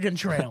the Oregon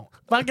Trail.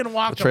 Fucking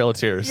walk. The Trail of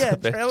Tears. Yeah,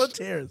 Trail of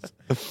Tears.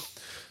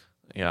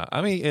 Yeah,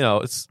 I mean, you know,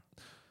 it's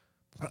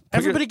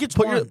Everybody gets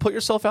one. Put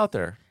yourself out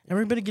there.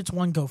 Everybody gets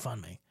one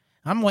GoFundMe.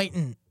 I'm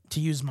waiting to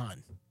use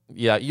mine.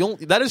 Yeah,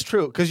 that is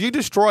true because you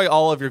destroy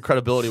all of your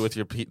credibility with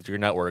your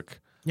network.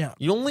 Yeah,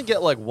 you only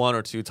get like 1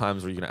 or 2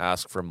 times where you can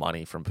ask for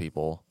money from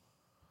people.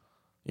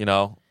 You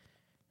know,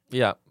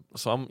 yeah.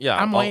 So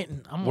I'm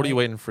waiting. What are you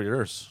waiting for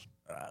yours?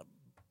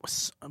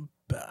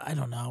 I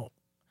don't know.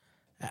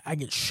 I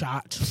get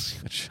shot.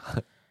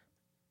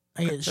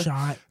 I get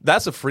shot.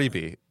 That's a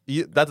freebie.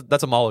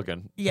 That's a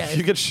mulligan. Yeah. If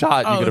you get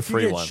shot, you get a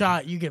free one. If you get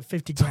shot, you get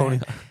 50 grand. Tony,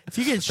 if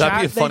you get shot,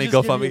 that'd be a funny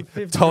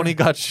GoFundMe. Tony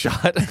got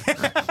shot.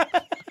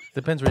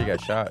 Depends where you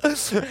got shot. Look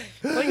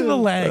at the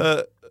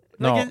leg.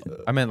 No,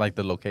 I meant like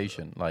the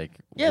location. Like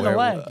the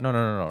leg. No.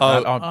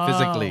 Not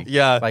physically.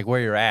 Yeah. Like where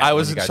you're at. I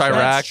was in Chirac.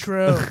 That's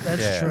true.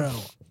 That's true.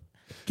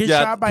 Get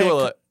shot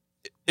by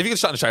if you get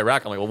shot in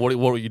Chirac, I'm like, well,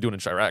 what were you doing in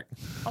Chirac?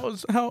 I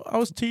was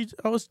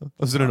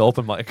in an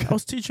open mic. I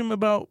was teaching him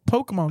about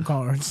Pokemon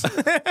cards.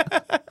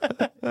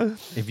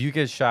 If you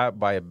get shot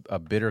by a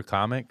bitter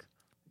comic,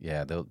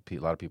 yeah, a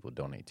lot of people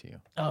donate to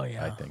you. Oh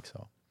yeah, I think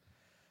so.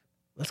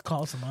 Let's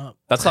call some up.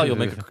 That's how you'll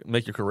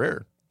make your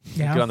career.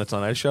 Yeah. Get on the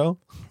Tonight Show.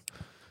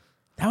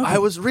 That would I be-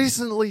 was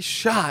recently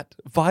shot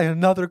by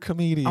another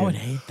comedian. I would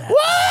hate that.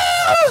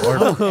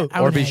 I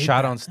Or would be hate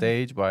shot that. on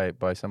stage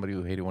by somebody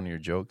who hated one of your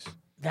jokes.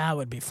 That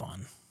would be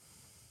fun.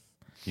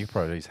 You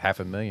probably raise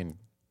 $500,000.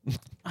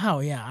 Oh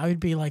yeah, I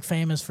would be like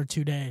famous for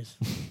 2 days.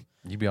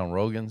 You'd be on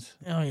Rogan's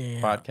Oh yeah.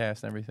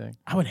 podcast and everything.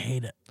 I would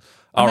hate it.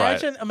 All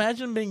right.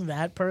 Imagine being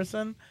that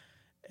person.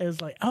 Is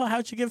like, oh,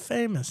 how'd you get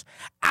famous?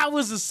 I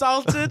was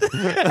assaulted.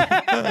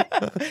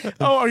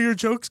 Oh, are your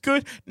jokes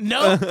good?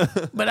 No,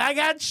 but I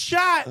got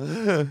shot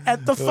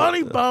at the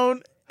Funny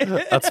Bone.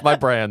 That's my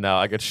brand now.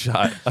 I got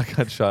shot.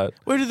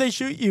 Where did they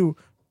shoot you?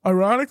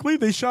 Ironically,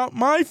 they shot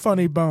my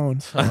Funny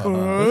Bone.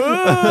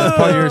 That's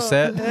part of your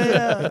set.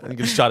 Yeah. I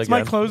get shot It's my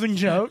again. closing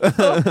joke.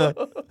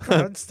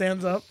 Crowd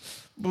stands up.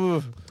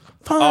 Funny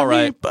All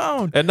right.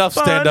 Bone. Enough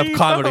stand-up Funny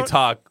comedy Bone.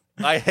 talk.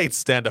 I hate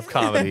stand-up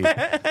comedy.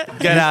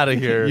 Get out of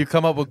here. You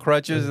come up with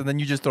crutches and then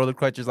you just throw the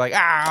crutches like,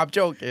 I'm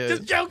joking.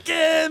 Just joking.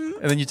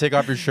 And then you take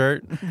off your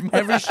shirt.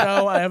 Every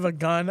show, I have a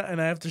gun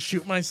and I have to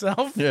shoot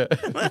myself. Yeah.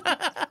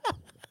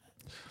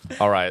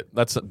 All right.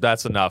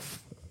 That's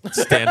enough.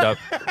 Stand-up.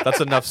 That's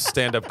enough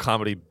stand-up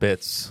comedy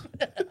bits.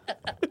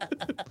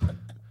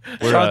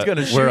 Sean's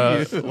gonna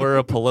shoot you. We're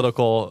a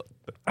political.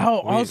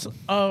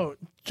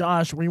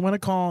 Josh, we want to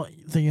call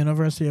the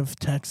University of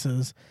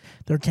Texas,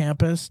 their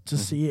campus, to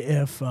see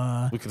if,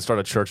 We can start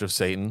a Church of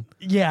Satan.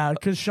 yeah,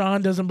 because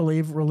Sean doesn't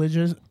believe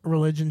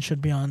religion should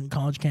be on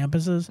college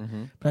campuses.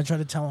 But I try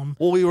to tell him,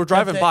 Well, we were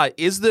driving they- by.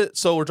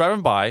 So we're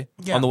driving by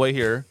Yeah. on the way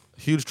here.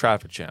 Huge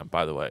traffic jam,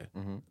 by the way,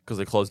 because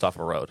they closed off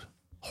a road.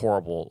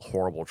 Horrible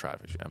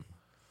traffic jam.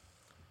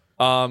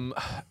 And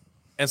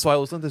so I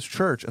was in this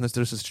church, and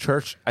there's this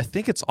church. I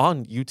think it's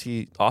on UT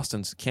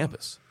Austin's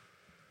campus,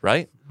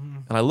 right?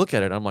 And I look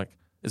at it, and I'm like,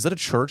 is that a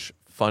church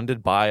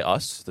funded by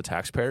us, the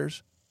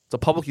taxpayers? It's a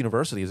public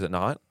university, is it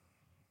not?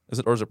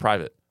 Or is it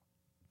private?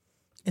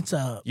 it's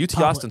a UT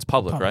Austin's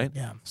public, right?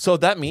 Yeah. So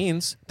that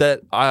means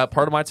that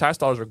part of my tax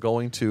dollars are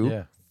going to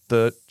Yeah.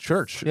 the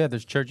church. Yeah,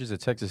 there's churches at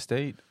Texas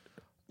State.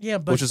 Yeah,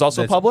 but Which is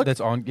also That's- public.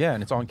 That's on, yeah,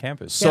 and it's on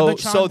campus. So-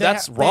 but Sean, so they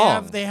that's ha-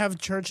 wrong. They have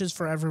churches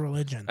for every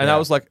religion. And I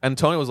was like, and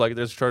Tony was like,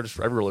 there's churches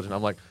for every religion.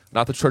 I'm like,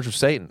 not the Church of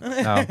Satan.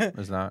 No,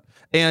 there's not.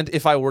 And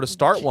if I were to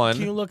start one,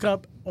 Can you look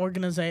up how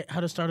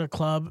to start a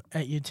club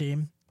at UT?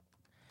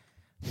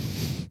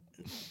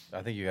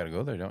 I think you got to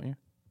go there, don't you?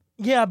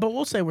 Yeah, but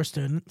we'll say we're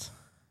students.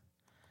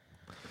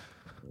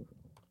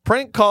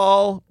 prank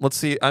call. Let's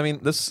see. I mean,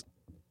 this.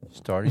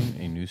 Starting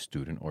a new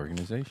student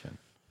organization.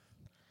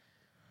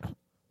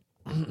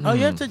 Oh,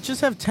 you have to just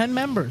have 10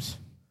 members.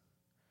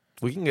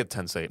 We can get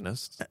 10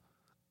 Satanists.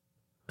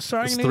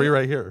 Starting There's 3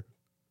 right here.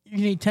 You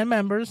need 10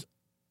 members,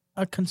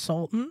 a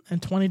consultant,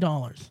 and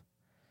 $20.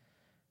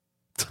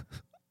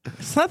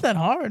 It's not that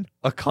hard.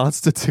 A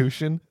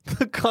constitution.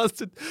 The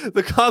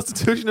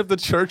Constitution of the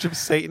Church of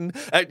Satan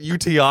at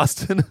UT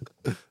Austin.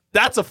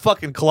 That's a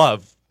fucking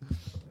club.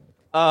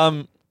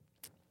 But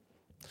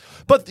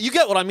you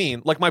get what I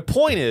mean. Like, my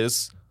point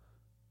is.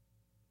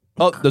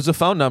 Oh, there's a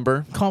phone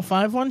number. Call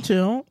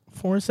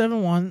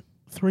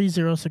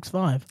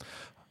 512-471-3065.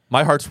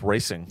 My heart's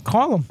racing.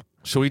 Call them.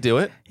 Should we do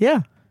it?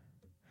 Yeah.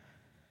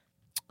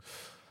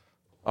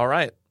 All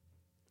right.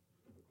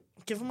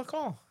 Give them a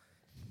call.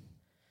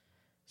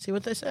 See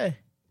what they say.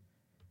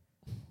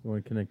 You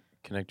want to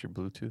connect your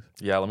Bluetooth?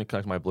 Yeah, let me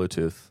connect my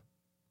Bluetooth.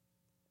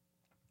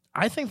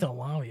 I think they'll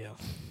allow you.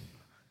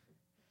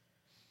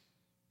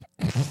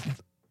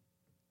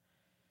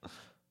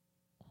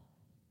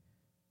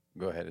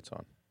 Go ahead, it's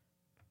on.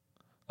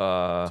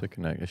 To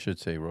connect, it should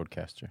say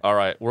Roadcaster. All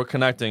right, we're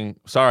connecting.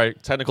 Sorry,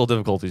 technical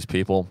difficulties,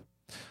 people.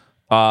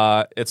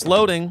 It's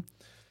loading.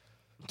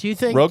 Do you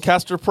think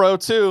Roadcaster Pro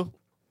 2.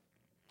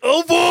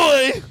 Oh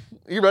boy!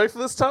 You ready for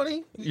this,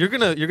 Tony? You're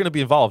gonna be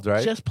involved,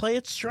 right? just play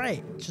it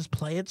straight? Just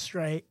play it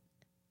straight.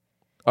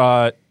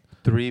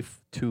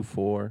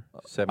 324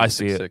 I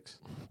see it.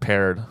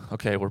 Paired.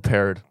 Okay, we're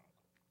paired.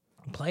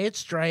 Play it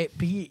straight.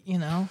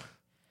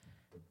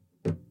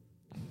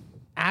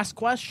 Ask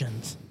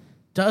questions.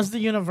 Does the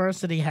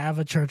university have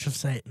a Church of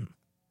Satan?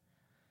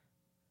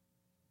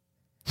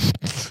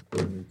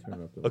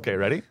 Okay,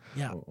 ready?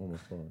 Yeah.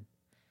 Almost on.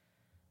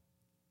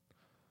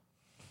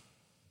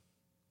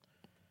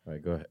 All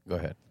right, go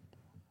ahead.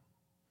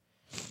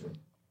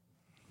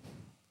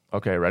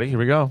 Okay, ready? Here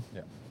we go.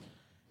 Yeah.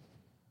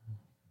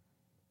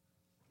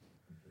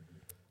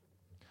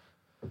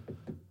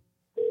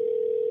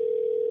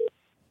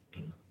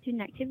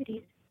 Student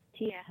activities.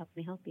 Tia, how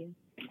can I help you?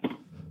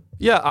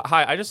 Yeah,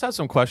 hi. I just had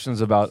some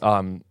questions about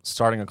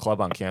starting a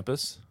club on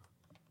campus.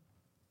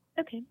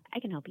 Okay, I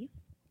can help you.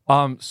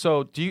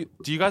 So do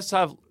you guys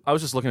have? I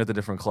was just looking at the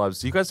different clubs.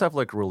 Do you guys have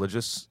like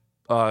religious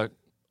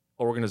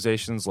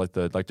organizations, like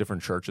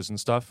different churches and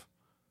stuff?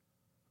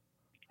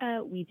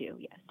 We do,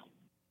 yes.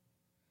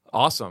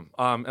 Awesome.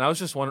 And I was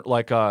just wondering,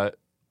 like, because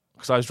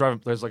I was driving.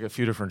 There's like a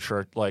few different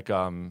church. Like,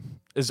 I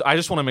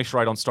just want to make sure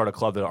I don't start a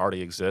club that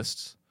already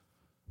exists.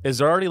 Is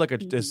there already like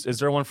is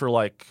there one for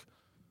like?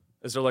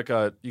 Is there like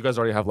you guys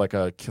already have like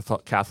a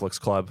Catholics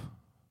club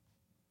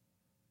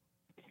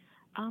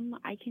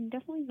I can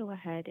definitely go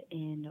ahead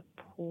and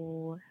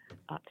pull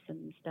up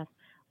some stuff.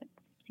 Let's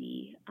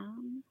see.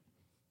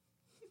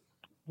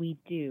 We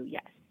do,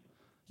 yes.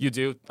 You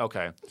do?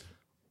 Okay.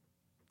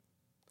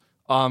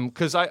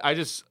 Because I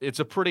just it's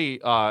a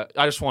pretty I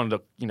just wanted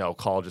to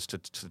call just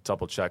to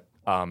double check.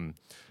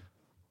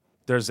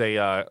 There's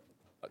a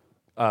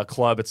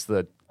club. It's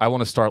I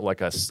want to start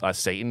like a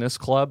Satanist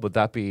club. Would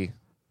that be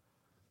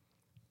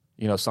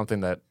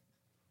something that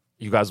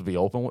you guys would be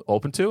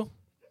open to?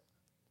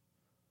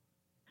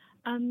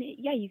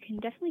 Yeah, you can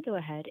definitely go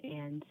ahead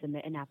and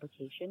submit an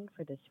application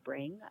for the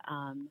spring.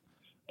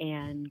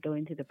 And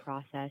going through the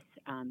process,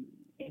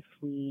 if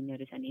we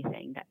notice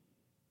anything that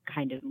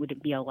kind of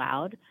wouldn't be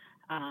allowed,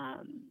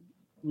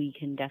 we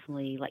can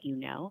definitely let you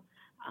know.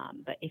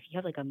 But if you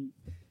have I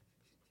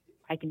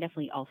can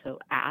definitely also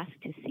ask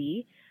to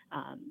see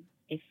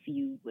if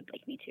you would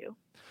like me to.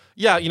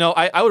 Yeah,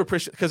 I would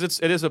appreciate because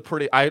it is a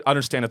pretty. I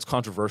understand it's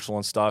controversial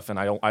and stuff, and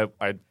I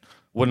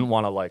wouldn't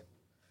want to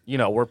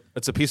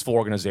it's a peaceful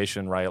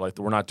organization, right? Like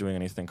we're not doing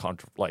anything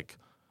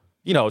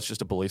it's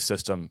just a belief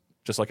system,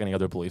 just like any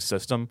other belief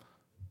system.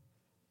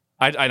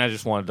 I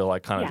just wanted to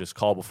kind of just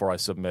call before I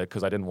submit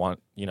because I didn't want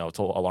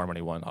to alarm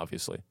anyone,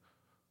 obviously.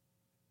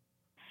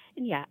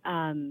 Yeah,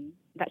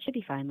 that should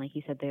be fine. Like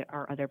you said, there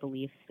are other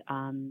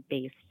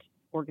belief-based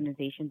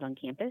organizations on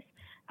campus.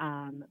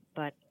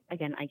 But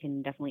again, I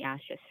can definitely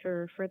ask just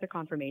for further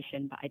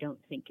confirmation, but I don't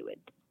think it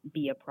would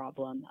be a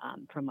problem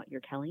from what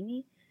you're telling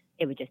me.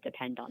 It would just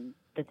depend on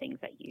the things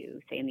that you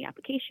say in the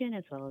application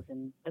as well as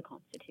in the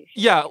Constitution.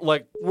 Yeah,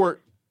 we're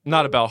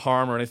not about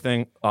harm or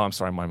anything. Oh, I'm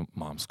sorry, my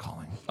mom's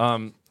calling.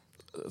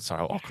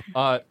 Sorry, I'll walk.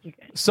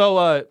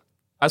 So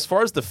as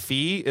far as the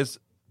fee, is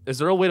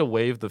there a way to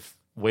waive the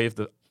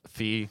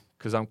fee?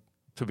 Because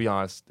to be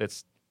honest,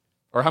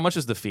 or how much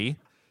is the fee?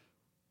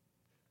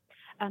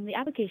 The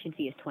application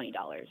fee is $20.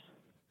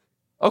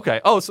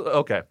 Okay. Oh,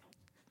 okay.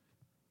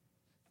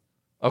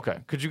 Okay.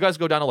 Could you guys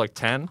go down to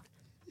 10?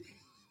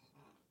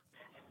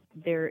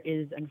 There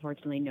is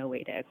unfortunately no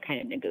way to kind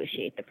of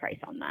negotiate the price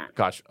on that.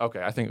 Gotcha.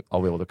 Okay. I think I'll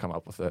be able to come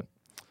up with it.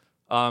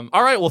 All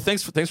right. Well,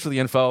 thanks for the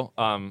info.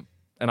 And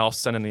I'll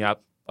send in the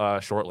app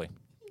shortly.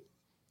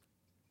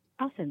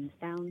 Awesome.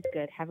 Sounds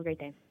good. Have a great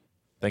day.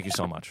 Thank you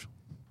so much.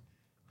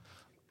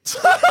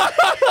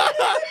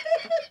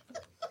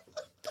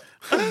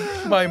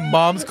 My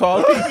mom's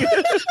calling.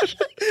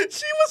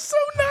 She was so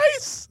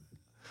nice.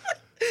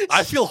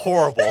 I feel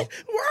horrible.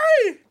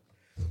 Why?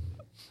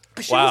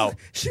 Wow.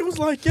 She was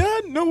like, yeah,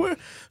 no,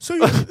 so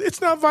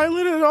it's not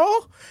violent at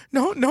all?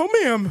 No,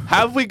 ma'am.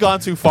 Have we gone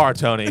too far,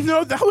 Tony?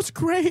 No, that was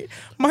great.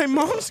 My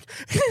mom's...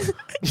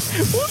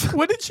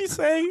 What did she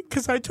say?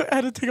 Because I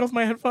had to take off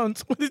my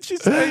headphones. What did she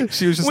say?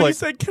 She was just when he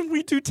said, can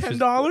we do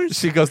 $10?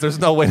 She goes, there's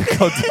no way to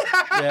go.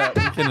 Yeah,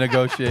 we can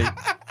negotiate.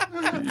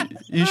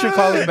 You should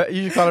call her back.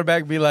 You should call her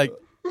back and be like,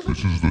 this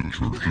is the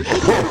church.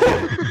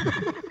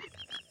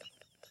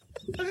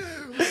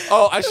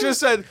 Oh, I should have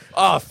said,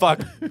 oh,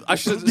 fuck. I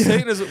should have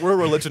Satan we're a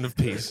religion of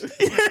peace.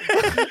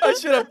 I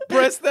should have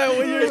pressed that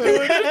when you were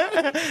doing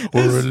it.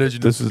 We're a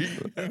religion of peace.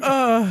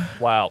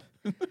 Wow.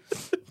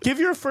 Give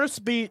your first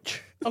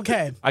speech.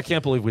 Okay. I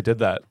can't believe we did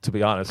that, to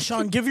be honest.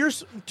 Sean, do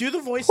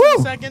the voice in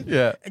a second.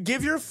 Yeah.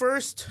 Give your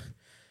first...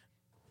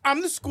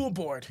 I'm the school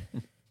board.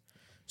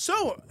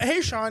 So,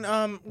 hey,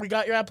 Sean, we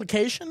got your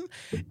application,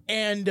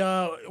 and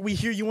we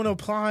hear you want to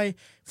apply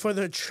for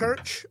the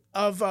Church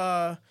of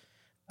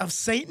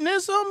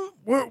Satanism.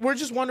 We're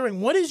just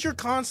wondering, what is your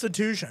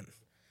constitution?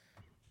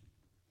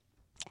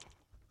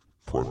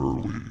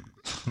 Primarily,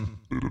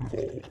 it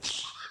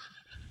involves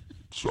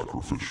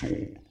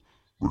sacrificial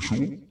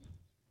ritual,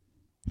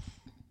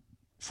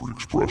 free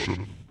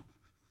expression,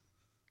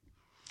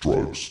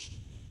 drugs,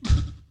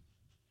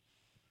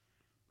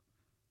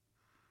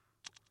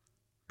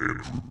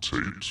 Andrew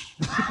Tate,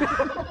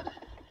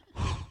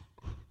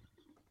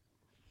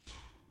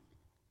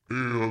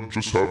 and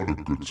just having a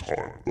good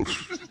time. That's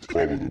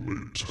probably the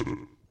main tenet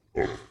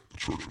of the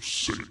Church of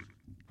Satan.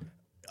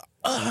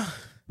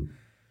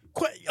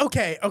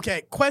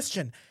 Okay.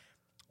 Question.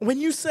 When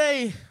you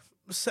say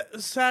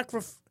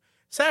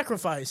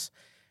sacrifice,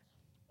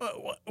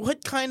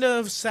 what kind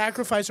of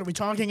sacrifice are we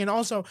talking? And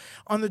also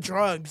on the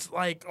drugs,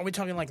 are we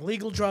talking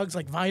legal drugs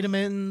like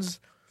vitamins,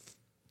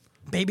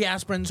 baby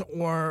aspirins,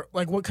 or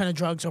what kind of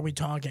drugs are we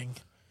talking?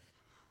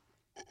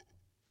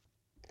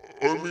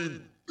 I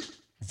mean,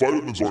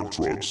 vitamins aren't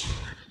drugs.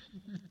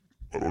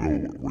 I don't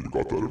know where you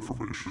got that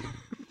information.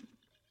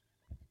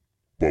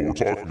 But we're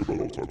talking about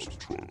all types of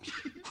drugs.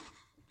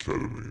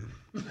 Ketamine,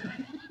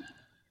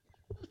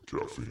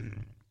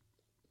 caffeine,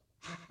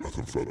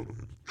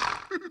 methamphetamine.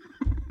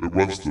 It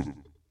runs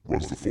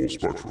the full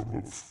spectrum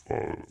of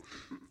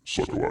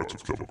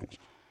psychoactive chemicals.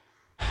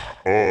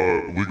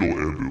 Legal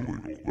and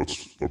illegal.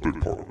 That's a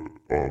big part of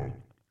it.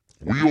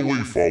 We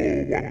only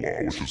follow one law,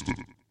 which is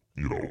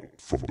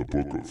from the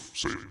book of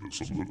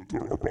Satanism,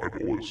 that our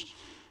Bible is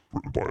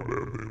written by a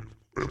man named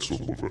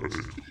Anselm LaVey,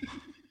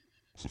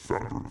 the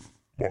founder of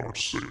modern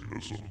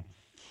Satanism.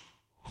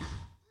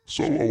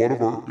 So a lot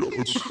of our,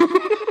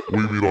 We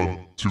meet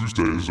on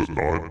Tuesdays at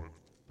 9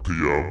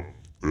 p.m.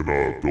 in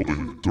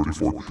building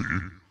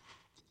 34B,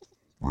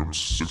 room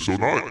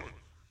 609.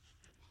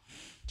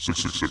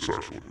 666,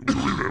 actually. We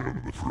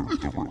renamed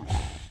the room.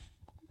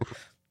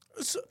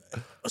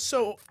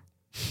 So,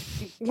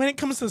 when it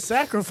comes to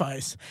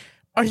sacrifice,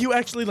 are you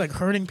actually like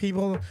hurting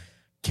people,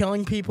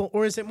 killing people,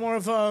 or is it more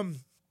of a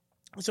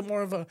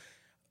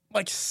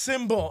like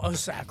symbol of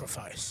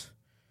sacrifice?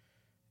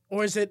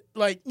 Or is it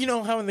like, you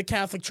know how in the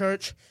Catholic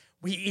Church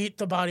we eat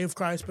the body of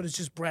Christ, but it's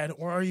just bread?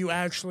 Or are you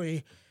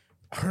actually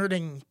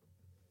hurting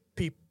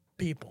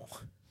people?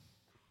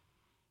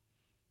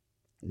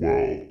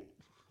 Well,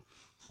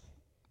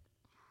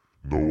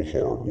 no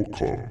harm will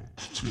come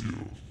to you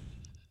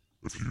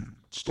if you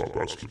stop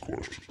asking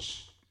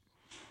questions.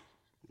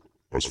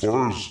 As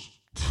far as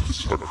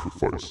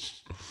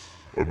sacrifice,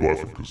 I'm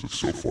laughing because it's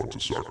so fun to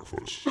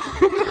sacrifice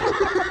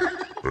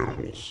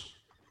animals.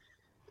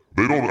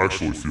 They don't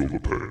actually feel the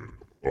pain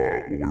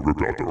when we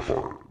rip out their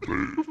heart.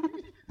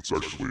 It's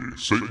actually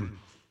Satan.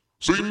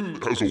 Satan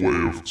has a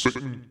way of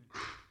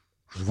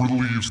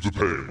relieves the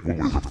pain when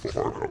we rip the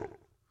heart out.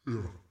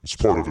 Yeah. It's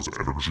part of his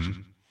energy.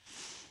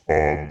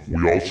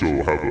 We also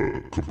have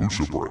a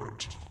kombucha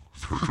brand,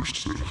 if you're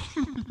interested.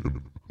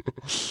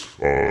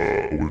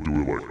 We're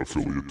doing like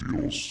affiliate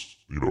deals,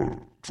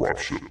 drop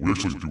ship. We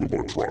actually do a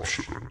lot of drop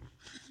shipping.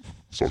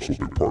 It's also a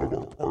big part of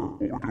what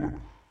we're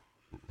doing.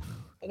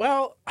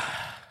 Well,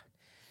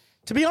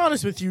 to be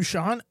honest with you,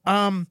 Sean,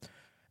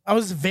 I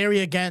was very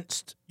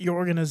against your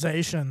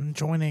organization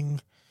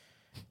joining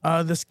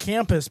this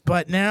campus,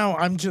 but now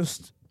I'm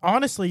just,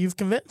 honestly, you've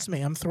convinced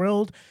me. I'm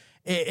thrilled.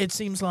 It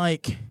seems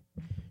like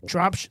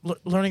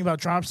learning about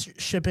drop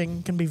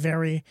shipping can be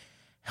very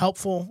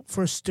helpful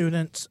for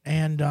students,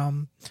 and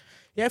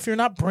if you're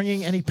not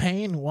bringing any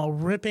pain while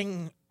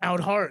ripping out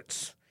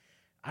hearts,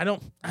 I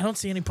don't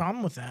see any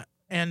problem with that.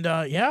 And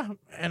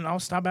and I'll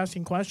stop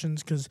asking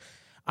questions because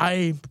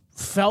I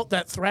felt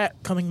that threat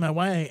coming my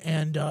way,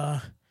 and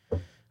I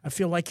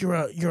feel like you're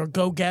a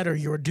go-getter,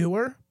 you're a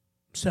doer.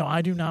 So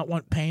I do not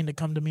want pain to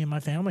come to me and my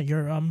family.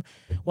 You're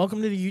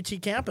welcome to the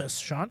UT campus,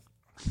 Sean.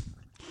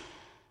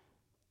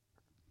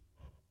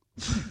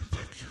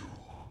 Thank you.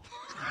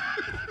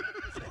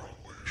 For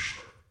a wish.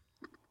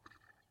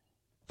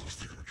 The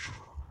future.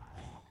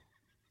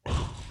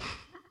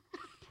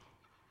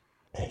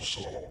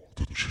 Also,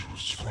 the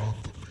Jews from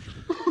the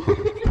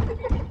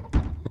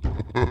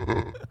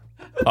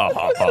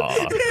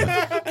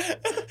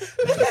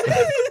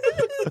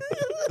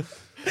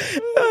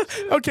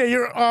Okay,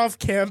 you're off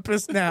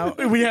campus now.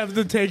 We have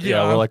to take you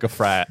Yeah, off. we're like a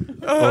frat.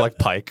 We're like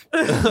Pike.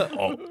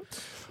 Oh.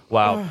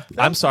 Wow.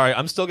 I'm sorry.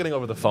 I'm still getting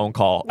over the phone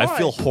call. Why? I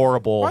feel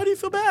horrible. Why do you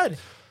feel bad?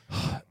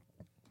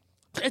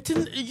 It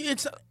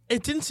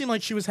didn't seem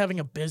like she was having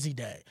a busy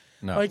day.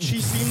 No. Like she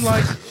seemed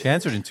like She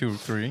answered in 2 or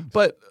 3.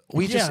 But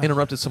we just Yeah.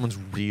 interrupted someone's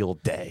real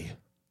day.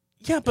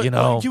 yeah, but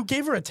you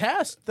gave her a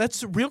test.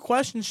 That's a real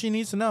question she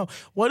needs to know.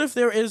 What if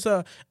there is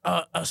a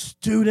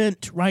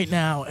student right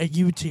now at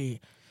UT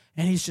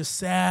and he's just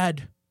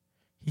sad?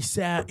 He's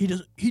sad.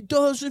 He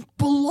doesn't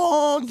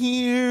belong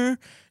here.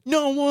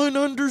 No one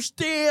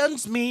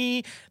understands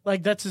me.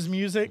 Like that's his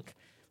music,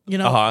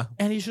 Uh-huh.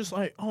 And he's just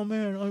like, oh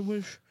man, I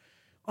wish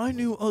I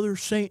knew other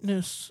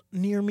Satanists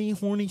near me,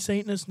 horny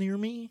Satanists near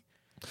me.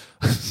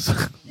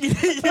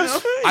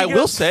 I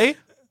will say,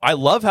 I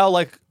love how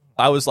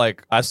I was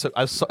like, as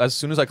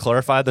soon as I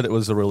clarified that it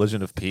was a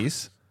religion of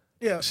peace,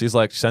 Yeah. she's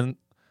like, send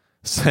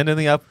in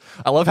the app.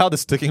 I love how the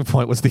sticking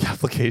point was the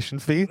application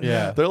fee.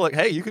 Yeah. They're like,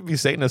 hey, you could be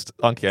Satanist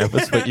on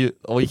campus, but you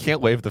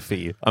can't waive the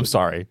fee. I'm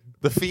sorry.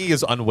 The fee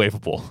is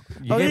unwaivable.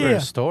 You gave her yeah.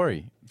 a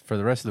story for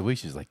the rest of the week.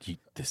 She's like,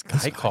 this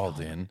guy called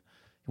in.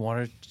 He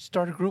wanted to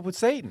start a group with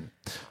Satan.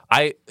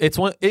 It's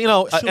one, and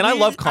I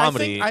love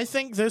comedy. I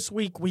think this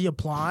week we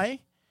apply.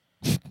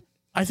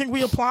 I think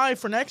we apply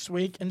for next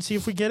week and see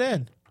if we get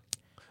in.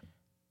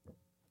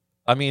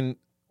 I mean,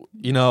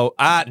 no,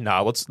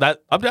 what's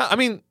that? I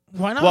mean,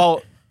 Why not?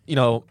 well,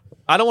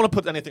 I don't want to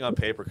put anything on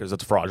paper because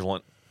it's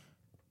fraudulent.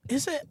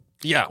 Is it?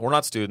 Yeah, we're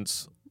not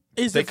students.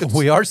 Is They it? could-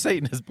 We are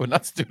Satanists, but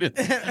not students.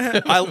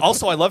 I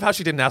love how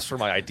she didn't ask for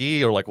my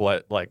ID or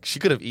what. Like she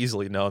could have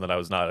easily known that I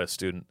was not a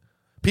student.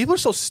 People are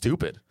so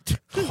stupid.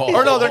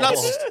 Or no, they're not.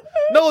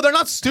 No, they're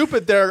not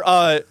stupid. They're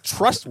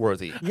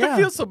trustworthy. Yeah. I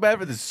feel so bad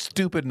for this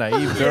stupid,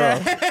 naive girl.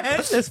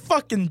 This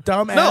fucking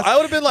dumbass. No, I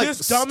would have been like,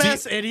 this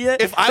dumbass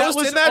idiot. if I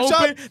was in that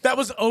open, job- that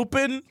was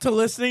open to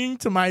listening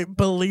to my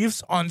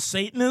beliefs on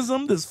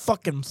Satanism. This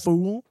fucking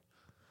fool.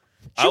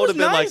 I would have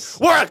been nice.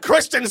 like, we're a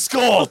Christian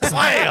school.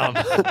 Bam.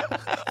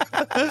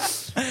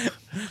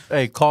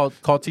 Hey, call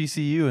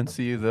TCU and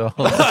see the.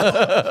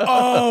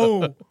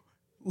 Oh,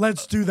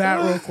 let's do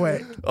that real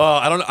quick.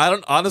 I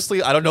don't.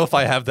 Honestly, I don't know if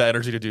I have the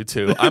energy to do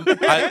two.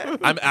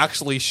 I'm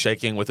actually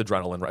shaking with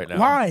adrenaline right now.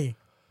 Why?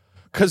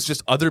 Because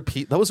just other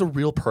people. That was a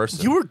real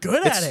person. You were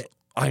good at it.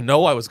 I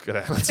know I was good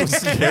at it. That's what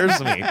scares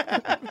me.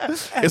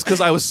 It's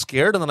because I was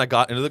scared and then I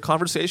got into the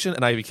conversation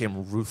and I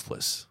became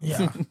ruthless.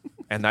 Yeah.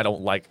 and I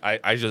don't like.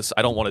 I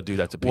don't want to do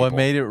that to people. What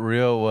made it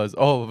real was,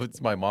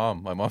 it's my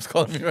mom. My mom's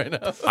calling me right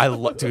now.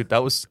 Dude,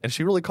 that was, and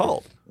she really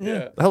called.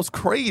 Yeah. That was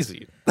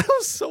crazy. That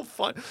was so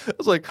fun. I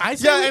was like,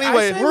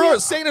 Satanism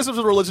Satanism's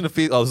a religion of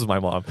peace. Oh, this is my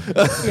mom.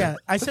 Yeah,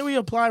 I said we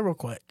apply real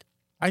quick.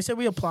 I said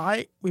we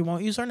apply. We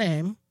won't use our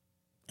name,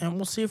 and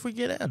we'll see if we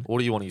get in. What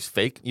do you want to use?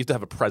 Fake? You have to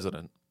have a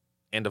president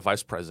and a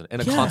vice president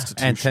and a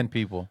constitution. And 10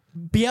 people.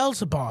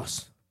 Beelzebub.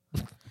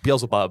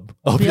 Beelzebub.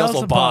 Oh,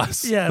 Beelzebub.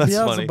 Yeah, That's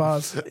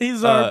Beelzebub. funny.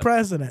 He's our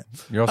president.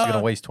 You're also going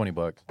to waste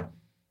 $20.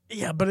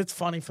 Yeah, but it's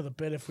funny for the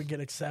bit if we get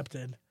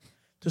accepted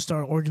to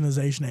start an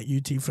organization at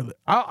UT for the.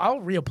 I'll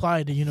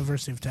reapply to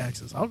University of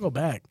Texas. I'll go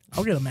back.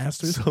 I'll get a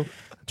master's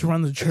to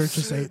run the Church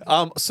of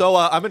Satan. So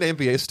I'm an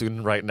MBA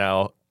student right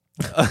now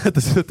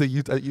at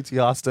UT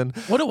Austin.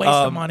 What a waste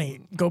of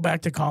money. Go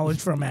back to college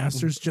for a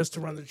master's just to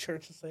run the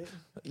Church of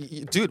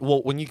Satan. Dude,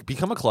 well, when you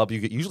become a club, you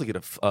usually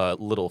get a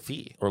little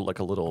fee or like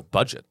a little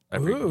budget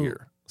every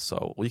year.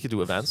 So we could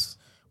do events.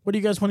 What do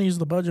you guys want to use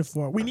the budget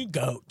for? We need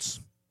goats.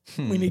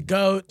 We need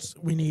goats.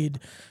 We need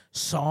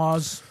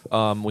saws. Do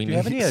you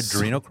have any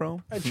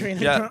adrenochrome?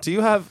 Yeah. Do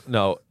you have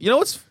no? You know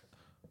what's?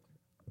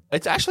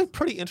 It's actually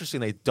pretty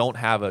interesting. They don't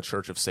have a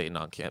Church of Satan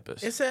on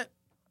campus. Is it?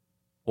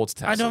 Well, it's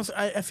Texas.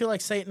 I feel like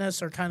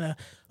Satanists are kind of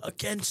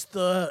against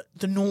the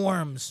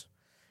norms.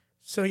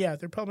 So yeah,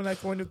 they're probably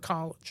not going to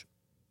college.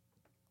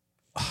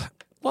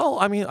 Well,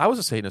 I mean, I was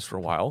a Satanist for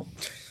a while.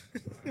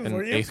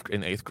 Were you?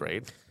 In eighth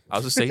grade, I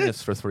was a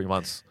Satanist for 3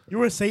 months. You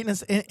were a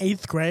Satanist in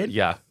 8th grade?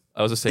 Yeah,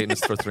 I was a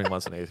Satanist for 3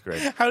 months in 8th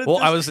grade. How did well,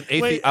 this- I was an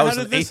wait, I was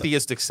how an did this-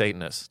 atheistic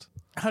Satanist.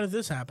 How did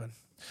this happen?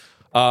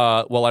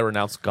 Well, I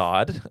renounced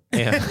God,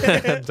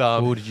 and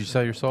Did you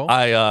sell your soul?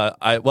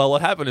 well,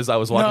 what happened is I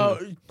was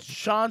walking. No,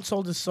 Sean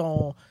sold his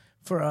soul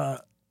for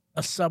a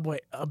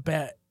Subway, a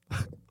bet.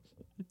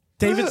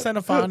 David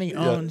Senafani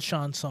owns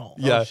Sean's soul.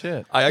 Yeah,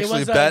 shit. I actually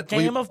was a bet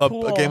game of a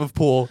pool. game of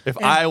pool. If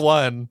And- I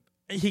won,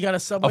 He got a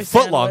Subway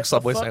foot-long sandwich,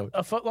 Subway sandwich.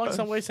 A foot-long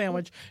Subway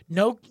sandwich.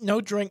 No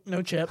drink,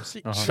 no chips.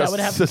 That would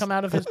have to come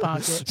out of his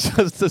pocket.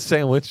 just the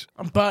sandwich.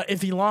 But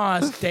if he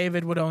lost,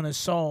 David would own his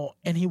soul.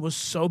 And he was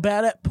so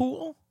bad at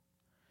pool,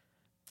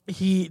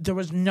 there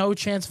was no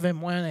chance of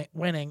him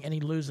winning, and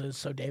he loses,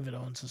 so David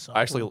owns his soul.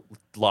 I actually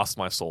lost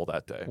my soul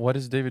that day. What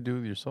does David do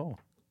with your soul?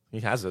 He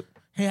has it.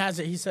 He has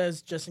it. He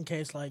says just in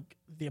case like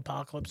the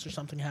apocalypse or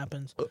something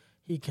happens,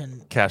 he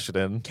can Cash it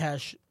in,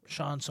 cash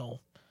Sean's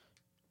soul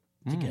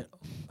to get.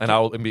 and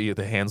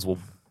the hands will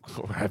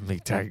have me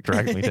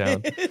drag me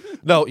down.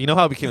 No, you know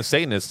how I became a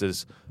Satanist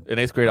is in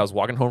 8th grade. I was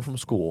walking home from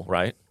school,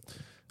 right,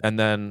 and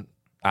then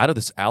out of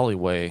this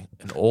alleyway,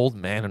 an old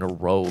man in a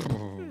robe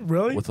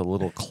Really? with a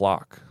little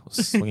clock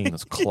was swinging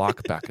this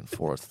clock back and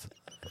forth,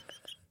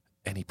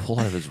 and he pulled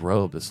out of his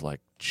robe this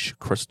like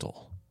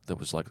crystal that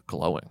was like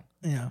glowing.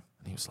 Yeah.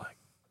 And he was like,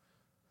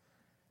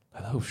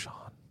 "Hello,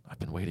 Sean. I've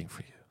been waiting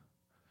for you."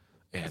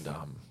 And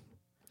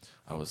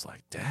I was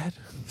like, "Dad?"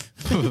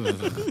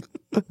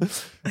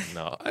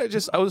 No,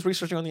 I was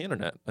researching on the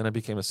internet, and I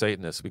became a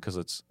Satanist because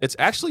it's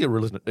actually a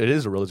religion. It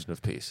is a religion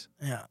of peace.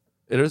 Yeah.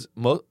 It is.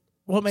 What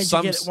made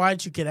you get? Why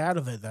did you get out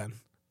of it then?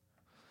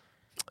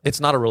 It's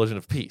not a religion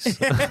of peace.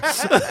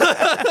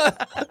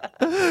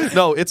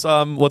 No, it's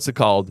what's it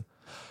called?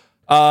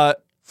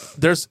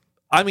 There's.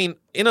 I mean,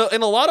 in a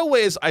lot of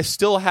ways, I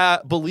still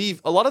believe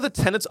a lot of the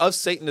tenets of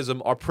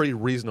Satanism are pretty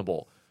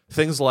reasonable.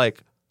 Things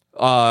like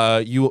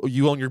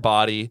you own your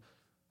body,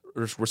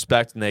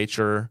 respect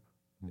nature.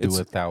 Do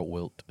what thou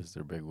wilt is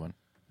their big one.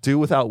 Do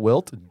without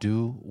wilt.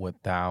 Do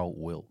what thou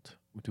wilt.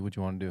 Do what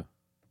you want to do.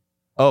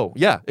 Oh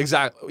yeah,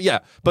 exactly. Yeah,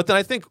 but then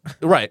I think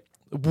right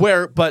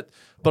but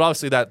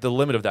obviously that the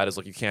limit of that is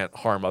like you can't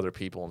harm other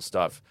people and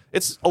stuff.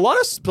 It's a lot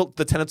of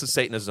the tenets of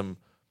Satanism,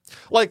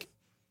 like.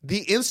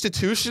 The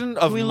institution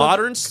of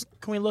modern...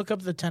 Can we look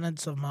up the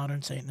tenets of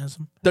modern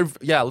Satanism?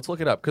 Yeah, let's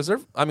look it up. Because, it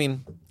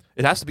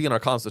has to be in our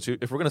Constitution.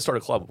 If we're going to start a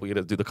club, we got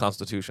to do the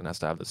Constitution. Has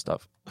to have this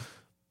stuff.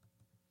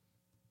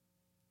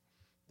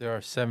 There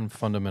are 7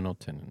 fundamental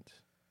tenets.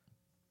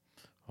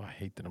 Oh, I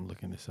hate that I'm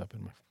looking this up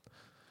in my...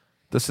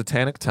 The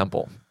Satanic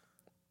Temple.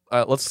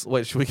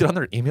 Should we get on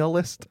their email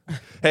list?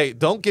 Hey,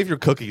 don't give your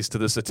cookies to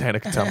the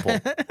Satanic Temple.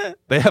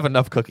 They have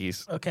enough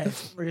cookies. Okay,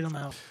 read them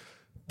out.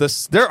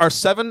 There are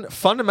 7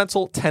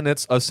 fundamental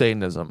tenets of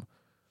Satanism.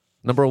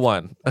 Number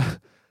 1,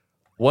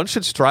 one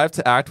should strive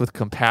to act with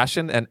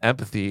compassion and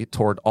empathy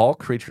toward all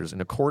creatures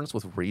in accordance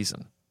with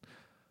reason.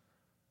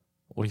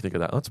 What do you think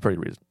of that? That's pretty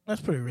reasonable.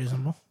 That's pretty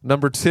reasonable.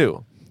 Number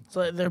 2.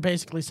 So they're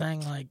basically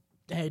saying like,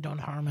 hey, don't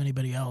harm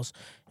anybody else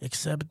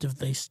except if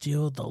they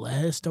steal the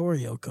last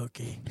Oreo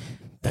cookie.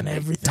 Then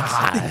everything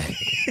die.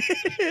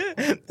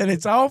 Then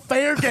it's all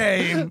fair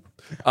game.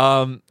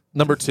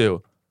 Number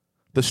 2,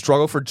 the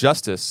struggle for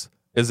justice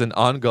is an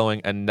ongoing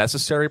and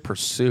necessary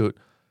pursuit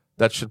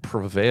that should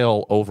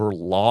prevail over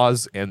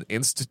laws and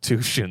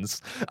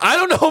institutions. I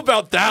don't know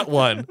about that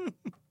one.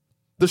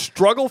 The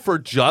struggle for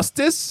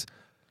justice?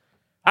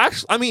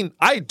 Actually,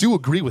 I do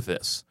agree with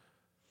this.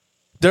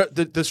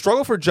 The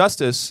struggle for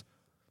justice...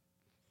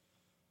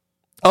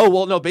 Oh,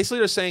 well, no, basically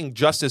they're saying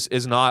justice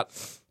is not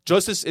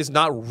Justice is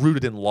not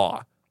rooted in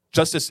law.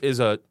 Justice is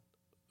a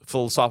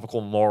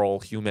philosophical, moral,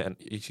 human.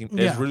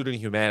 Is rooted in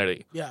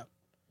humanity. Yeah.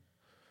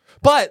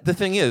 But the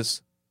thing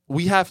is,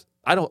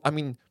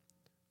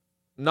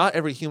 not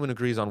every human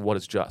agrees on what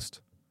is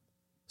just.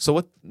 So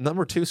what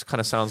number 2 kind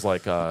of sounds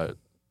like,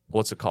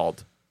 what's it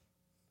called?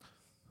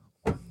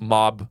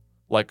 Mob,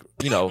 like,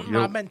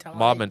 Mob mentality.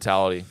 Mob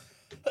mentality.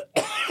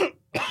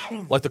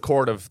 Like the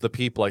court of the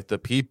people, like the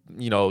people,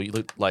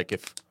 like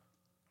if,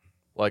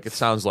 like it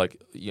sounds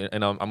like,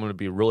 and I'm going to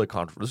be really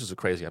controversial. This is a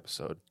crazy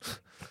episode.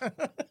 I'm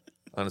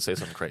going to say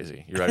something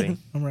crazy. You ready?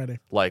 I'm ready.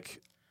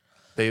 Like,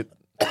 it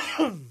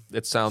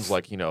sounds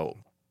like,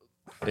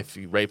 if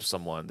you rape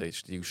someone,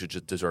 you should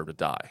just deserve to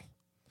die,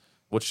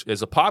 which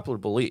is a popular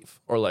belief.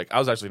 Or like, I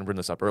was actually going to bring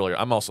this up earlier.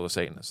 I'm also a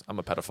Satanist. I'm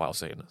a pedophile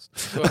Satanist.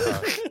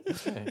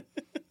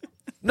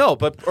 No,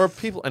 or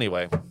people,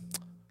 anyway.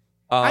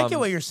 I get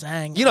what you're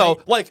saying. No,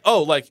 if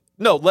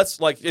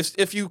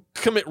you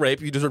commit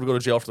rape, you deserve to go to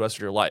jail for the rest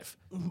of your life.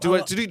 Do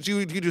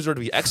you deserve to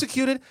be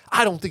executed?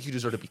 I don't think you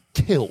deserve to be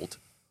killed.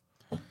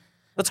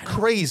 That's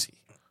crazy.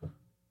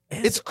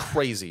 It's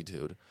crazy,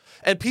 dude.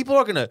 And people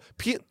are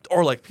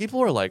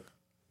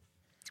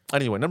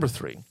anyway, number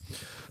 3.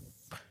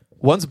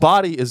 One's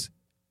body is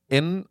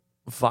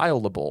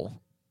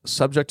inviolable,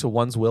 subject to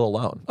one's will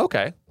alone.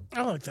 Okay.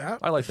 I like that.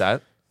 I like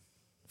that.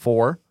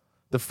 4,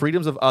 the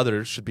freedoms of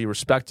others should be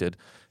respected,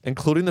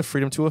 including the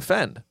freedom to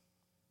offend.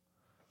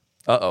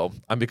 Uh-oh,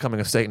 I'm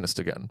becoming a Satanist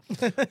again.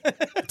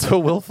 To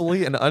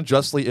willfully and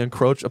unjustly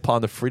encroach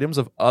upon the freedoms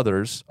of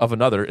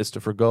another is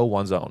to forgo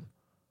one's own.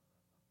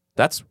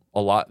 That's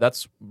a lot.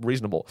 That's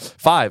reasonable.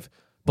 5,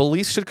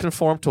 beliefs should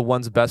conform to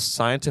one's best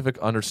scientific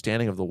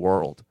understanding of the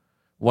world.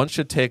 One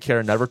should take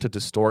care never to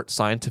distort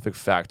scientific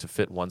fact to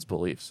fit one's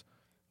beliefs.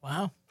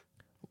 Wow.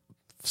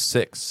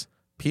 6,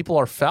 people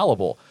are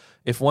fallible.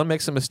 If one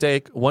makes a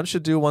mistake, one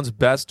should do one's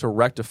best to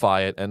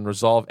rectify it and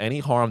resolve any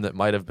harm that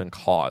might have been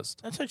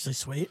caused. That's actually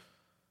sweet.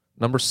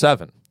 Number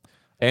 7,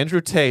 Andrew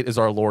Tate is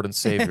our Lord and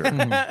Savior.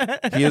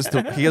 He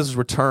has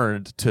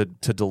returned to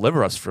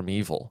deliver us from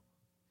evil.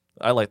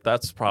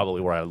 That's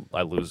probably where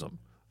I lose him.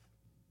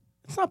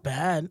 It's not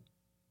bad.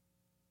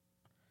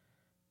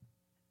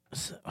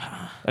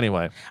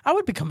 Anyway, I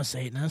would become a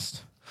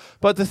Satanist.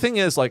 but the thing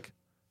is, like,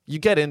 you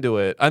get into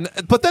it,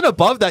 but then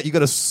above that, you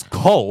got a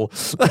skull.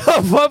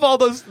 Above all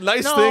those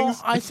nice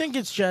things. I think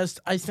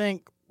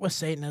with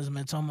Satanism,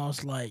 it's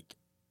almost like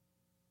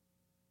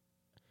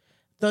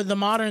the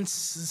modern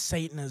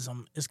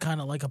Satanism is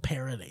kind of like a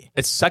parody.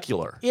 It's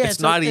secular. Yeah,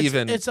 it's not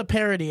even. It's a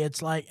parody.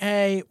 It's like,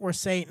 hey, we're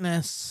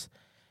Satanists,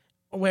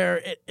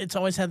 where it's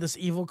always had this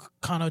evil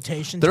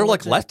connotation. They're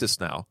like towards it. leftists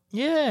now.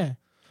 Yeah,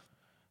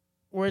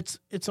 where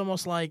it's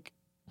almost like,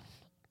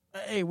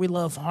 hey, we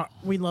love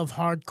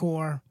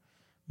hardcore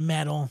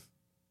metal,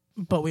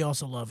 but we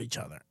also love each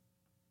other.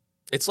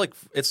 It's like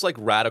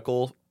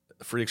radical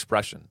free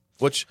expression,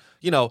 which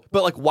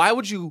but like, why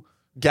would you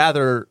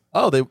gather?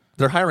 Oh,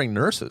 they're hiring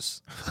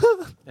nurses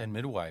And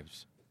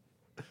midwives.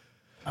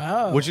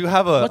 Oh, would you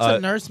have what's a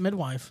nurse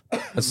midwife?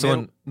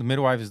 The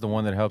midwife is the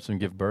one that helps him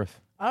give birth.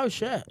 Oh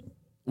shit!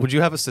 Would you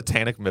have a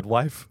satanic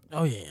midwife?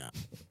 Oh yeah.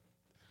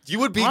 You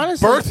would be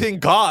Honestly, birthing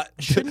God,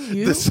 shouldn't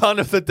you? the son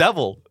of the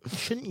devil.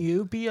 Shouldn't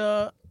you be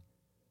a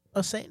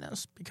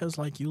Satanist because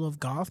like you love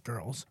goth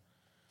girls?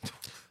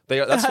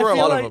 That's where a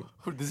feel lot like- of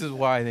them. This is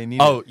why they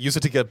need Oh, use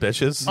it to get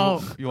bitches.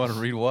 Oh, You want to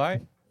read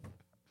why?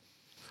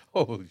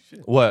 Oh,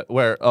 shit. What?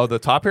 Where? Oh, the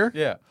top here.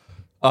 Yeah.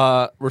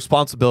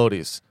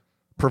 Responsibilities.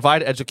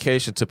 Provide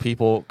education to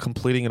people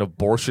completing an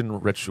abortion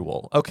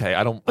ritual. Okay,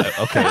 I don't.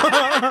 Okay,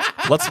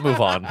 let's move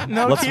on.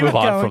 No, Let's keep move it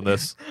on going. from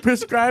this.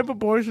 prescribe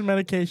abortion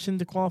medication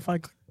to qualify.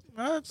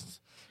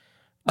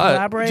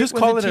 Collaborate. Just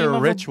with call it team a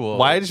of ritual.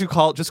 Why did you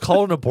call it? Just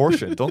call it an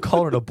abortion. Don't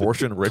call it an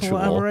abortion ritual.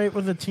 Collaborate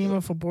with a team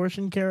of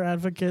abortion care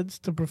advocates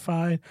to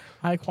provide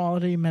high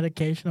quality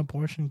medication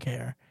abortion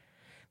care.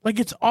 Like,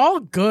 it's all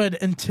good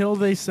until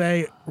they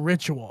say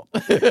ritual.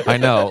 I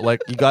know.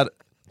 Like, you got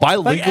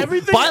bilingual,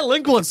 everything-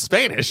 bilingual in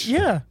Spanish.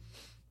 Yeah.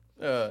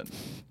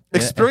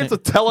 Experience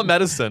with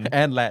telemedicine.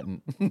 And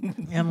Latin.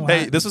 And Hey,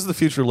 Latin. this is the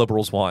future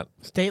liberals want.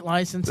 State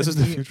license This in is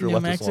the future New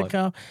leftists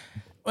Mexico.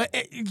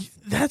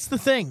 That's the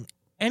thing.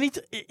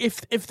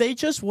 If they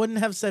just wouldn't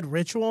have said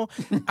ritual,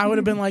 I would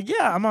have been like,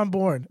 yeah, I'm on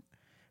board.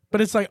 But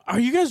it's like, are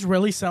you guys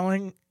really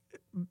selling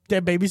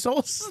dead baby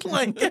souls?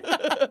 Like,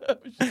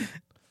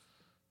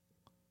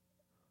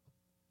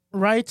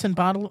 rights and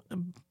bodily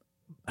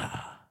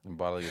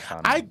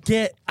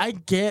autonomy. I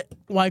get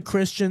why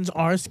Christians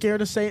are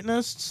scared of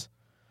Satanists.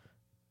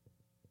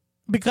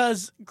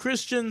 Because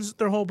Christians,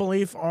 their whole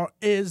belief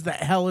is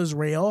that hell is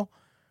real.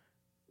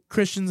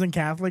 Christians and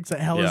Catholics, that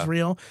hell is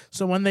real.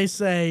 So when they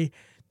say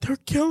they're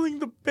killing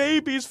the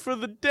babies for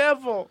the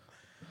devil,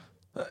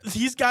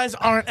 these guys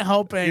aren't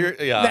helping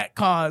that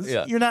cause.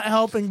 Yeah. You're not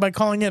helping by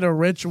calling it a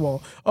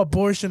ritual,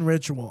 abortion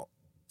ritual.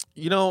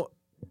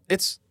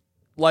 It's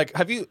like,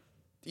 have you?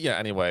 Yeah.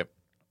 Anyway,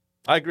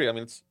 I agree. I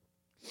mean, it's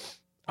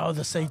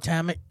The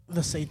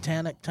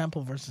Satanic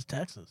Temple versus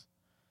Texas.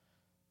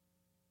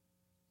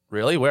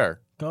 really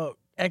where? Go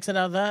exit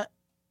out of that.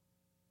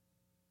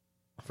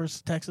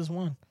 Versus Texas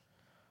won.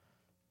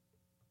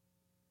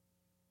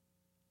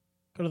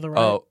 Go to the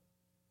right.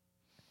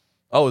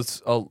 It's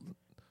The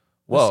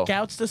whoa.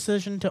 Scouts'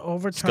 decision to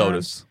overturn.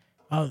 SCOTUS.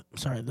 Oh,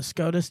 sorry. The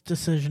SCOTUS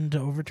decision to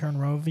overturn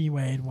Roe v.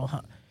 Wade will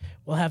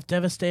have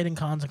devastating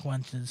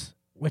consequences,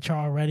 which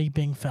are already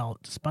being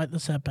felt. Despite the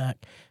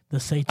setback, the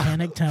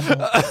Satanic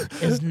Temple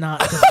is not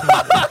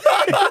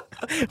defeated.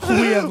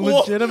 We have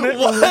legitimate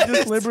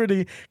religious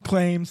liberty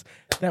claims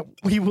that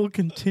we will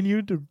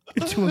continue to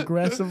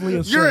aggressively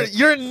assert.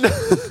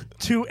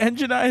 To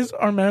energize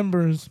our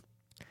members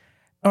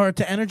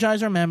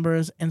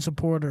and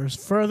supporters,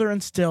 further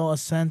instill a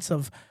sense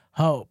of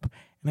hope,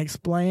 and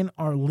explain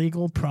our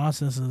legal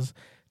processes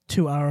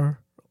to our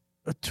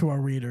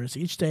readers.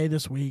 Each day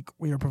this week,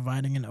 we are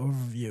providing an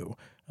overview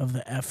of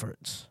the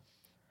efforts.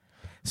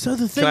 So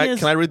the thing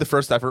Can I read the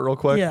first effort real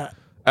quick? Yeah.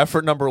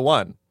 Effort number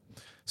 1: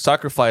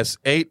 sacrifice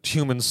 8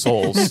 human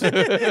souls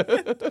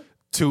to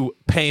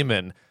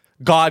Payman,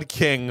 God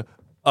King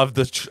of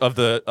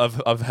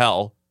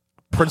hell,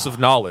 Prince of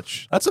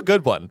Knowledge. That's a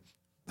good one.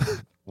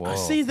 Whoa.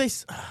 See, they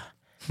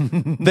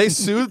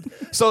sued.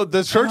 So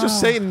the Church of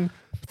Satan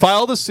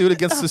filed a suit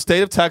against the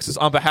state of Texas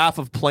on behalf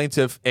of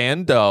plaintiff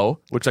Ann Doe,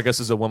 which I guess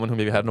is a woman who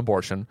maybe had an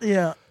abortion.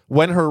 Yeah.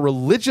 When her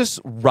religious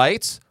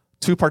right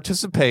to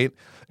participate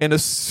in a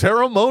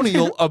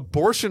ceremonial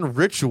abortion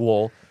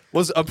ritual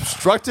was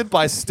obstructed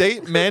by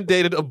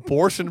state-mandated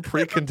abortion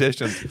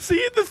preconditions.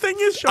 See, the thing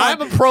is, Sean,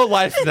 I'm a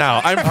pro-life now.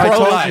 I'm I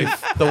told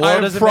pro-life. you, the world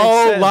I'm doesn't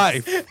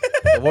pro-life. make sense.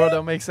 The world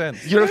don't make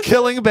sense. You're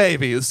killing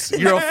babies.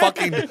 You're a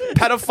fucking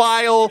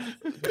pedophile,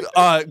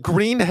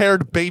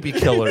 green-haired baby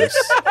killers.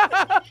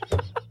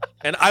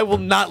 And I will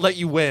not let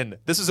you win.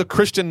 This is a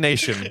Christian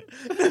nation.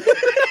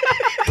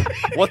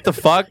 What the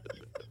fuck?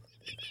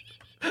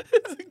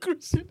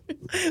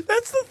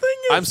 that's the thing.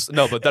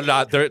 No, but they're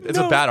not. It's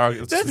a bad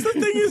argument. That's the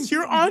thing is,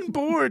 you're on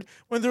board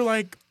when they're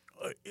like,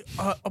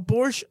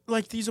 abortion,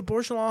 like these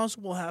abortion laws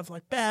will have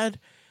like bad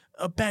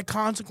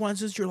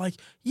consequences. You're like,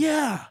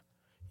 yeah,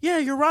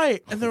 you're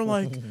right. And they're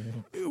like,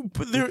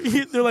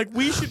 they're like,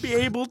 we should be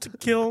able to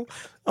kill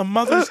a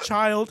mother's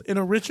child in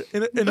a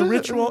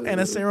ritual and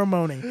a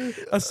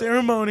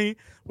ceremony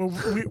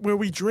where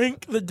we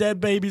drink the dead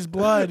baby's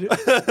blood.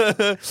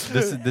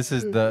 This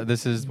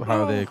is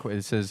how they equate.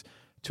 It says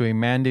to a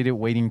mandated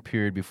waiting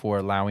period before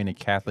allowing a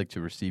Catholic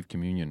to receive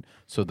communion.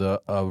 So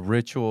the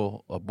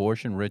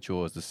abortion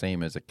ritual is the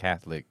same as a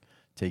Catholic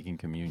taking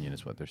communion,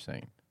 is what they're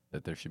saying.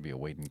 That there should be a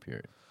waiting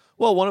period.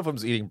 Well, one of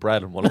them's eating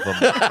bread, and one of them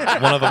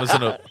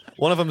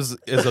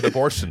is an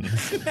abortion.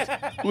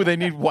 Who they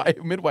need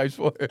midwives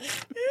for?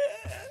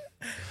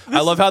 I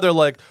love how they're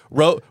like,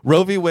 Roe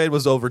v. Wade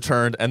was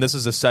overturned, and this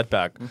is a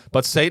setback,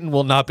 but Satan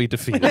will not be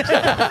defeated.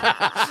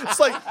 It's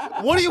like,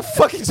 what are you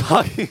fucking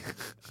talking?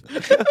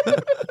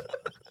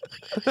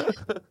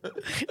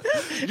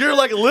 You're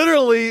like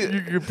literally.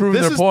 You're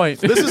proving their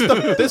point.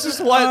 This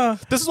is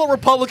what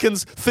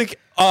Republicans think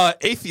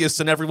atheists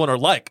and everyone are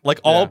like. Like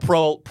all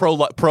pro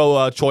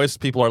choice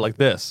people are like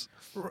this.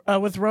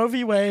 With Roe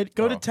v. Wade,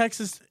 go to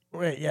Texas.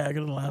 Wait, go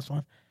to the last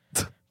one.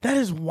 That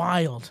is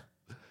wild.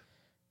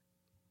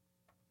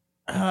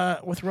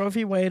 With Roe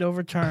v. Wade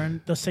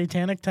overturned, the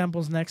Satanic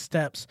Temple's next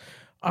steps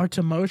are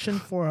to motion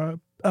for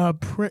a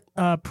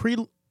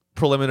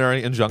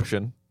preliminary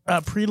injunction.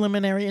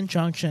 Preliminary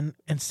injunction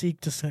and seek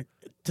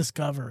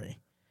discovery.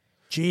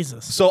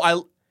 Jesus.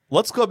 So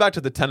let's go back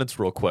to the tenets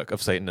real quick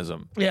of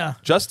Satanism. Yeah.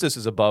 Justice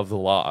is above the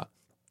law.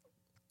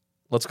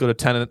 Let's go to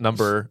tenet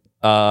number.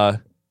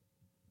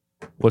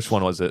 Which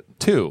one was it?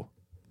 2.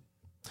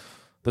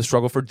 The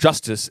struggle for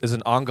justice is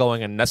an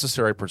ongoing and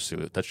necessary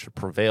pursuit that should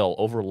prevail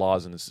over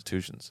laws and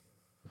institutions.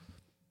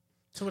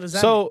 So what does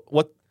that mean?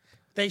 What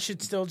they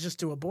should still just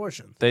do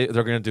abortion. they're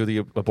going to do the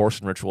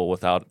abortion ritual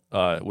without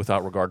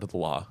regard to the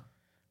law.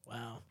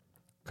 Wow.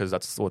 Because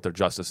that's what their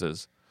justice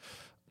is.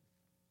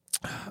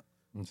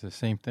 It's the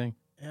same thing.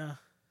 Yeah.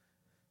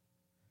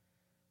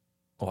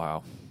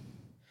 Wow.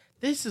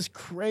 This is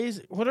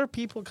crazy. What are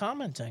people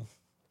commenting?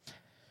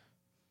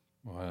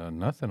 Well,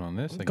 nothing on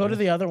this. Go to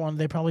the other one.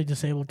 They probably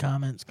disabled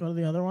comments. Go to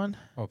the other one.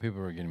 Oh,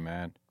 people are getting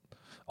mad.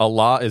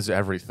 Allah is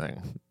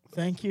everything.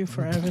 Thank you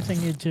for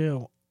everything you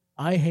do.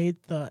 I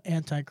hate the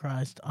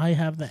Antichrist. I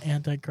have the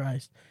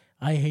Antichrist.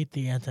 I hate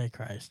the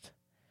Antichrist.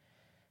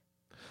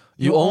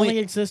 You only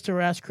exist to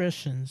harass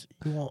Christians.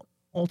 You will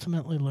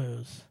ultimately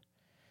lose.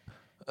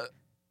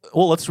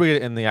 Well, let's read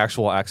it in the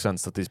actual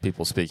accents that these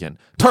people speak in.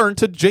 Turn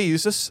to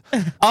Jesus,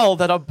 all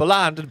that are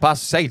blinded by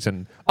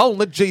Satan.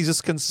 Only Jesus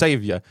can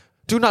save you.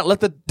 Do not let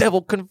the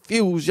devil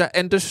confuse you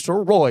and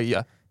destroy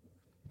you.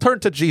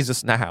 Turn to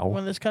Jesus now.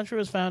 When this country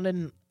was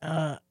founded,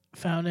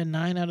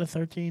 9 out of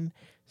 13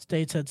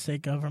 states had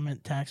state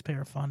government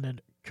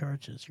taxpayer-funded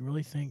churches. You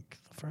really think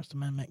the First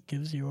Amendment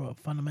gives you a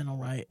fundamental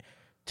right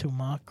to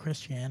mock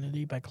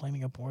Christianity by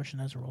claiming abortion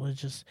as a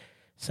religious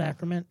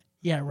sacrament?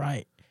 Yeah,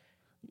 right.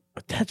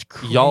 But that's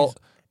crazy.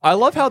 I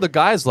love how the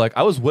guy's like,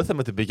 I was with him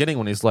at the beginning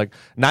when he's like,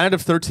 9 out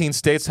of 13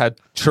 states had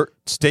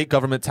state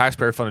government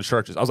taxpayer funded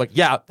churches. I was like,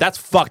 yeah, that's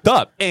fucked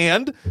up.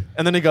 And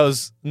then he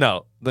goes,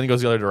 no. Then he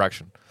goes the other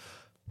direction.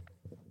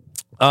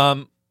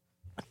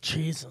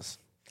 Jesus.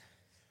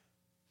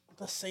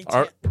 The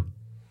Satan.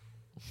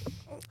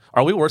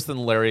 Are we worse than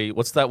Larry?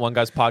 What's that one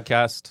guy's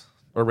podcast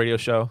or radio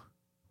show?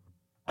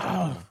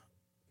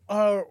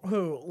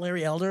 Who?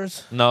 Larry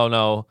Elders?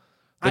 No.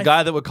 The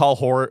guy that would call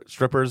whore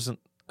strippers and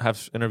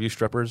have interview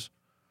strippers.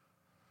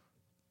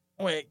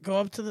 Wait, go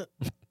up to the.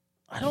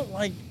 I don't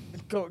like.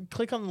 Go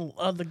click on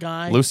the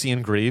guy.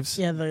 Lucian Greaves.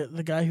 Yeah,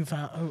 the guy who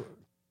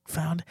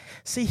found.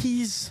 See,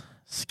 he's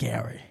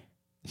scary.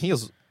 He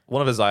is,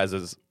 one of his eyes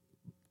is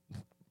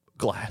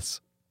glass.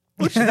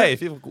 Which, hey,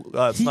 if you,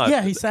 it's not.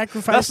 Yeah, he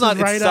sacrificed that's not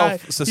his right eye. He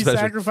self-suspicion.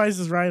 sacrificed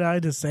his right eye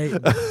to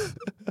Satan.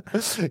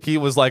 He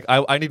was like,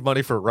 I need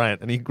money for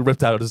rent, and he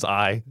ripped out his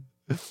eye.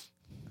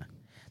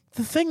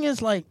 The thing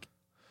is, like,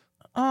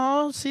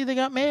 oh, see, they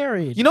got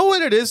married. You know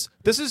what it is?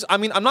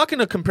 I'm not going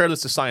to compare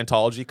this to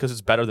Scientology because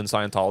it's better than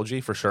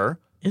Scientology for sure.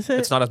 Is it?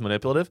 It's not as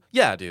manipulative.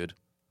 Yeah, dude.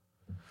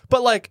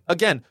 But like,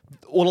 again,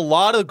 what a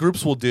lot of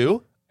groups will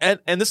do, and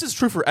this is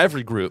true for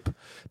every group,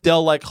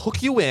 they'll like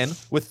hook you in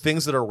with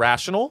things that are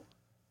rational,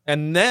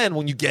 and then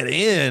when you get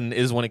in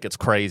is when it gets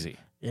crazy.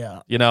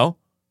 Yeah. You know?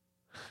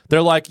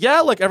 They're like,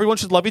 yeah, like everyone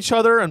should love each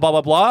other and blah,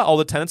 blah, blah. All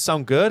the tenets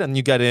sound good. And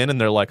you get in and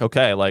they're like,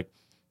 okay, like,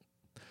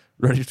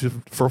 ready to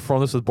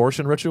perform this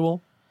abortion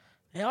ritual?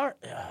 They are.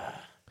 Do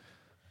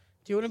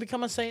you want to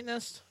become a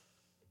Satanist?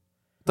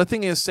 The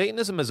thing is,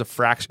 Satanism is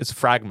it's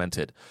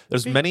fragmented.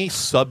 There's many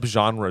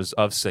subgenres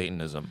of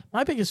Satanism.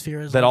 My biggest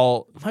fear is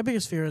My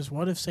biggest fear is,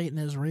 what if Satan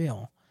is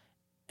real,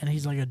 and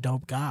he's like a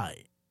dope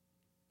guy?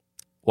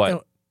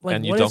 What? Like,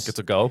 and you don't get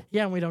to go?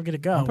 Yeah, and we don't get to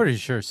go. I'm pretty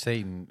sure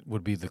Satan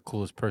would be the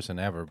coolest person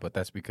ever, but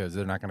that's because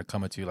they're not going to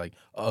come at you like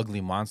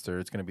ugly monster.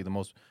 It's going to be the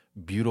most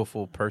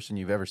beautiful person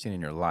you've ever seen in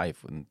your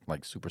life, and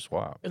like super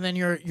suave. And then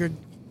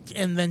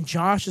and then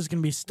Josh is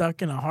going to be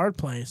stuck in a hard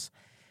place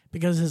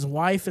because his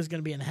wife is going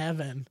to be in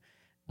heaven,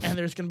 and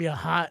there's going to be a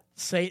hot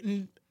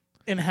Satan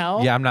in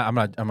hell. Yeah, I'm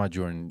not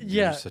joining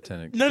your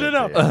satanic. No. There's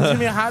going to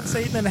be a hot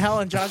Satan in hell,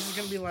 and Josh is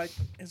going to be like,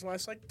 his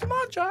wife's like, come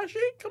on, Joshy,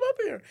 come up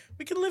here.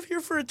 We can live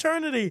here for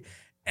eternity.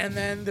 And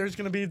then there's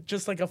going to be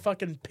just like a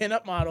fucking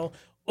pinup model.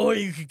 Or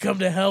you could come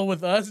to hell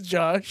with us,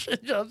 Josh.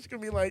 And Josh is going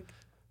to be like,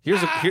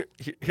 here's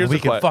we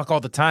can fuck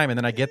all the time, and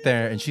then I get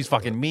there and she's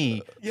fucking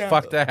me. Yeah.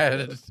 Fuck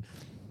that.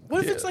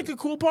 What if it's like a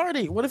cool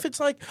party? What if it's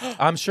like,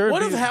 I'm sure.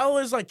 What if hell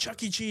is like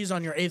Chuck E. Cheese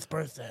on your 8th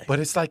birthday? But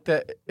it's like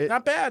that.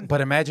 Not bad.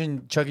 But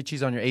imagine Chuck E.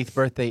 Cheese on your 8th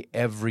birthday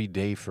every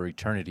day for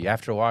eternity.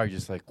 After a while, you're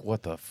just like,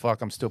 what the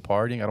fuck? I'm still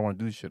partying. I don't want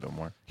to do this shit no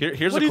more.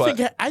 Here's what a do you question.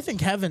 think? I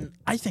think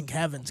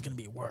heaven's going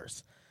to be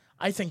worse.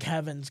 I think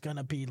heaven's going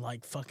to be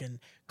like fucking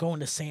going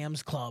to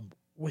Sam's Club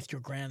with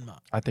your grandma.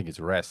 I think it's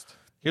rest.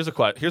 Here's a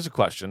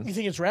question. You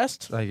think it's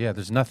rest? Yeah,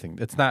 there's nothing.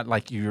 It's not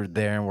like you're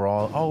there and we're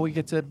all, we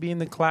get to be in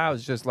the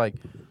clouds. It's just like,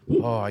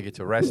 I get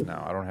to rest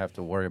now. I don't have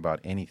to worry about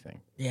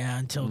anything. Yeah,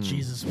 until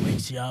Jesus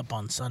wakes you up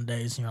on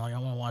Sundays and you're like, I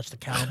want to watch the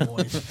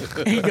Cowboys.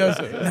 And he goes,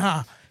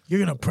 nah, you're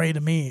going to pray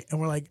to me. And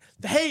we're like,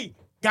 hey,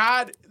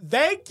 God,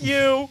 thank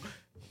you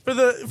for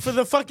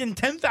the fucking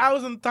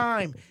 10,000th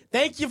time.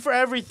 Thank you for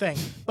everything.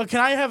 But can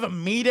I have a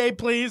me day,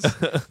 please?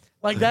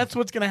 Like, that's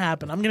what's going to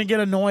happen. I'm going to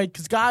get annoyed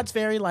because God's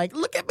very like,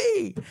 look at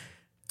me.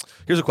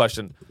 Here's a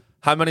question.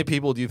 How many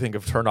people do you think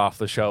have turned off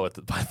the show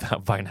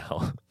by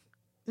now?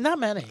 Not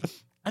many.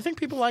 I think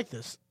people like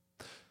this.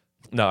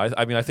 No,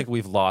 I think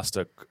we've lost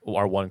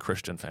our one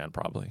Christian fan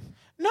probably.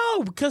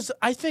 No, because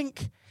I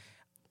think...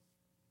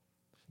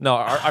 No,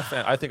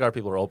 I think our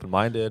people are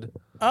open-minded.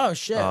 Oh,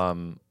 shit.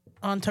 On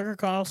Tucker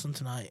Carlson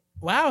tonight.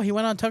 Wow, he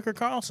went on Tucker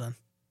Carlson.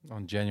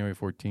 On January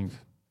 14th.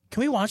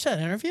 Can we watch that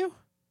interview?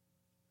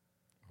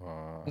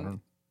 I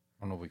don't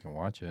know if we can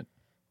watch it.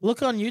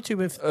 Look on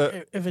YouTube if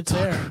it's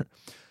there.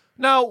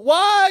 Now,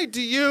 why do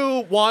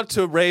you want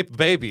to rape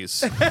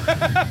babies? And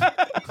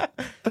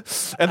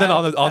then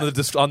on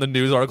the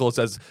news article it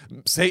says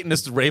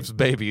Satanist rapes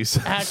babies.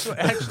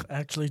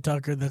 Actually,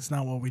 Tucker, that's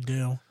not what we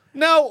do.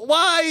 Now,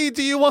 why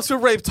do you want to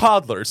rape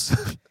toddlers?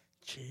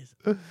 Jeez.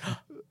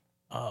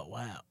 Oh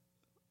wow.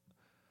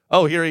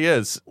 Oh, here he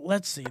is.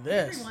 Let's see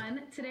this.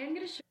 Everyone, today I'm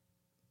going to show.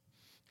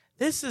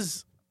 This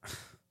is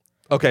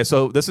okay.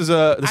 So this is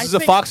a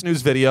Fox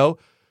News video.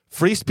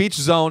 Free speech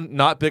zone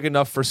not big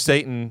enough for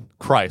Satan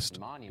Christ.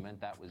 Monument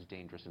that was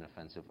dangerous and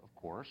offensive, of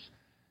course.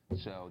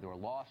 So there were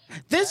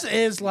lawsuits. This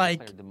is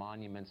like. The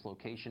monument's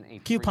location a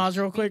can you pause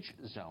real quick?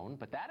 Zone,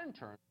 but that in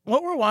turn.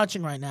 What we're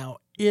watching right now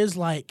is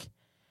like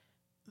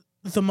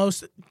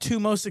the two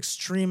most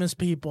extremist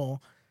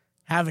people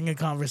having a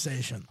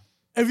conversation.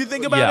 If you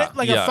think about it,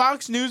 like a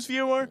Fox News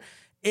viewer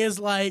is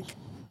like,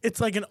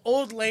 it's like an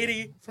old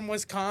lady from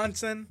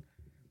Wisconsin.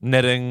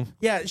 Knitting.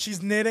 Yeah,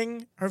 she's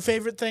knitting. Her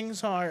favorite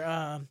things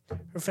are,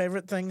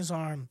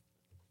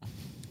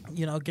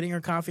 getting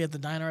her coffee at the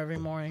diner every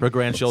morning. Her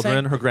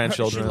grandchildren. She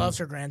loves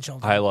her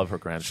grandchildren. I love her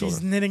grandchildren.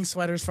 She's knitting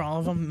sweaters for all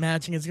of them,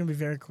 matching. It's going to be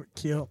very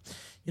cute.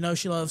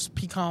 She loves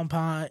pecan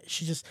pie.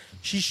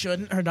 She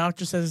shouldn't. Her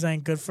doctor says it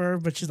ain't good for her,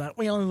 but she's like,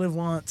 we only live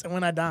once, and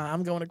when I die,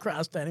 I'm going to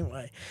Christ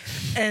anyway.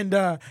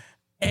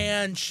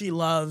 And she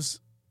loves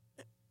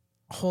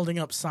holding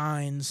up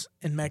signs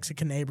in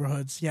Mexican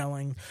neighborhoods,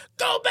 yelling,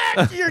 "Go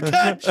back to your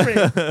country!"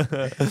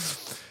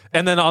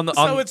 And then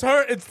so it's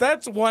her.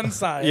 That's one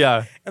side.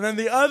 Yeah. And then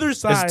the other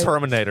side is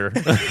Terminator.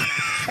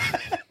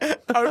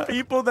 are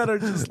people that are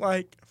just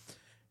like,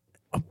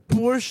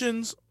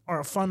 abortions are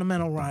a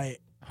fundamental right.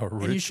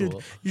 And you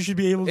should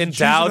be able to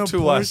endowed choose an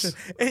to us.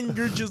 abortion. And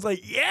you're just like,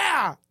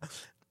 yeah.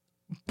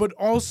 But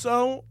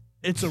also,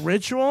 it's a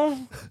ritual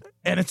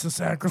and it's a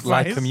sacrifice.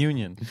 Like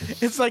communion.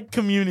 It's like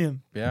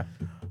communion. Yeah.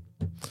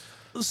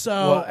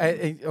 So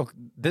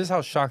this is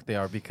how shocked they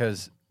are,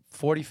 because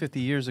 40,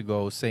 50 years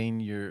ago, saying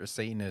you're a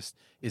Satanist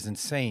is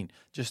insane.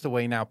 Just the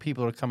way now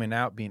people are coming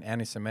out being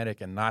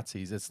anti-Semitic and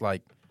Nazis. It's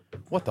like,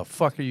 what the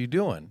fuck are you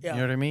doing? Yeah.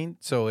 You know what I mean?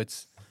 So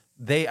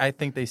I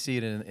think they see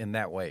it in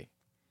that way.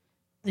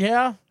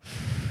 Yeah.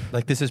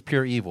 Like, this is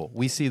pure evil.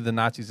 We see the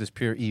Nazis as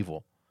pure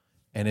evil.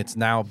 And it's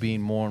now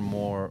being more and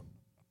more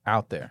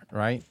out there,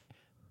 right?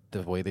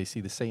 The way they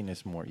see the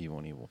Satanists more evil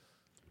and evil.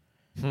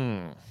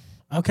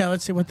 Okay,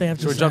 let's see what they have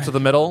to say. Should we jump to the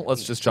middle?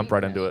 Let's just jump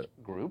right into it.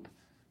 Group,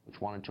 which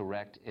wanted to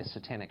erect a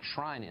satanic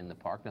shrine in the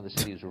park. Now the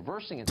city is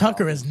reversing its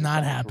Tucker is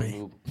not happy.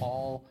 Remove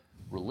all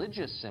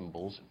religious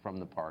symbols from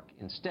the park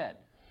instead.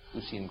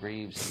 Lucien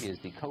Greaves is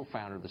the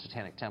co-founder of the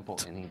Satanic Temple,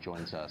 and he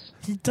joins us.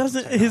 He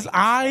doesn't. His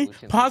eye.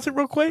 Pause it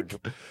real quick.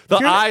 The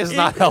eye is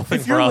not helping,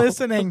 If you're bro.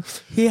 listening,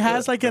 he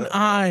has like an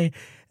eye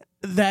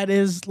that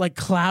is like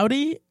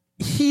cloudy.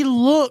 He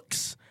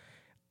looks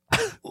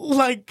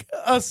like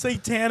a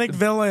satanic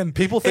villain.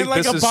 People think in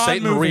like this a is Bond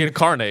Satan movie.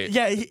 reincarnate.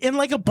 Yeah, in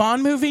like a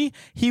Bond movie,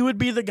 he would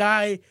be the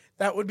guy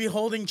that would be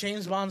holding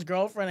James Bond's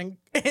girlfriend,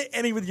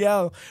 and he would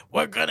yell,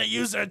 "We're gonna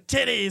use her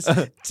titties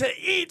to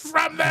eat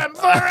from them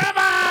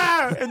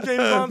forever!" And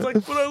James Bond's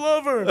like, "But I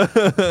love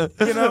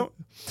her,"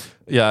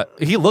 Yeah,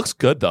 he looks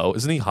good though.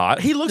 Isn't he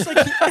hot? He looks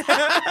like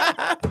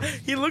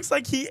he looks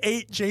like he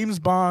ate James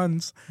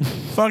Bond's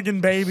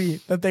fucking baby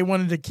that they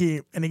wanted to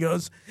keep, and he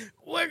goes,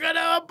 "We're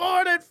gonna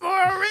abort it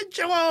for a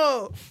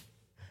ritual."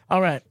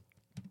 All right.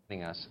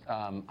 Us.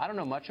 I don't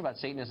know much about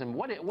Satanism.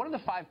 What are the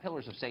 5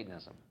 pillars of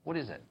Satanism? What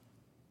is it?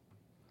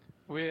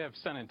 We have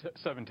 7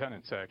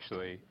 tenets,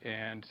 actually,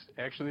 and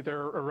actually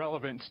they're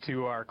irrelevant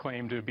to our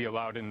claim to be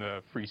allowed in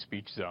the free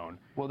speech zone.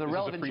 Well, they're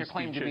relevant to your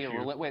claim to be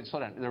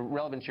They're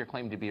relevant to your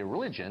claim to be a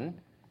religion,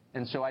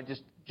 and so I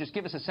just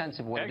give us a sense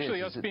of what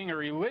actually, it is. us being a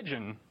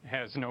religion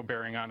has no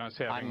bearing on us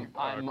having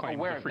I'm a claim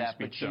aware to the of free that,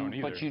 speech zone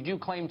either. but you do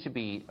claim to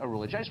be a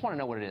religion. I just want to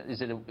know what it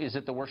is. Is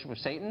it the worship of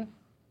Satan?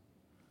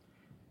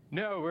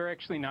 No, we're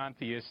actually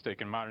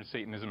non-theistic, and modern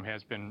Satanism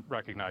has been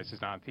recognized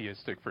as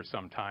non-theistic for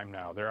some time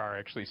now. There are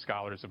actually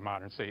scholars of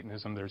modern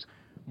Satanism. There's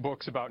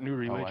books about new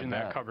religion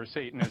that cover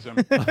Satanism.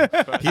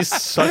 But He's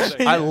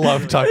such. I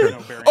love Tucker.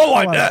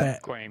 I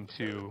bet. Claim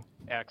to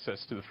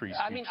access to the free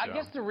speech I mean, I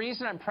guess the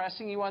reason I'm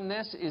pressing you on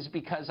this is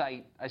because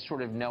I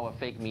sort of know a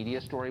fake media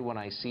story when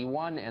I see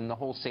one, and the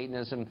whole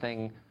Satanism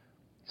thing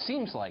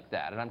seems like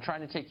that. And I'm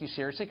trying to take you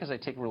seriously because I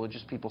take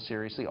religious people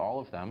seriously, all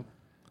of them.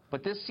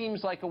 But this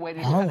seems like a way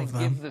to kind of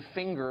give the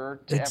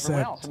finger to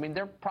everyone else. I mean,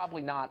 there are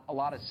probably not a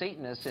lot of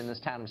Satanists in this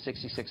town of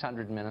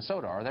 6,600 in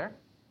Minnesota, are there?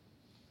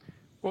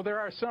 Well,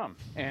 there are some,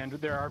 and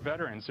there are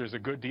veterans. There's a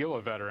good deal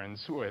of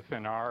veterans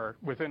within our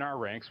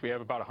ranks. We have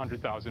about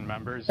 100,000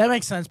 members. That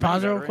makes sense.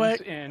 Pause real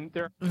quick. And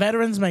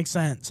veterans make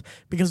sense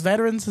because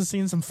veterans have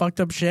seen some fucked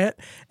up shit,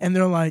 and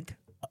they're like,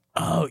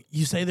 "Oh,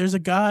 you say there's a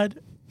God?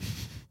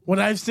 What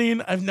I've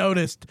seen, I've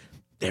noticed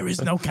there is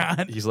no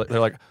God." They're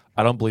like,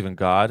 I don't believe in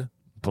God,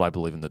 but I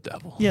believe in the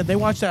devil. Yeah, they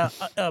watched a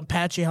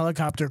Apache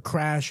helicopter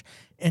crash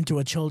into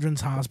a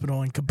children's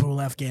hospital in Kabul,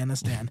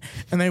 Afghanistan,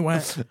 and they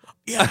went,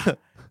 "Yeah,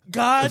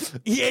 God,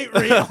 he ain't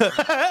real."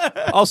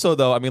 Also,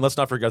 though, I mean, let's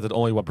not forget that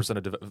only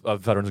 1%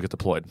 of veterans get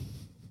deployed.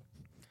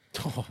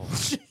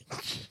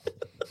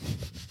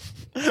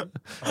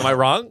 Am I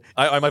wrong?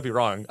 I might be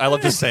wrong. I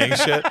love just saying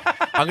shit.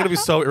 I'm going to be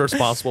so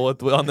irresponsible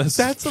on this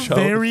That's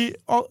show.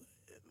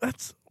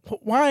 That's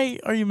why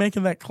are you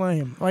making that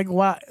claim? Like,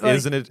 why? Like,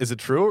 Isn't it? Is it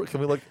true? Can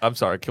we look? I'm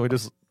sorry. Can we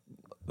just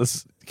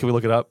Can we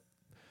look it up?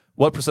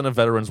 What % of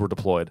veterans were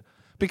deployed?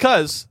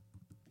 Because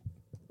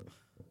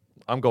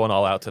I'm going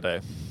all out today.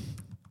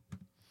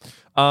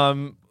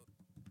 Veterans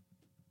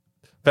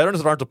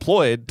that aren't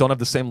deployed don't have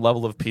the same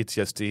level of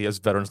PTSD as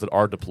veterans that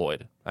are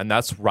deployed, and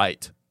that's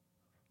right.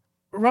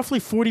 roughly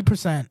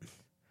 40%.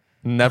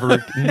 Never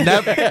get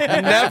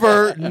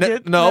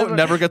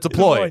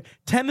deployed.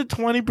 10 to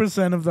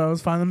 20% of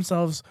those find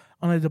themselves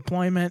on a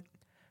deployment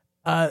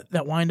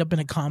that wind up in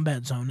a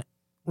combat zone.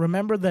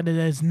 Remember that it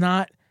is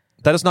not.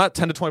 That is not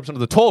 10 to 20% of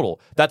the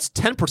total. That's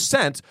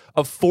 10%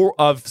 of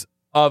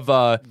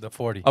the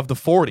 40. Of the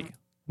 40.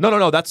 No.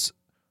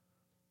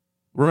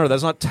 Remember,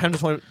 that's not 10 to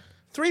 20.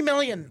 3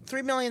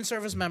 million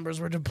service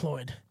members were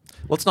deployed.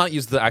 Let's not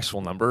use the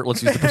actual number.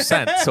 Let's use the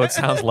percent so it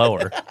sounds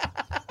lower.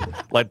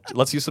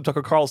 Let's use some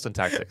Tucker Carlson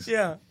tactics.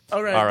 Yeah.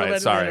 All right. All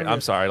right. Sorry.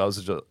 I'm sorry. That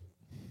was just...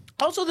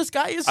 Also, this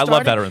guy is. I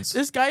love veterans.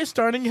 This guy is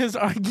starting his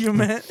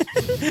argument.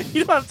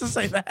 You don't have to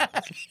say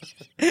that.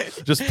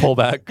 Just pull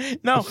back.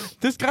 No,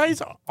 this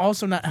guy's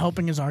also not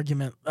helping his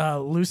argument,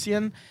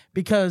 Lucian,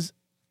 because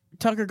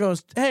Tucker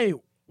goes, "Hey,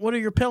 what are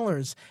your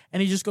pillars?"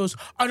 And he just goes,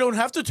 "I don't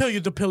have to tell you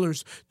the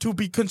pillars to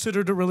be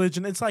considered a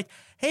religion." It's like,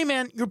 hey,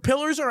 man, your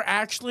pillars are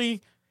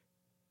actually,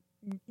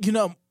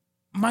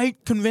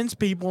 might convince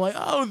people like,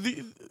 oh,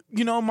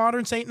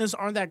 modern Satanists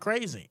aren't that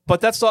crazy.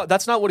 But that's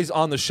not what he's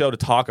on the show to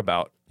talk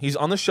about. He's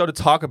on the show to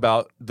talk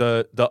about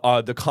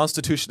the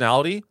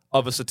constitutionality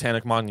of a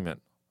satanic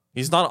monument.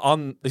 He's not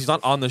on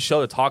the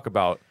show to talk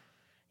about.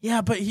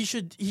 Yeah, but he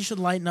should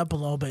lighten up a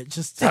little bit.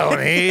 Just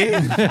Tony.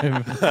 All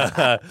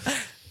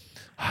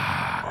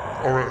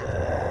right.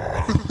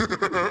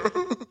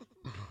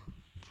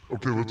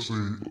 Okay, let's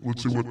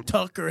see what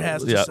Tucker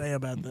has to say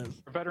about this.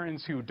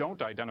 Veterans who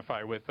don't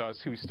identify with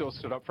us who still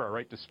stood up for our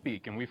right to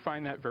speak, and we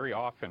find that very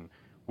often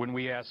when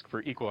we ask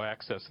for equal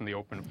access in the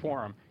open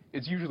forum.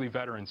 It's usually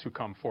veterans who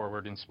come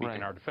forward and speak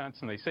in our defense,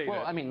 and they say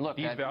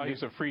these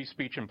values of free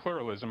speech and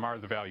pluralism are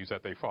the values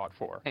that they fought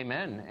for.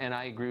 Amen, and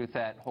I agree with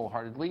that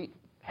wholeheartedly,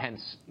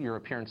 hence your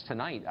appearance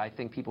tonight. I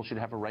think people should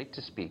have a right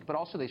to speak, but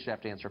also they should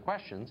have to answer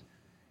questions.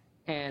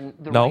 And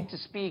the right to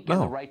speak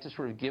and the right to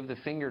sort of give the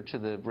finger to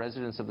the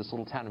residents of this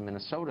little town in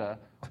Minnesota,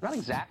 not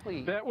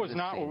exactly. That was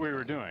not what we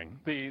were doing.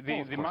 The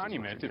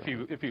monument,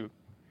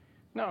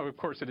 no, of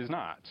course it is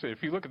not. So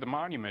if you look at the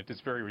monument, it's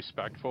very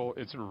respectful,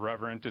 it's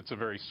reverent, it's a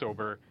very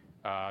sober,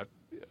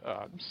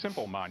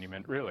 simple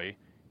monument, really,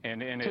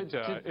 and it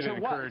encourages. It's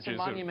a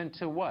monument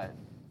to what?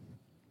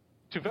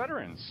 To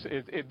veterans.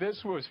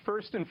 This was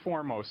first and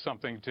foremost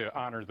something to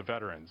honor the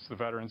veterans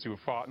who have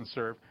fought and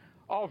served.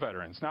 All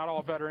veterans. Not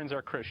all veterans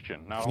are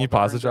Christian. Not Can you all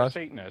pause it, veterans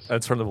Josh? are Satanists.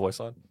 And turn the voice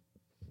on.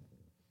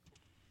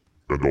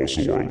 and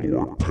also our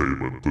Lord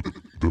Payment,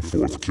 the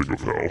fourth king of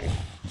hell.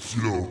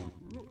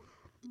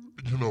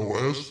 You know,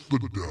 as the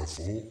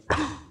devil,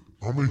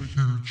 I'm a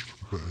huge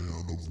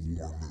fan of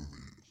war movies.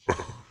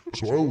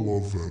 So I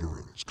love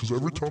veterans, because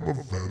every time a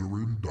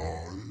veteran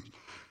dies,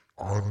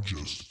 I'm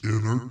just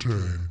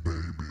entertained,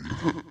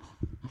 baby.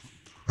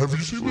 Have you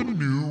seen the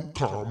new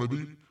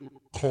comedy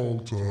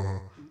called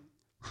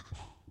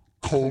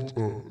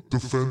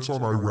Defense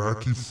on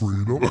Iraqi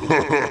Freedom?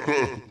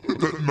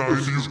 That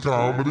 90s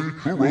comedy?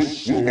 Who wrote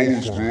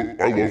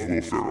I love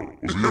Will Ferrell.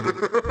 Was he in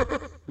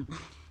it?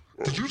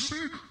 Did you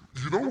see?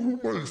 You know who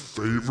my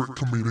favorite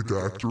comedic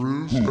actor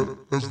is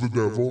as the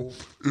devil?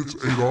 It's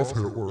Adolf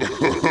Hitler.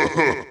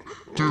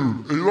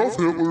 Dude, Adolf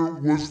Hitler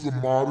was the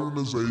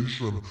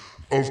modernization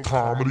of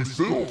comedy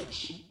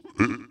films.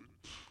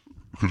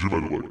 Because you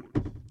might be like,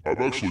 I'm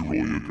actually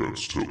really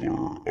against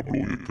Hitler. I'm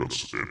really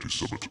against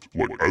anti-Semitism.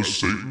 Like, as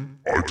Satan,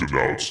 I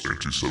denounce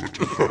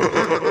anti-Semitism in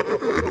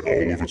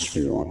all of its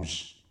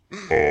forms.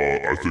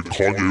 I think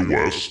Kanye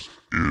West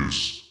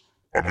is,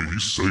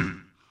 he's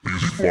Satan.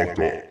 He's fucked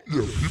up.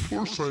 Yeah, people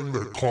are saying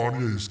that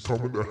Kanye's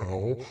coming to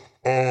hell.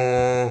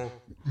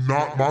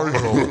 Not my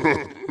hell.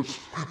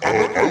 I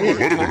won't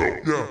let him in hell.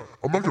 Yeah,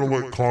 I'm not gonna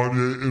let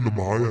Kanye into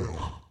my hell.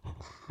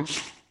 What,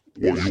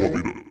 you want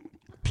me to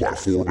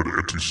platform an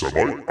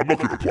anti-Semite? I'm not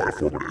gonna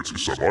platform an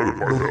anti-Semite in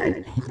my hell.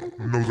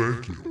 No,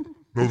 thank you.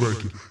 No, thank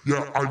you.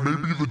 Yeah, I may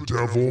be the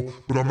devil,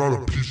 but I'm not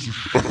a piece of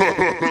shit.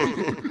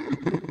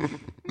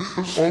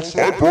 Also,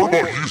 I burn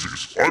my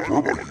Yeezys. I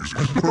burn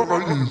my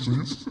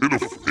Yeezys.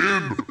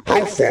 In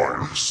hellfire.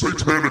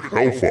 Satanic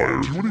hellfire.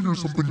 Do you want to hear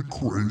something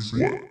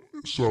crazy? What?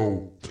 So,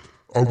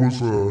 I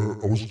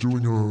was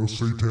doing a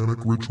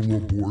satanic ritual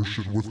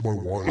abortion with my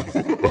wife.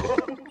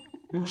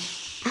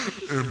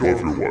 And love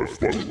your wife,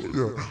 by the way.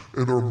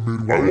 Yeah, and our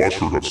midwife. I watched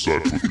her have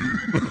sex with you.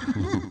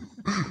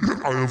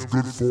 I have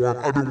good form.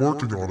 I've been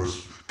working on it.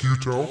 Can you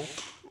tell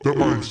that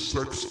my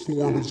sex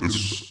form is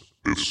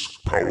It's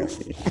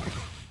powerful.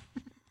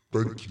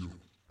 Thank you.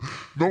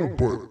 No,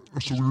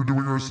 but, so we were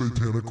doing our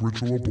satanic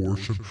ritual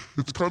abortion.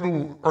 It's kind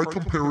of, I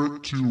compare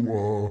it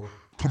to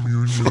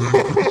communion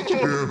and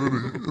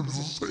Christianity. It's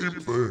the same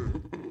thing.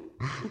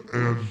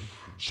 And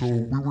so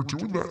we were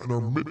doing that and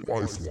our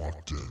midwife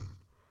walked in.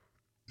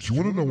 You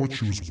want to know what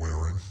she was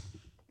wearing?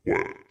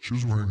 What? She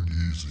was wearing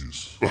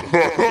Yeezys.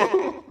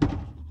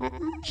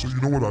 So you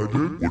know what I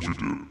did? What'd you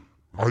do?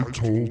 I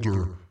told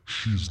her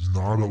she's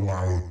not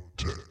allowed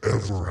to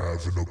ever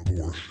have an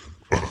abortion.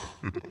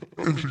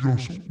 And she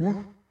goes, what?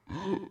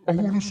 I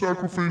want to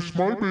sacrifice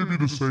my baby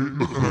to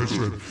Satan. And I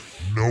said,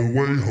 no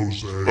way,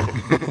 Jose.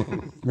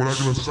 We're not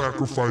going to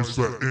sacrifice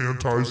that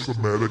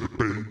anti-Semitic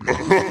baby.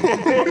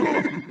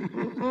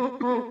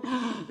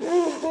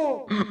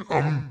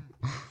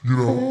 You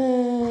know.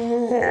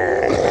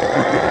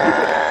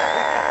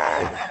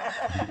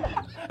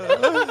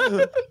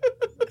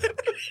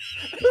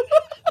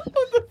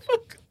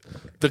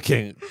 The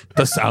king,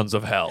 the sounds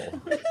of hell.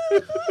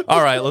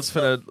 All right, let's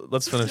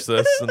finish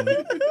this. And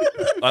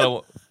I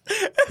don't.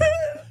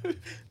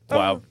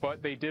 Wow.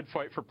 But they did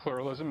fight for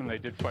pluralism and they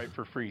did fight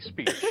for free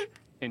speech.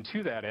 And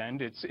to that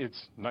end, it's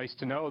nice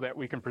to know that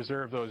we can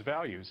preserve those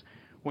values.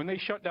 When they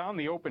shut down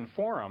the open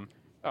forum,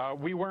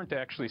 we weren't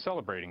actually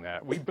celebrating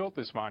that. We built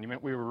this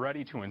monument. We were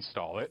ready to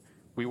install it.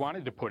 We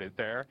wanted to put it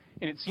there,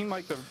 and it seemed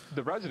like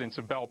the residents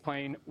of Belle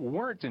Plaine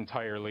weren't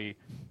entirely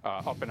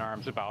up in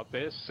arms about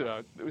this.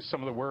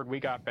 Some of the word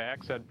we got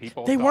back said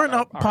people... They weren't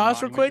up...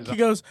 Pause real quick. He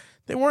goes,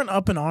 they weren't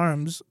up in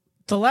arms.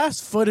 The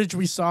last footage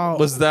we saw...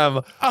 Was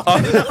them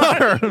up in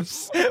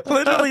arms.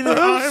 Literally, their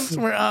arms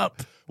were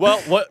up. Well,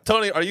 what,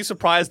 Tony, are you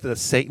surprised that a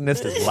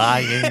Satanist is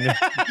lying?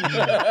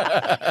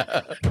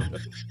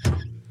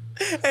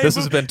 Hey, this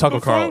has been Tucker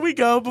Carl.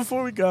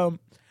 Before we go,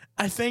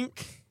 I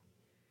think...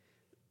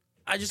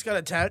 I just got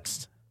a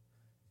text.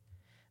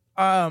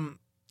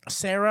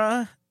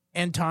 Sarah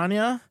and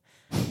Tanya,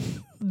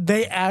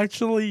 they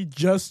actually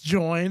just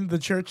joined the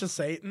Church of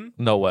Satan.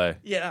 No way.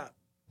 Yeah.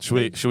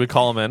 Should we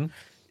call them in?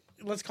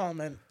 Let's call them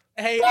in.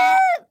 Hey.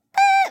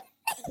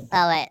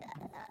 Oh wait.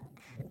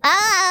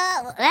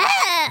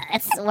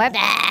 We're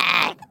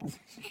back.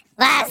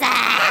 What's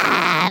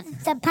up?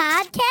 The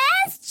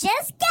podcast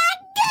just got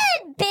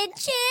good,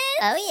 bitches.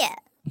 Oh yeah.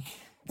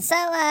 So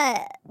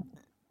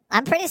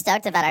I'm pretty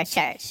stoked about our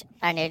church,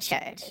 our new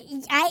church.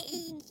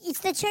 It's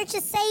the Church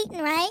of Satan,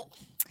 right?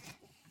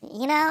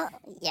 You know,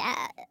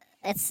 yeah.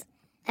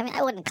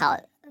 I wouldn't call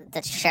it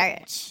the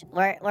church.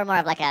 We're more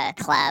of like a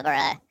club or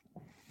a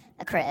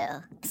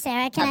crew.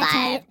 Sarah, can I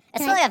tell you?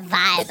 It's really a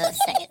vibe of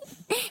Satan.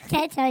 Can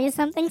I tell you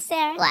something,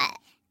 Sarah? What?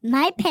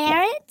 My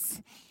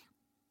parents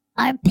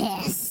are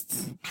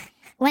pissed.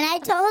 When I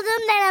told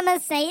them that I'm a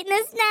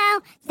Satanist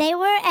now, they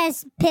were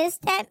as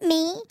pissed at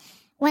me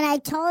when I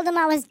told him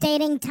I was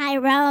dating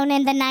Tyrone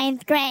in the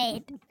 9th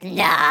grade.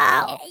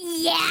 No.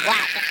 Yeah.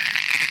 What?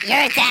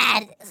 Your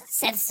dad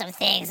said some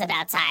things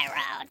about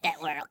Tyrone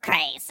that were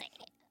crazy.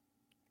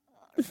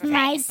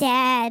 My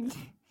dad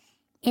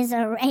is a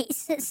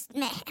racist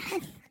man.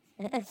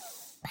 But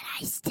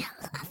I still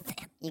love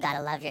him. You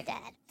gotta love your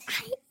dad.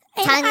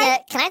 Tanya,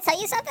 can I tell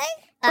you something?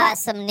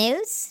 Some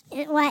news?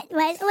 What's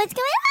going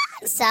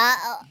on? So,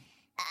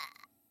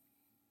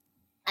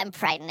 I'm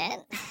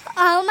pregnant.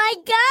 Oh my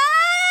God!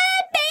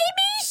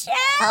 Baby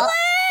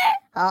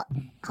shower!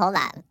 Hold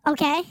on.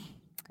 Okay.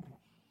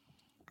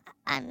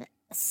 I'm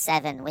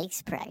 7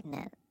 weeks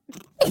pregnant.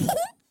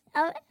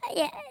 Oh,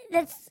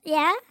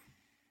 yeah.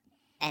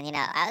 And,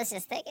 I was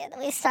just thinking,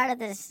 we started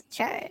this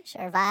church,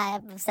 or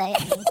vibe of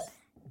Satan.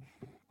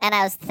 And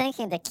I was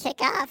thinking to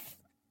kick off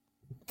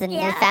the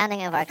new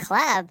founding of our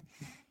club,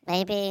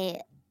 maybe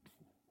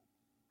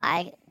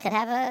I could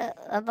have a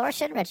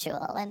abortion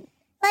ritual. And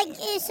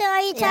so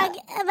are you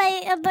talking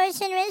about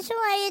abortion ritual?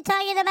 Are you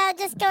talking about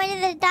just going to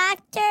the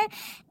doctor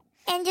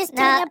and just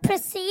doing a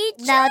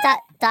procedure? No,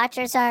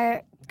 doctors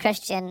are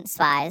Christian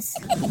spies.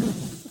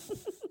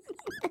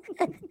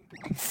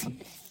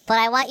 But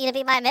I want you to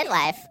be my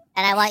midwife,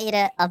 and I want you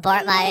to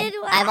abort my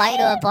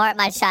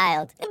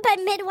child. By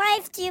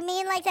midwife, do you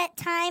mean like that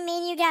time me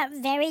and you got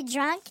very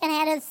drunk and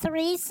had a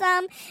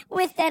threesome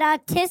with that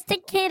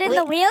autistic kid in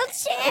the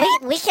wheelchair?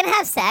 We can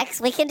have sex.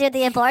 We can do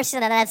the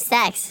abortion and have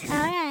sex. All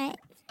right.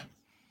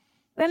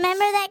 Remember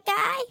that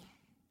guy?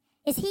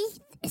 Is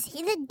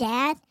he the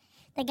dad?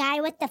 The guy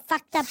with the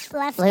fucked up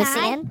left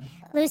eye?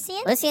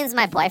 Lucian? Lucian's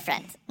my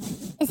boyfriend.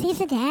 Is he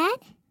the dad?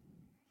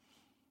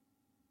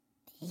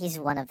 He's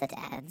one of the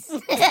dads.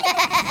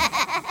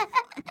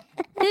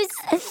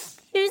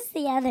 Who's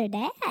the other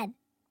dad?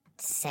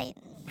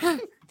 Satan.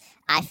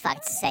 I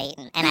fucked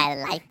Satan, and I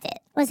liked it.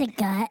 Was it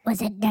good?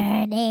 Was it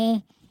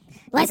dirty?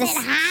 Was it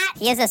hot?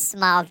 He has a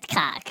small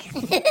cock.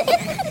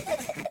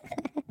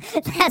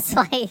 That's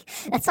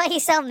why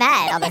he's so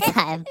mad all the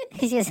time.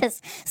 He has a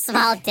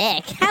small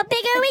dick. How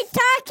big are we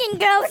talking,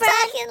 girlfriend?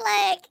 We're talking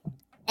like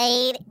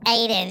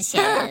 8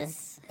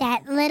 inches.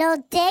 That little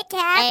dick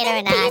has 8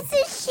 or 9. Piece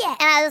of shit. And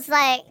I was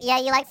like, yeah,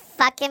 you like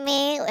fucking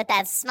me with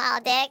that small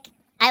dick?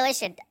 I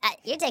wish your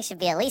dick should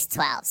be at least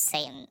 12,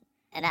 Satan.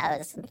 And I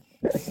was...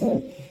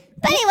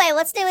 But anyway,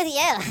 what's new with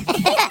you?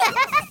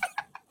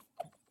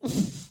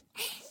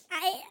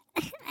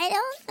 I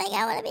don't think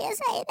I want to be a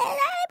Satanist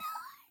anymore.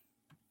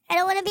 I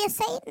don't want to be a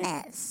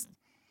Satanist.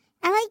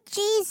 I like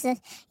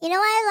Jesus. You know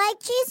why I like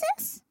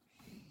Jesus?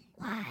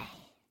 Why?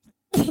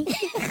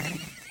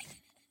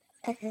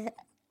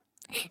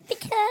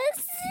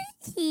 Because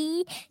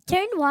he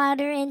turned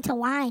water into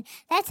wine.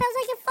 That sounds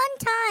like a fun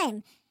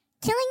time.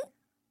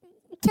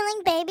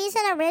 Killing babies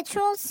in a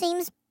ritual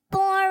seems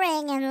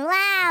boring and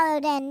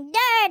loud and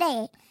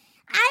dirty.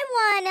 I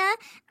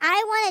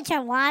wanna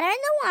turn water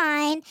into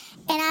wine,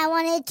 and I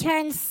wanna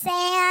turn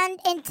sand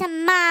into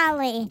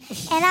Molly,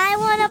 and I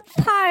wanna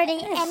party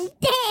and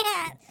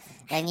dance.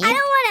 I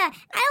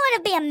don't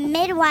wanna be a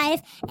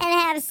midwife and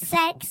have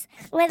sex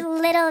with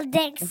little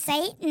dick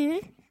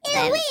Satan.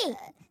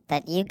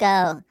 But you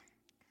go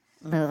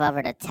move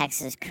over to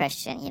Texas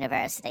Christian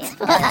University and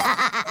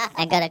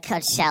go to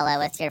Coachella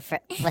with your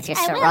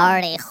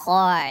sorority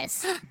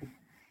whores.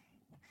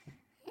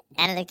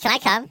 And can I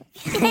come?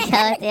 Can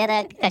I go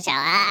to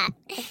Coachella?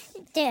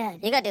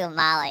 Dude. You go do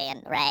Molly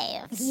and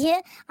rave.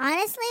 Yeah,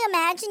 honestly,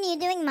 imagine you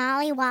doing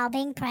Molly while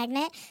being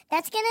pregnant.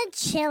 That's going to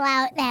chill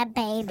out that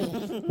baby.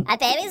 That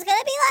baby's going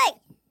to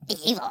be,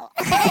 evil.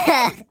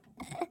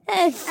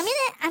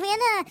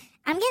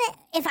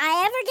 If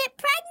I ever get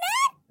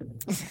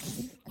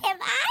pregnant,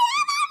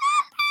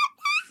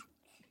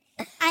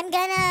 I'm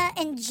gonna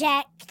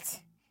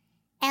inject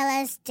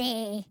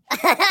LSD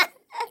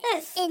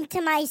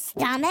into my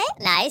stomach.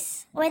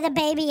 Nice. Where the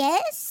baby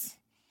is.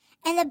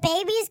 And the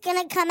baby's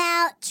gonna come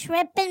out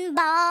tripping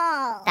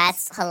balls.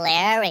 That's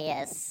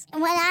hilarious.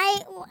 When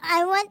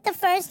I want the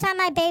first time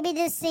my baby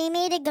to see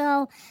me to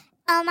go,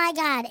 oh my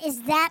God,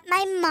 is that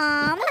my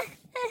mom?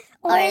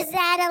 Or is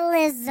that a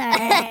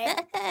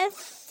lizard?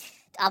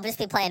 I'll just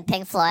be playing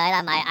Pink Floyd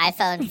on my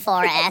iPhone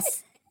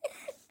 4S.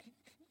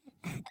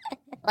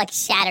 Like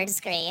shattered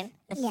screen.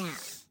 Yeah.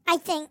 I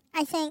think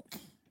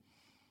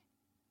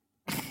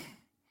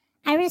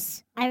I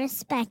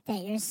respect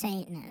that you're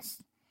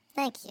Satanist.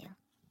 Thank you.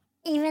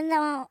 Even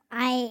though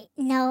I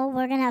know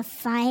we're gonna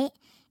fight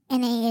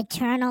in an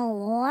eternal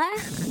war.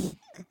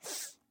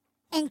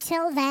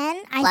 Until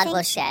then, Blood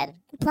will shed.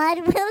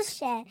 Blood will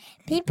shed.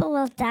 People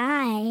will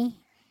die.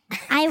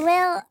 I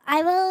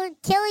will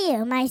kill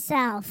you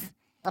myself.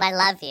 But I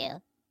love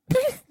you.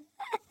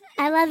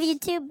 I love you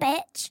too,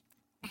 bitch.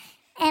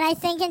 And I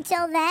think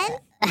until then,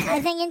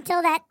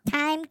 until that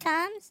time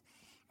comes,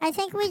 I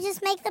think we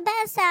just make the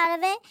best out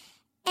of it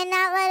and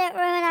not let it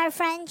ruin our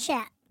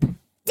friendship.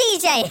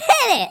 DJ,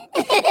 hit it!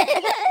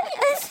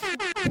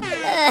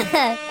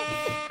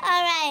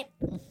 All right.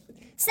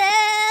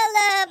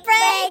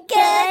 Celebrate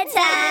good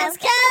times.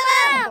 Come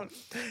on.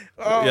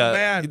 Oh,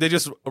 man. They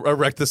just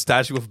erect the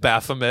statue of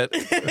Baphomet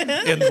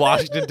in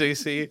Washington,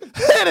 D.C.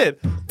 Hit it!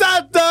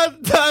 Da, da,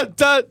 da,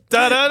 da,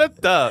 da, da, da,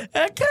 da.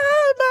 Come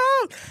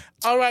on.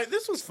 All right,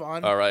 this was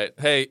fun. All right.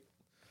 Hey,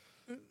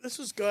 this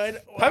was good.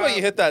 how about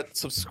you hit that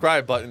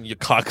subscribe button, you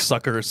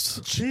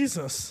cocksuckers?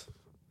 Jesus.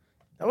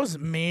 That was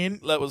mean.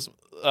 That was...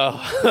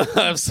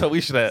 so we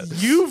should have...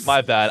 You've...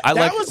 My bad.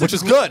 Which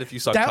is good if you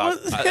suck cock.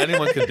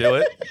 Anyone can do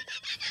it.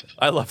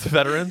 I love the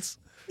veterans.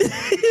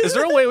 Is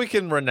there a way we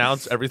can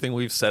renounce everything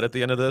we've said at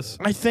the end of this?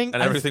 I think...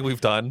 And everything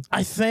we've done?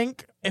 I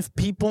think if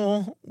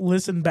people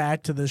listen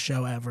back to this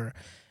show ever,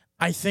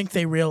 I think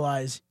they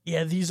realize,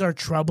 yeah, these are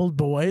troubled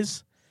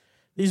boys.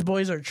 These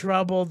boys are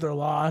troubled. They're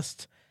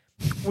lost.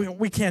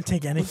 We can't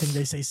take anything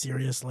they say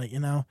seriously, you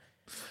know?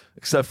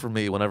 Except for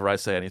me, whenever I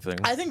say anything.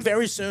 I think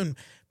very soon,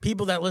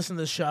 people that listen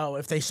to the show,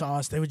 if they saw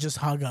us, they would just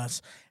hug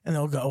us, and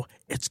they'll go,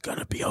 it's going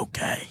to be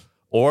okay.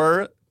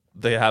 Or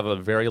they have a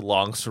very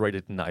long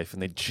serrated knife,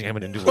 and they jam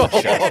it into our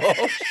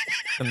chest.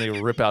 And they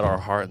rip out our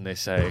heart, and they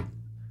say,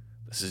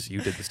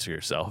 you did this to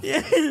yourself.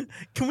 Yeah.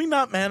 Can we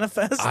not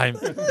manifest?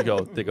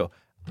 They go,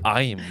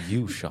 I am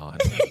you, Sean.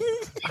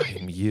 I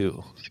am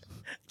you.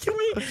 Can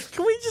we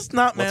just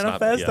not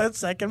manifest that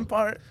second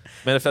part?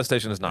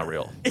 Manifestation is not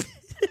real.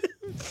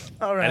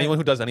 All right. Anyone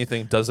who does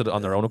anything does it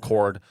on their own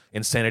accord.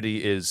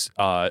 Insanity is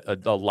a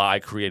lie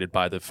created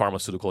by the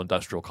pharmaceutical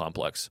industrial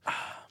complex.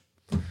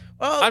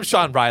 Well, I'm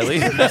Sean Riley.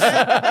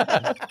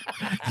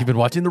 You've been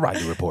watching the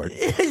Riley Report.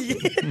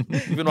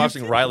 You've been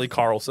watching Riley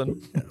Carlson.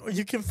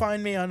 You can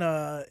find me on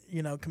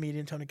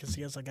comedian Tony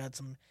Casillas. I got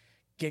some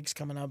gigs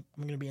coming up.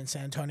 I'm going to be in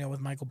San Antonio with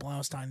Michael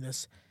Blaustein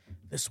this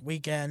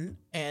weekend.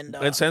 And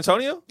in San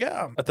Antonio?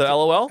 Yeah. At the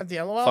LOL? At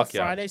the LOL. Fuck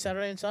yeah. Friday,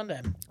 Saturday, and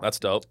Sunday. That's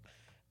dope.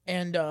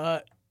 And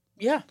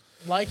yeah,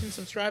 like and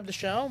subscribe to the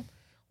show.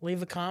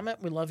 Leave a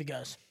comment. We love you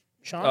guys.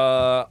 Sean?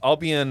 I'll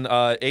be in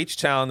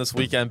H-Town this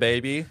weekend,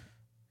 baby.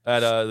 At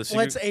the Secret...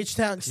 Let's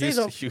H-Town.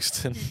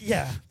 Houston.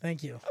 Yeah,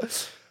 thank you.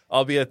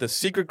 I'll be at the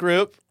Secret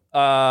Group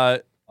on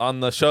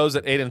the shows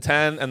at 8 and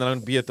 10, and then I'm going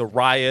to be at the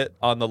Riot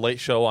on the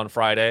Late Show on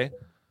Friday.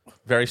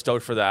 Very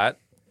stoked for that.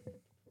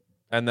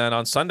 And then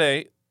on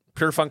Sunday,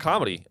 Pure Fun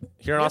Comedy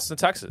here in Austin,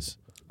 Texas.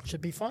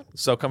 Should be fun.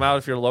 So come out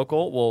if you're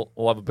local.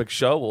 We'll have a big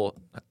show. We'll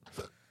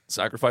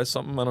sacrifice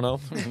something. I don't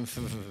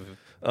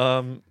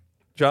know.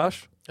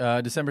 Josh?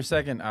 December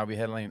 2nd, I'll be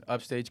headlining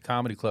Upstage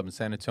Comedy Club in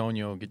San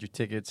Antonio. Get your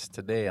tickets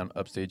today on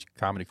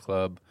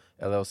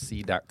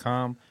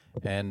upstagecomedyclubllc.com.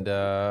 And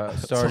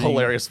starting... It's a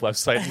hilarious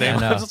website name.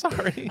 I'm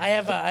sorry. I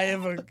have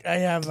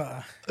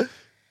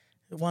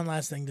one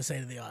last thing to say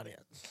to the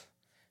audience.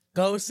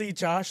 Go see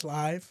Josh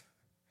live.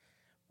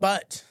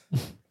 But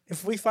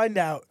if we find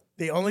out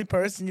the only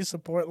person you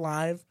support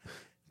live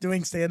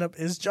doing stand-up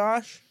is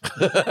Josh,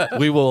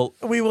 we will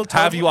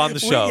have you on the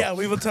show.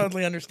 We will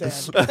totally understand.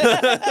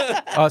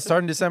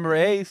 Starting December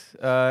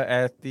 8th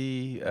at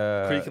the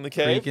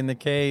Creek in the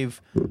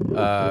Cave.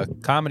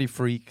 Comedy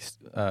Freak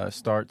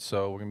starts,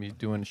 so we're going to be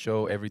doing a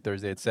show every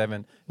Thursday at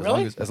 7.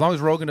 As long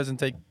as Rogan doesn't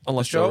take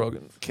the show, Joe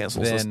Rogan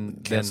cancels,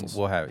 then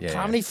we'll have it.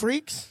 Comedy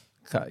Freaks?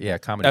 Comedy.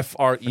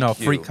 FREQ. No,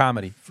 free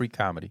comedy. Free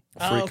comedy.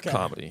 Okay.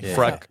 Comedy.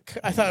 Yeah.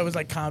 I thought it was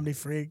like Comedy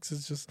Freaks.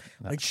 It's just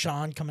like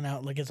Sean coming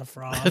out like it's a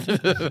frog.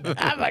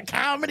 I'm a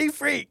comedy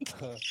freak.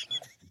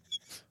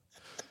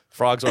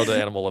 Frogs are the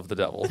animal of the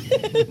devil.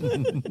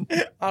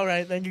 All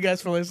right. Thank you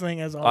guys for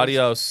listening. As always.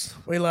 Adios.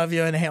 We love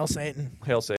you and hail Satan. Hail Satan.